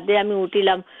 মিনিট বাদে আমি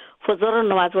উঠিলাম ফজরের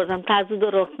নামাজ পড়লাম,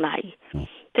 তাহাজ্জুদের ওয়াক্ত নাই।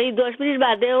 তো এই 10 মিনিট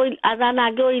বাদে ওই আজান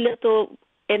আগে হইলে তো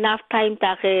এনাফ টাইম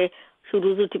থাকে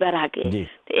সূর্য উঠিবার আগে। জি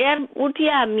এর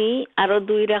উঠিয়া আমি আরো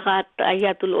 2 রাকাত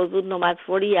তাহিয়াতুল ওযুর নামাজ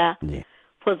পড়িয়া জি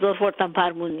ফজর পড়তাম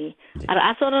পারমুনি। জি। আর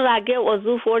আসরের আগে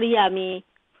ওযু পড়িয়া আমি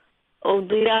ও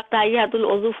 2 রাকাত তাহিয়াতুল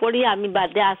ওযু পড়িয়া আমি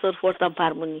বাদে আসর পড়তাম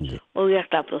পারমুনি। জি। ওই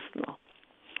একটা প্রশ্ন।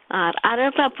 আর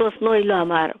একটা প্রশ্ন হইল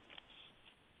আমার,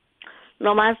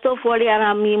 নমাজ তো পড়ি আর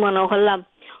আমি মনে করলাম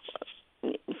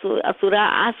সূরা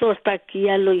আসর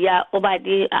তাকিয়া লইয়া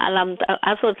ওবাদি আলাম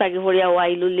আসর তাকি পড়িয়া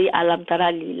ওয়াইলুলি আলাম তারা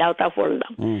লিলাওটা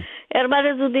পড়লাম। এর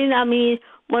বাদে যদি আমি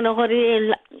মনে করি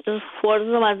ফরজ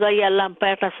নামাজ যাইয়া লাম্পা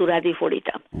একটা সূরা দি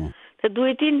পড়িতাম, তো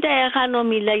 2-3টা এখানো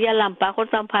মিলাইয়া লাম্পা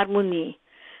করতাম পারমুনি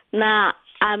না?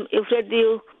 এফরে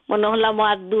দিও মনে হলাম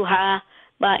দুহা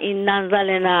বা ইন্নান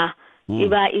জালেনা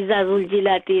কিবা ইজাজুল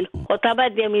জিলাতিল কথা বাদ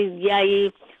দিয়ে আমি যাই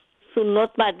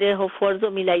সুন্নত বাদে ফরজ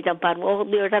মিলাইতাম পারবো। ও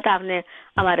দুইটাতে আপনি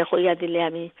আমারে কইয়া দিলে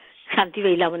আমি শান্তি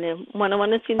পাইলাম, মানে মনে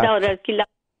মনে চিন্তা করে কিলা।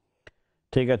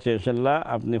 ঠিক আছে, ইনশাল্লাহ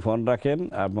আপনি ফোন রাখেন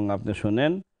এবং আপনি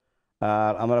শুনেন।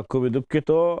 আর আমরা খুবই দুঃখিত,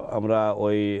 আমরা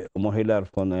ওই মহিলার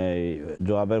ফোনে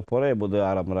জবাবের পরে বোধহয়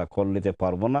আর আমরা কল নিতে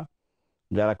পারবো না।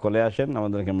 যারা কলে আসেন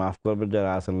আমাদেরকে মাফ করবেন, যারা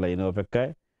আসেন লাইনের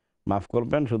অপেক্ষায় মাফ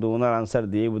করবেন। শুধু ওনার আনসার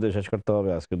দিয়েই বোধহয় শেষ করতে হবে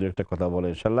আজকে, দু একটা কথা বলে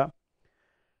ইনশাল্লাহ।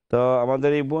 তো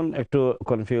আমাদের এই বোন একটু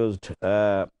কনফিউজড,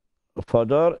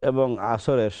 ফজর এবং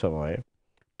আসরের সময়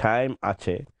টাইম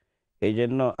আছে, এই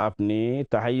জন্য আপনি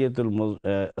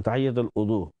তাহিয়াতুল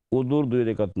উদুর 2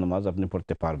 রাকাত নামাজ আপনি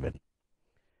পড়তে পারবেন।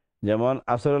 যেমন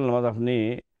আসরের নামাজ আপনি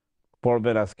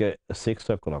পড়বেন আজকে 6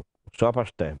 o'clock,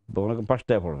 5টায়,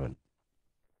 5টায় পড়বেন,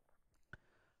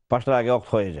 5টার আগে অফ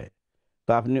হয়ে যায়।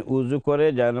 তো আপনি উজু করে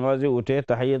জায়নামাজে উঠে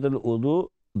তাহিয়াতুল উদু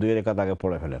 2 রাকাত আগে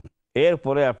পড়ে ফেলেন,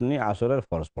 এরপরে আপনি আসরের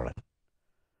ফরজ পড়েন।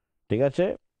 ঠিক আছে?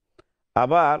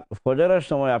 আবার ফজরের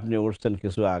সময় আপনি উঠছেন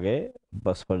কিছু আগে,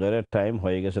 বাস ফজরের টাইম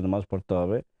হয়ে গেছে, নামাজ পড়তে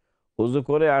হবে, উজু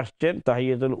করে আসছেন,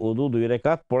 তাহিয়াতুল উদু 2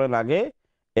 রাকাত পড়েন আগে,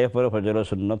 এরপরে ফজরের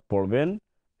সুন্নত পড়বেন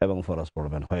এবং ফরজ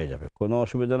পড়বেন, হয়ে যাবে, কোনো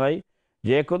অসুবিধা নাই।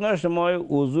 যে কোনো সময়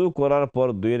উজু করার পর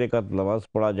 2 রাকাত নামাজ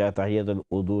পড়া যায় তাহিয়াতুল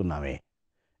উদু নামে।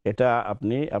 এটা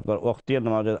আপনি আপনার ওয়াক্তিয়া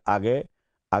নামাজের আগে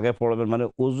আগে পড়বেন, মানে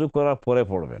উজু করার পরে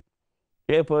পড়বেন।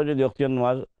 এরপরে যদি ওয়াক্তিয়া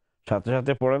নামাজ সাথে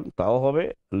সাথে পড়েন তাও হবে,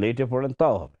 লেটে পড়েন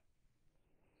তাও হবে।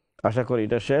 আশা করি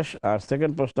এটা শেষ। আর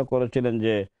সেকেন্ড প্রশ্ন করেছিলেন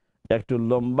যে একটু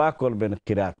লম্বা করবেন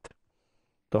কিরাত,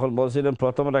 তখন বলছিলেন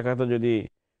প্রথম রাকাতে যদি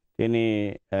তিনি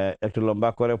একটু লম্বা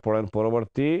করে পড়েন,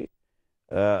 পরবর্তী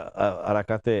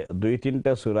রাকাতে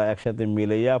 2-3টা সূরা একসাথে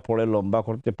মিলাইয়া পড়ে লম্বা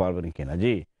করতে পারবেন কিনা।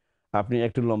 জি, আপনি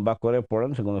একটু লম্বা করে পড়েন,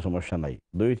 সে কোনো সমস্যা নাই।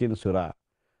 2-3 সূরা,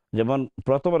 যেমন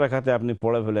প্রথম রাকাতে আপনি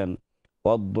পড়ে ফেলেন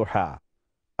ওয়াদ-দুহা,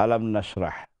 আলাম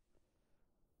নাশরাহ,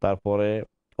 তারপরে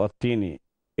ওয়াত-তিনি,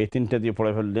 এই 3টা দিয়ে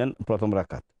পড়ে ফেললেন প্রথম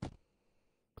রাকাত।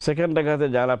 সেকেন্ড রাকাতে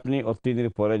যান আপনি ওয়াত-তিনির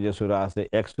পরে যে সূরা আছে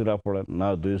 1 সূরা পড়েন, না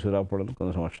 2 সূরা পড়েন,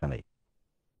 কোনো সমস্যা নেই।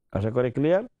 আশা করি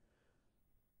ক্লিয়ার।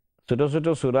 ছোট ছোট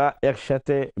সূরা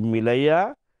একসাথে মিলাইয়া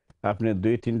আপনি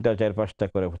 2-3টা 4-5টা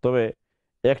করে, তবে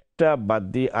একটা বাদ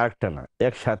দিয়ে আরেকটা না,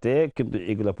 একসাথে কিন্তু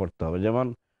এগুলো পড়তে হবে। যেমন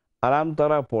আলাম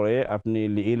তারা পড়ে আপনি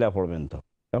লিইলা পড়বেন, তো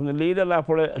আপনি লিইলা না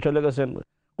পড়ে চলে গেছেন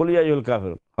কুল ইয়া আইয়ুহাল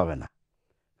কাফিরুন, হবে না,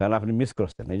 কারণ আপনি মিস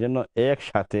করছেন। এই জন্য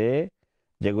একসাথে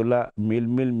যেগুলা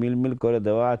মিল করে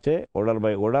দেওয়া আছে অর্ডার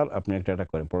বাই অর্ডার, আপনি একটা একটা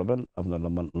করে পড়বেন।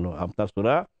 আপনার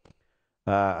সূরা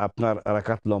আপনার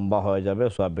রাকাত লম্বা হয়ে যাবে,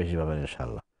 সওয়াব বেশি পাবেন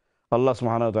ইনশাআল্লাহ। আল্লাহ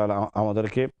সুবহানাহু ওয়া তাআলা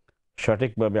আমাদেরকে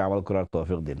সঠিকভাবে আমল করার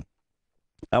তৌফিক দিন।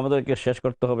 আমাদেরকে শেষ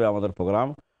করতে হবে আমাদের programme.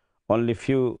 Only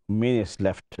few minutes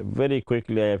left. Very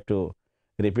quickly I have to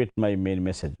repeat my main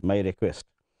message, my request.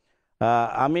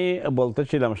 আমি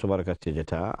বলতেছিলাম সবার কাছে,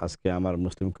 যেটা আজকে আমার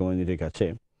মুসলিম কমিউনিটির কাছে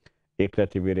ইকরা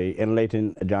টিভির এই এনলাইটেন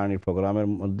জার্নি প্রোগ্রামের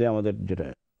মধ্যে আমাদের যেটা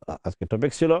আজকে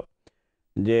টপিক ছিল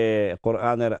যে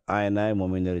কোরআনের আয়নায়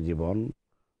মুমিনের জীবন,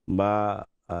 বা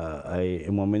এই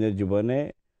মুমিনের জীবনে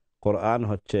কোরআন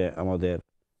হচ্ছে আমাদের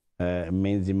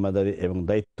মেইন জিম্মাদারি এবং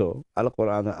দায়িত্ব। আল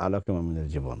কোরআনের আলোকে মুমিনের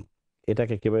জীবন,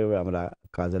 এটাকে কীভাবে আমরা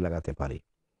কাজে লাগাতে পারি।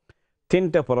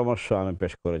 3টা পরামর্শ আমি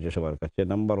পেশ করেছি সবার কাছে।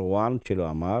 নাম্বার 1 ছিল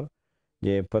আমার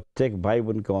যে প্রত্যেক ভাই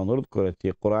বোনকে অনুরোধ করেছি,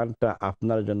 কোরআনটা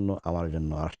আপনার জন্য আমার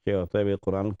জন্য আসছে, অতএব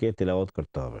কোরআনকে তিলাওয়াত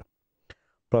করতে হবে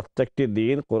প্রত্যেকটি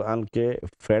দিন। কোরআনকে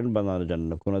ফ্রেন্ড বানানোর জন্য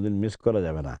কোনোদিন মিস করা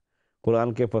যাবে না।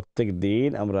 কোরআনকে প্রত্যেক দিন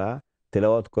আমরা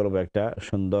তিলাওয়াত করবো একটা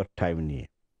সুন্দর টাইম নিয়ে।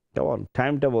 যেমন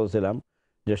টাইমটা বলছিলাম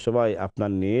যে সবাই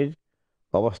আপনার নিজ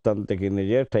অবস্থান থেকে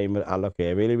নিজের টাইমের আলোকে,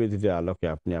 অ্যাভেলেবিলিটির আলোকে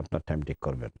আপনি আপনার টাইম ঠিক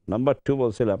করবেন। নাম্বার 2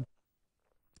 বলছিলাম,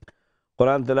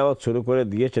 কোরআন তেলাওয়াত শুরু করে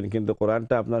দিয়েছেন, কিন্তু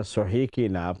কোরআনটা আপনার সহি কি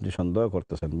না আপনি সন্দেহ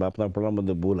করতেছেন, বা আপনার পড়ার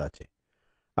মধ্যে ভুল আছে।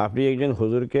 আপনি একজন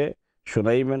হুজুরকে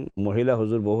শোনাইবেন, মহিলা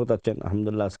হুজুর বহুত আছেন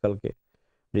আলহামদুলিল্লাহ আজকালকে,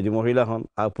 যদি মহিলা হন।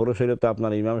 আর পুরুষ হইলে তো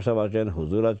আপনার ইমাম সাহেব আছেন,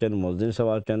 হুজুর আছেন, মসজিদ সাহেব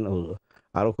আছেন,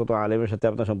 আরও কত আলেমের সাথে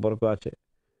আপনার সম্পর্ক আছে,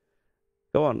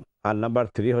 কেমন। আর নাম্বার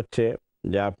 3 হচ্ছে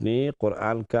যে আপনি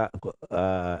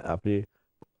আপনি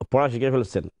পড়া শিখে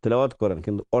ফেলছেন, তেলাওয়াত করেন,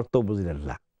 কিন্তু অর্থ বুঝলেন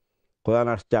না। কোরআন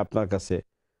আসছে আপনার কাছে,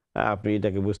 আপনি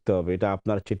এটাকে বুঝতে হবে, এটা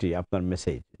আপনার চিঠি, আপনার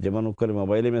মেসেজ। যেমন করে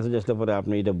মোবাইলে মেসেজ আসলে পরে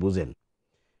আপনি এটা বুঝেন,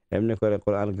 এমনি করে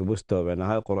কোরআনকে বুঝতে হবে, না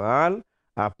হয় কোরআন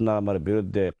আপনার আমার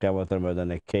বিরুদ্ধে কিয়ামতের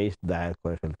ময়দানে কেস দায়ের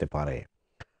করে ফেলতে পারে।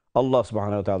 আল্লাহ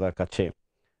সুবহানাহু ওয়া তাআলার কাছে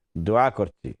দোয়া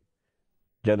করছি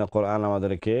যেন কোরআন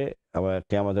আমাদেরকে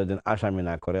কিয়ামতের দিন আসামি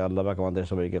না করে। আল্লাহ পাক আমাদের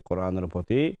সবাইকে কোরআনের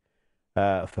প্রতি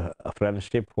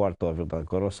ফ্রেন্ডশিপ হওয়ার তৌফিক দান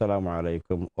করুন। আসসালামু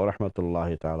আলাইকুম ওয়া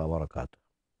রাহমাতুল্লাহি তাআলা ওয়া বারাকাতুহু।